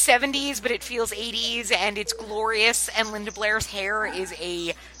 70s, but it feels 80s, and it's glorious. And Linda Blair's hair is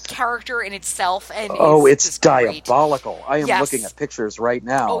a character in itself, and it's diabolical. Great. I am looking at pictures right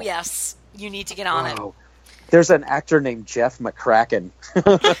now. Oh yes, you need to get on it. There's an actor named Jeff McCracken.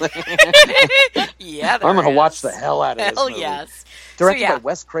 Yeah, I'm going to watch the hell out of this movie. Yes. Directed by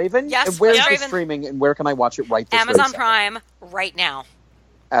Wes Craven? Yes, and where's the streaming, and where can I watch it right this Amazon Prime right now.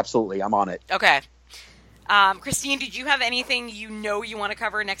 Absolutely, I'm on it. Okay. Christine, did you have anything you want to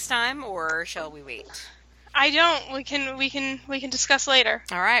cover next time, or shall we wait? I don't. We can discuss later.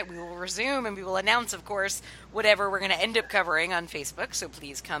 All right, we will resume, and we will announce, of course, whatever we're going to end up covering on Facebook. So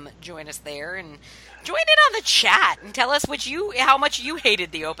please come join us there and join in on the chat and tell us how much you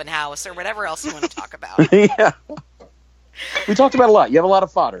hated the open house or whatever else you want to talk about. Yeah. We talked about a lot. You have a lot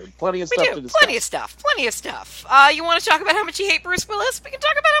of fodder. Plenty of stuff to discuss. Plenty of stuff. You want to talk about how much you hate Bruce Willis? We can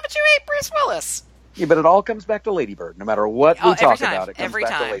talk about how much you hate Bruce Willis. Yeah, but it all comes back to Lady Bird. No matter what we talk about, it comes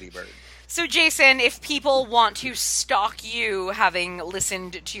back to Lady Bird. So, Jason, if people want to stalk you, having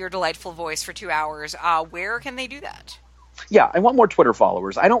listened to your delightful voice for 2 hours, where can they do that? Yeah, I want more Twitter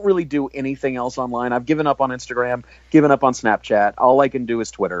followers. I don't really do anything else online. I've given up on Instagram, given up on Snapchat. All I can do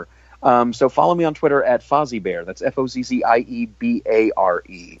is Twitter. So follow me on Twitter at FozzieBear. That's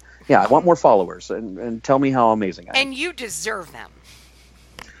FozzieBare. Yeah, I want more followers, and tell me how amazing I am. And you deserve them.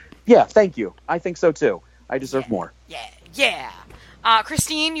 Yeah, thank you. I think so, too. I deserve more. Yeah.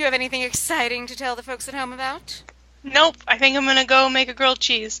 Christine, you have anything exciting to tell the folks at home about? Nope. I think I'm going to go make a grilled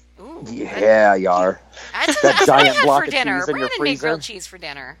cheese. Ooh, yeah, you are. That giant block of cheese in your Brandon freezer. made grilled cheese for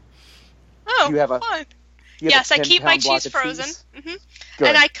dinner. Oh, you have fun. Yes, I keep my cheese frozen. Mm-hmm.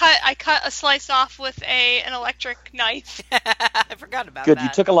 And I cut a slice off with an electric knife. I forgot about that. Good. You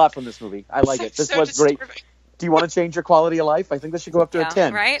took took a lot from this movie. I like it. This so was disturbing. Great. Do you want to change your quality of life? I think this should go up to a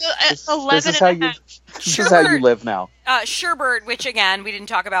 10. Right? 11 and a half. This is how you live now. Sherbert, which again we didn't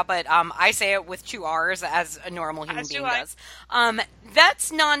talk about, but I say it with 2 R's as a normal human being does.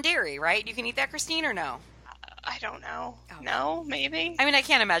 That's non-dairy, right? You can eat that, Christine, or no? I don't know. Okay. No, maybe. I mean, I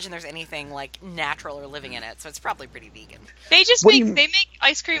can't imagine there's anything natural or living in it, so it's probably pretty vegan. They just make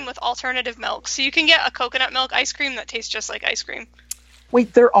ice cream with alternative milk, so you can get a coconut milk ice cream that tastes just like ice cream.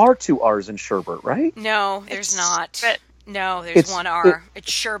 Wait, there are 2 R's in sherbet, right? No, there's not. No, there's 1 R.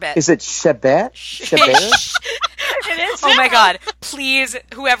 It's sherbet. Is it sherbet? Sherbet? It is. Oh my God! Please,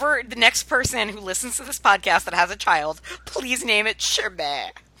 whoever the next person who listens to this podcast that has a child, please name it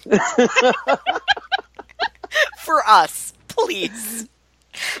sherbet. For us, please.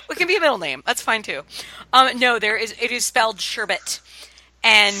 It can be a middle name. That's fine too. No, it is spelled sherbet.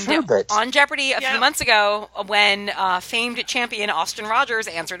 And on Jeopardy a few months ago, when famed champion Austin Rogers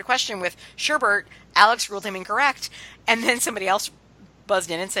answered a question with sherbet, Alex ruled him incorrect. And then somebody else buzzed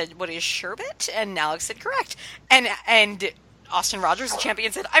in and said, "What is sherbet?" And Alex said correct. And Austin Rogers, the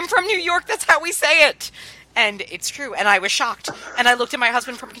champion, said, "I'm from New York. That's how we say it." And it's true. And I was shocked. And I looked at my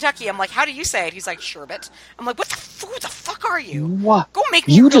husband from Kentucky. I'm like, how do you say it? He's like, sherbet. I'm like, who the fuck are you? What? Go make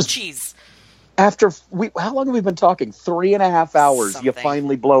me grilled cheese. After how long have we been talking? 3.5 hours. Something. You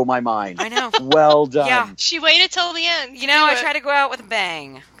finally blow my mind. I know. Well done. Yeah. She waited till the end. I try to go out with a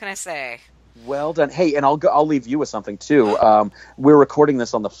bang. What can I say? Well done. Hey, and I'll leave you with something too. We're recording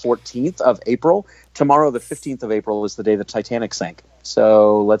this on the 14th of April. Tomorrow, the 15th of April, is the day the Titanic sank.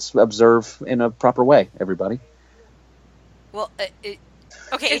 So let's observe in a proper way, everybody. Well,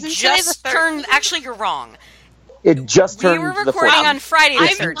 okay, Isn't it today just the turned. Actually, you're wrong. It just turned. We were the recording 14th. on Friday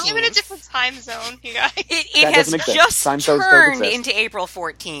the 13th. I'm in a different time zone, you guys. It That has doesn't exist. just Time zones don't turned exist. into April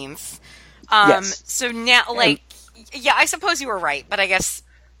 14th. Yes. So now, yeah, I suppose you were right, but I guess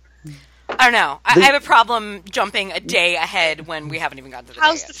I don't know. I have a problem jumping a day ahead when we haven't even gotten to the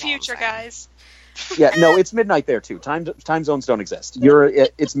How's day the yet, is all I'm future, saying. guys? Yeah, no, it's midnight there too. Time zones don't exist.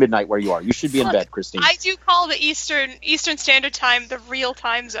 It's midnight where you are. You should be in Look, bed, Christine. I do call the Eastern Standard Time the real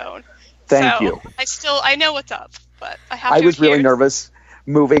time zone. Thank so you. I know what's up, but I have to. I was really adhere. nervous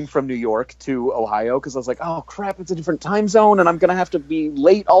moving from New York to Ohio because I was like, oh crap, it's a different time zone and I'm going to have to be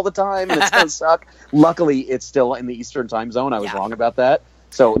late all the time and it's going to suck. Luckily, it's still in the Eastern time zone. I was wrong about that.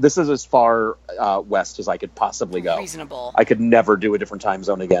 So this is as far west as I could possibly go. Reasonable. I could never do a different time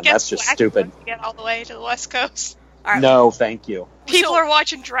zone again. Gets That's just wacky stupid. once you get all the way to the West Coast. All right. No, thank you. People are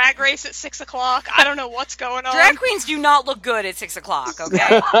watching Drag Race at 6 o'clock. I don't know what's going on. Drag queens do not look good at 6 o'clock.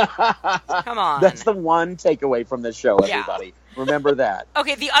 Okay, come on. That's the one takeaway from this show, Yeah. everybody. Remember that.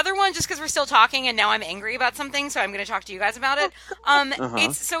 Okay, the other one, just because we're still talking and now I'm angry about something, so I'm going to talk to you guys about it.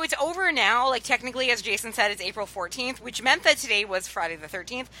 It's over now. Like, technically, as Jason said, it's April 14th, which meant that today was Friday the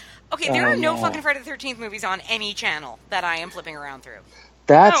 13th. Okay, there are no fucking Friday the 13th movies on any channel that I am flipping around through.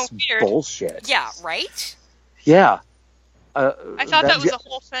 That's weird. bullshit. Yeah, right? Yeah. I thought that was a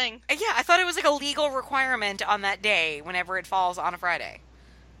whole thing. Yeah, I thought it was like a legal requirement on that day whenever it falls on a Friday.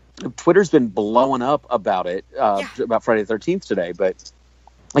 Twitter's been blowing up about it, about Friday the 13th today, but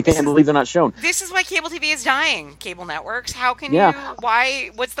I can't believe they're not shown. This is why cable TV is dying, cable networks. How can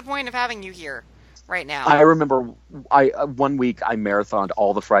what's the point of having you here right now? I remember 1 week I marathoned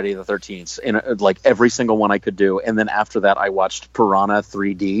all the Friday the 13th, and like every single one I could do, and then after that I watched Piranha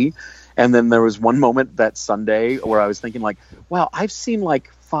 3D, and then there was one moment that Sunday where I was thinking like, wow, I've seen like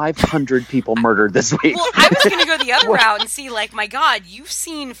 500 people murdered this week. Well, I was going to go the other route and see, like, my God, you've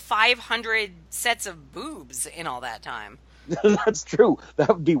seen 500 sets of boobs in all that time. That's true. That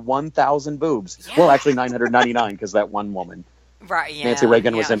would be 1,000 boobs. Yeah. Well, actually 999 because that one woman, Right? Yeah. Nancy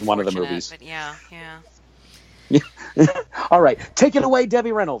Reagan, was in one of the unfortunate, movies. But yeah. All right, take it away,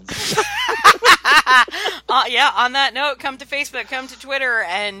 Debbie Reynolds. On that note, come to Facebook, come to Twitter,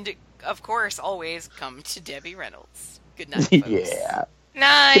 and of course, always come to Debbie Reynolds. Good night, folks. Yeah.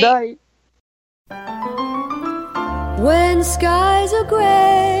 Night. Good night. When skies are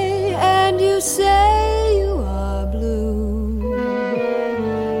gray and you say you are blue,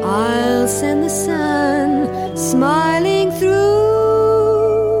 I'll send the sun smiling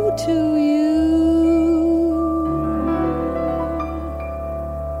through to you.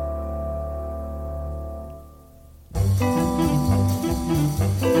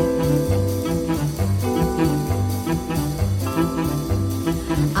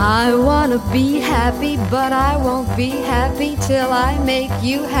 I wanna be happy, but I won't be happy till I make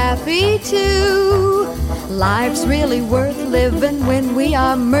you happy too. Life's really worth living when we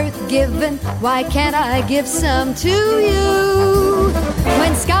are mirth given. Why can't I give some to you?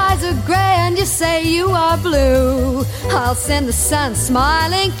 When skies are gray and you say you are blue, I'll send the sun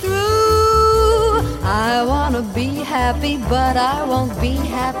smiling through. I wanna be happy, but I won't be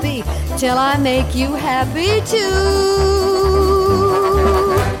happy till I make you happy too.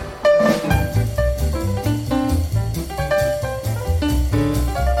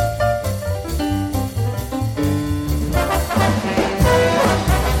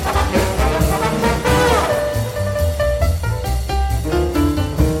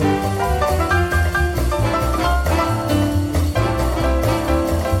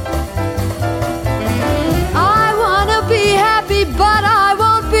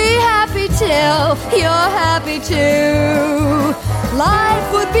 You're happy too.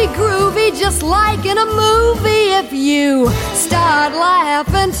 Life would be groovy just like in a movie if you start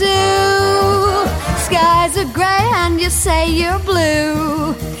laughing too. Skies are gray and you say you're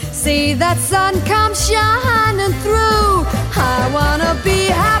blue. See that sun come shining through. I wanna be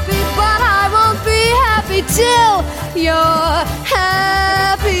happy, but I won't be happy till you're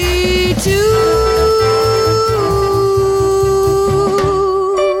happy too.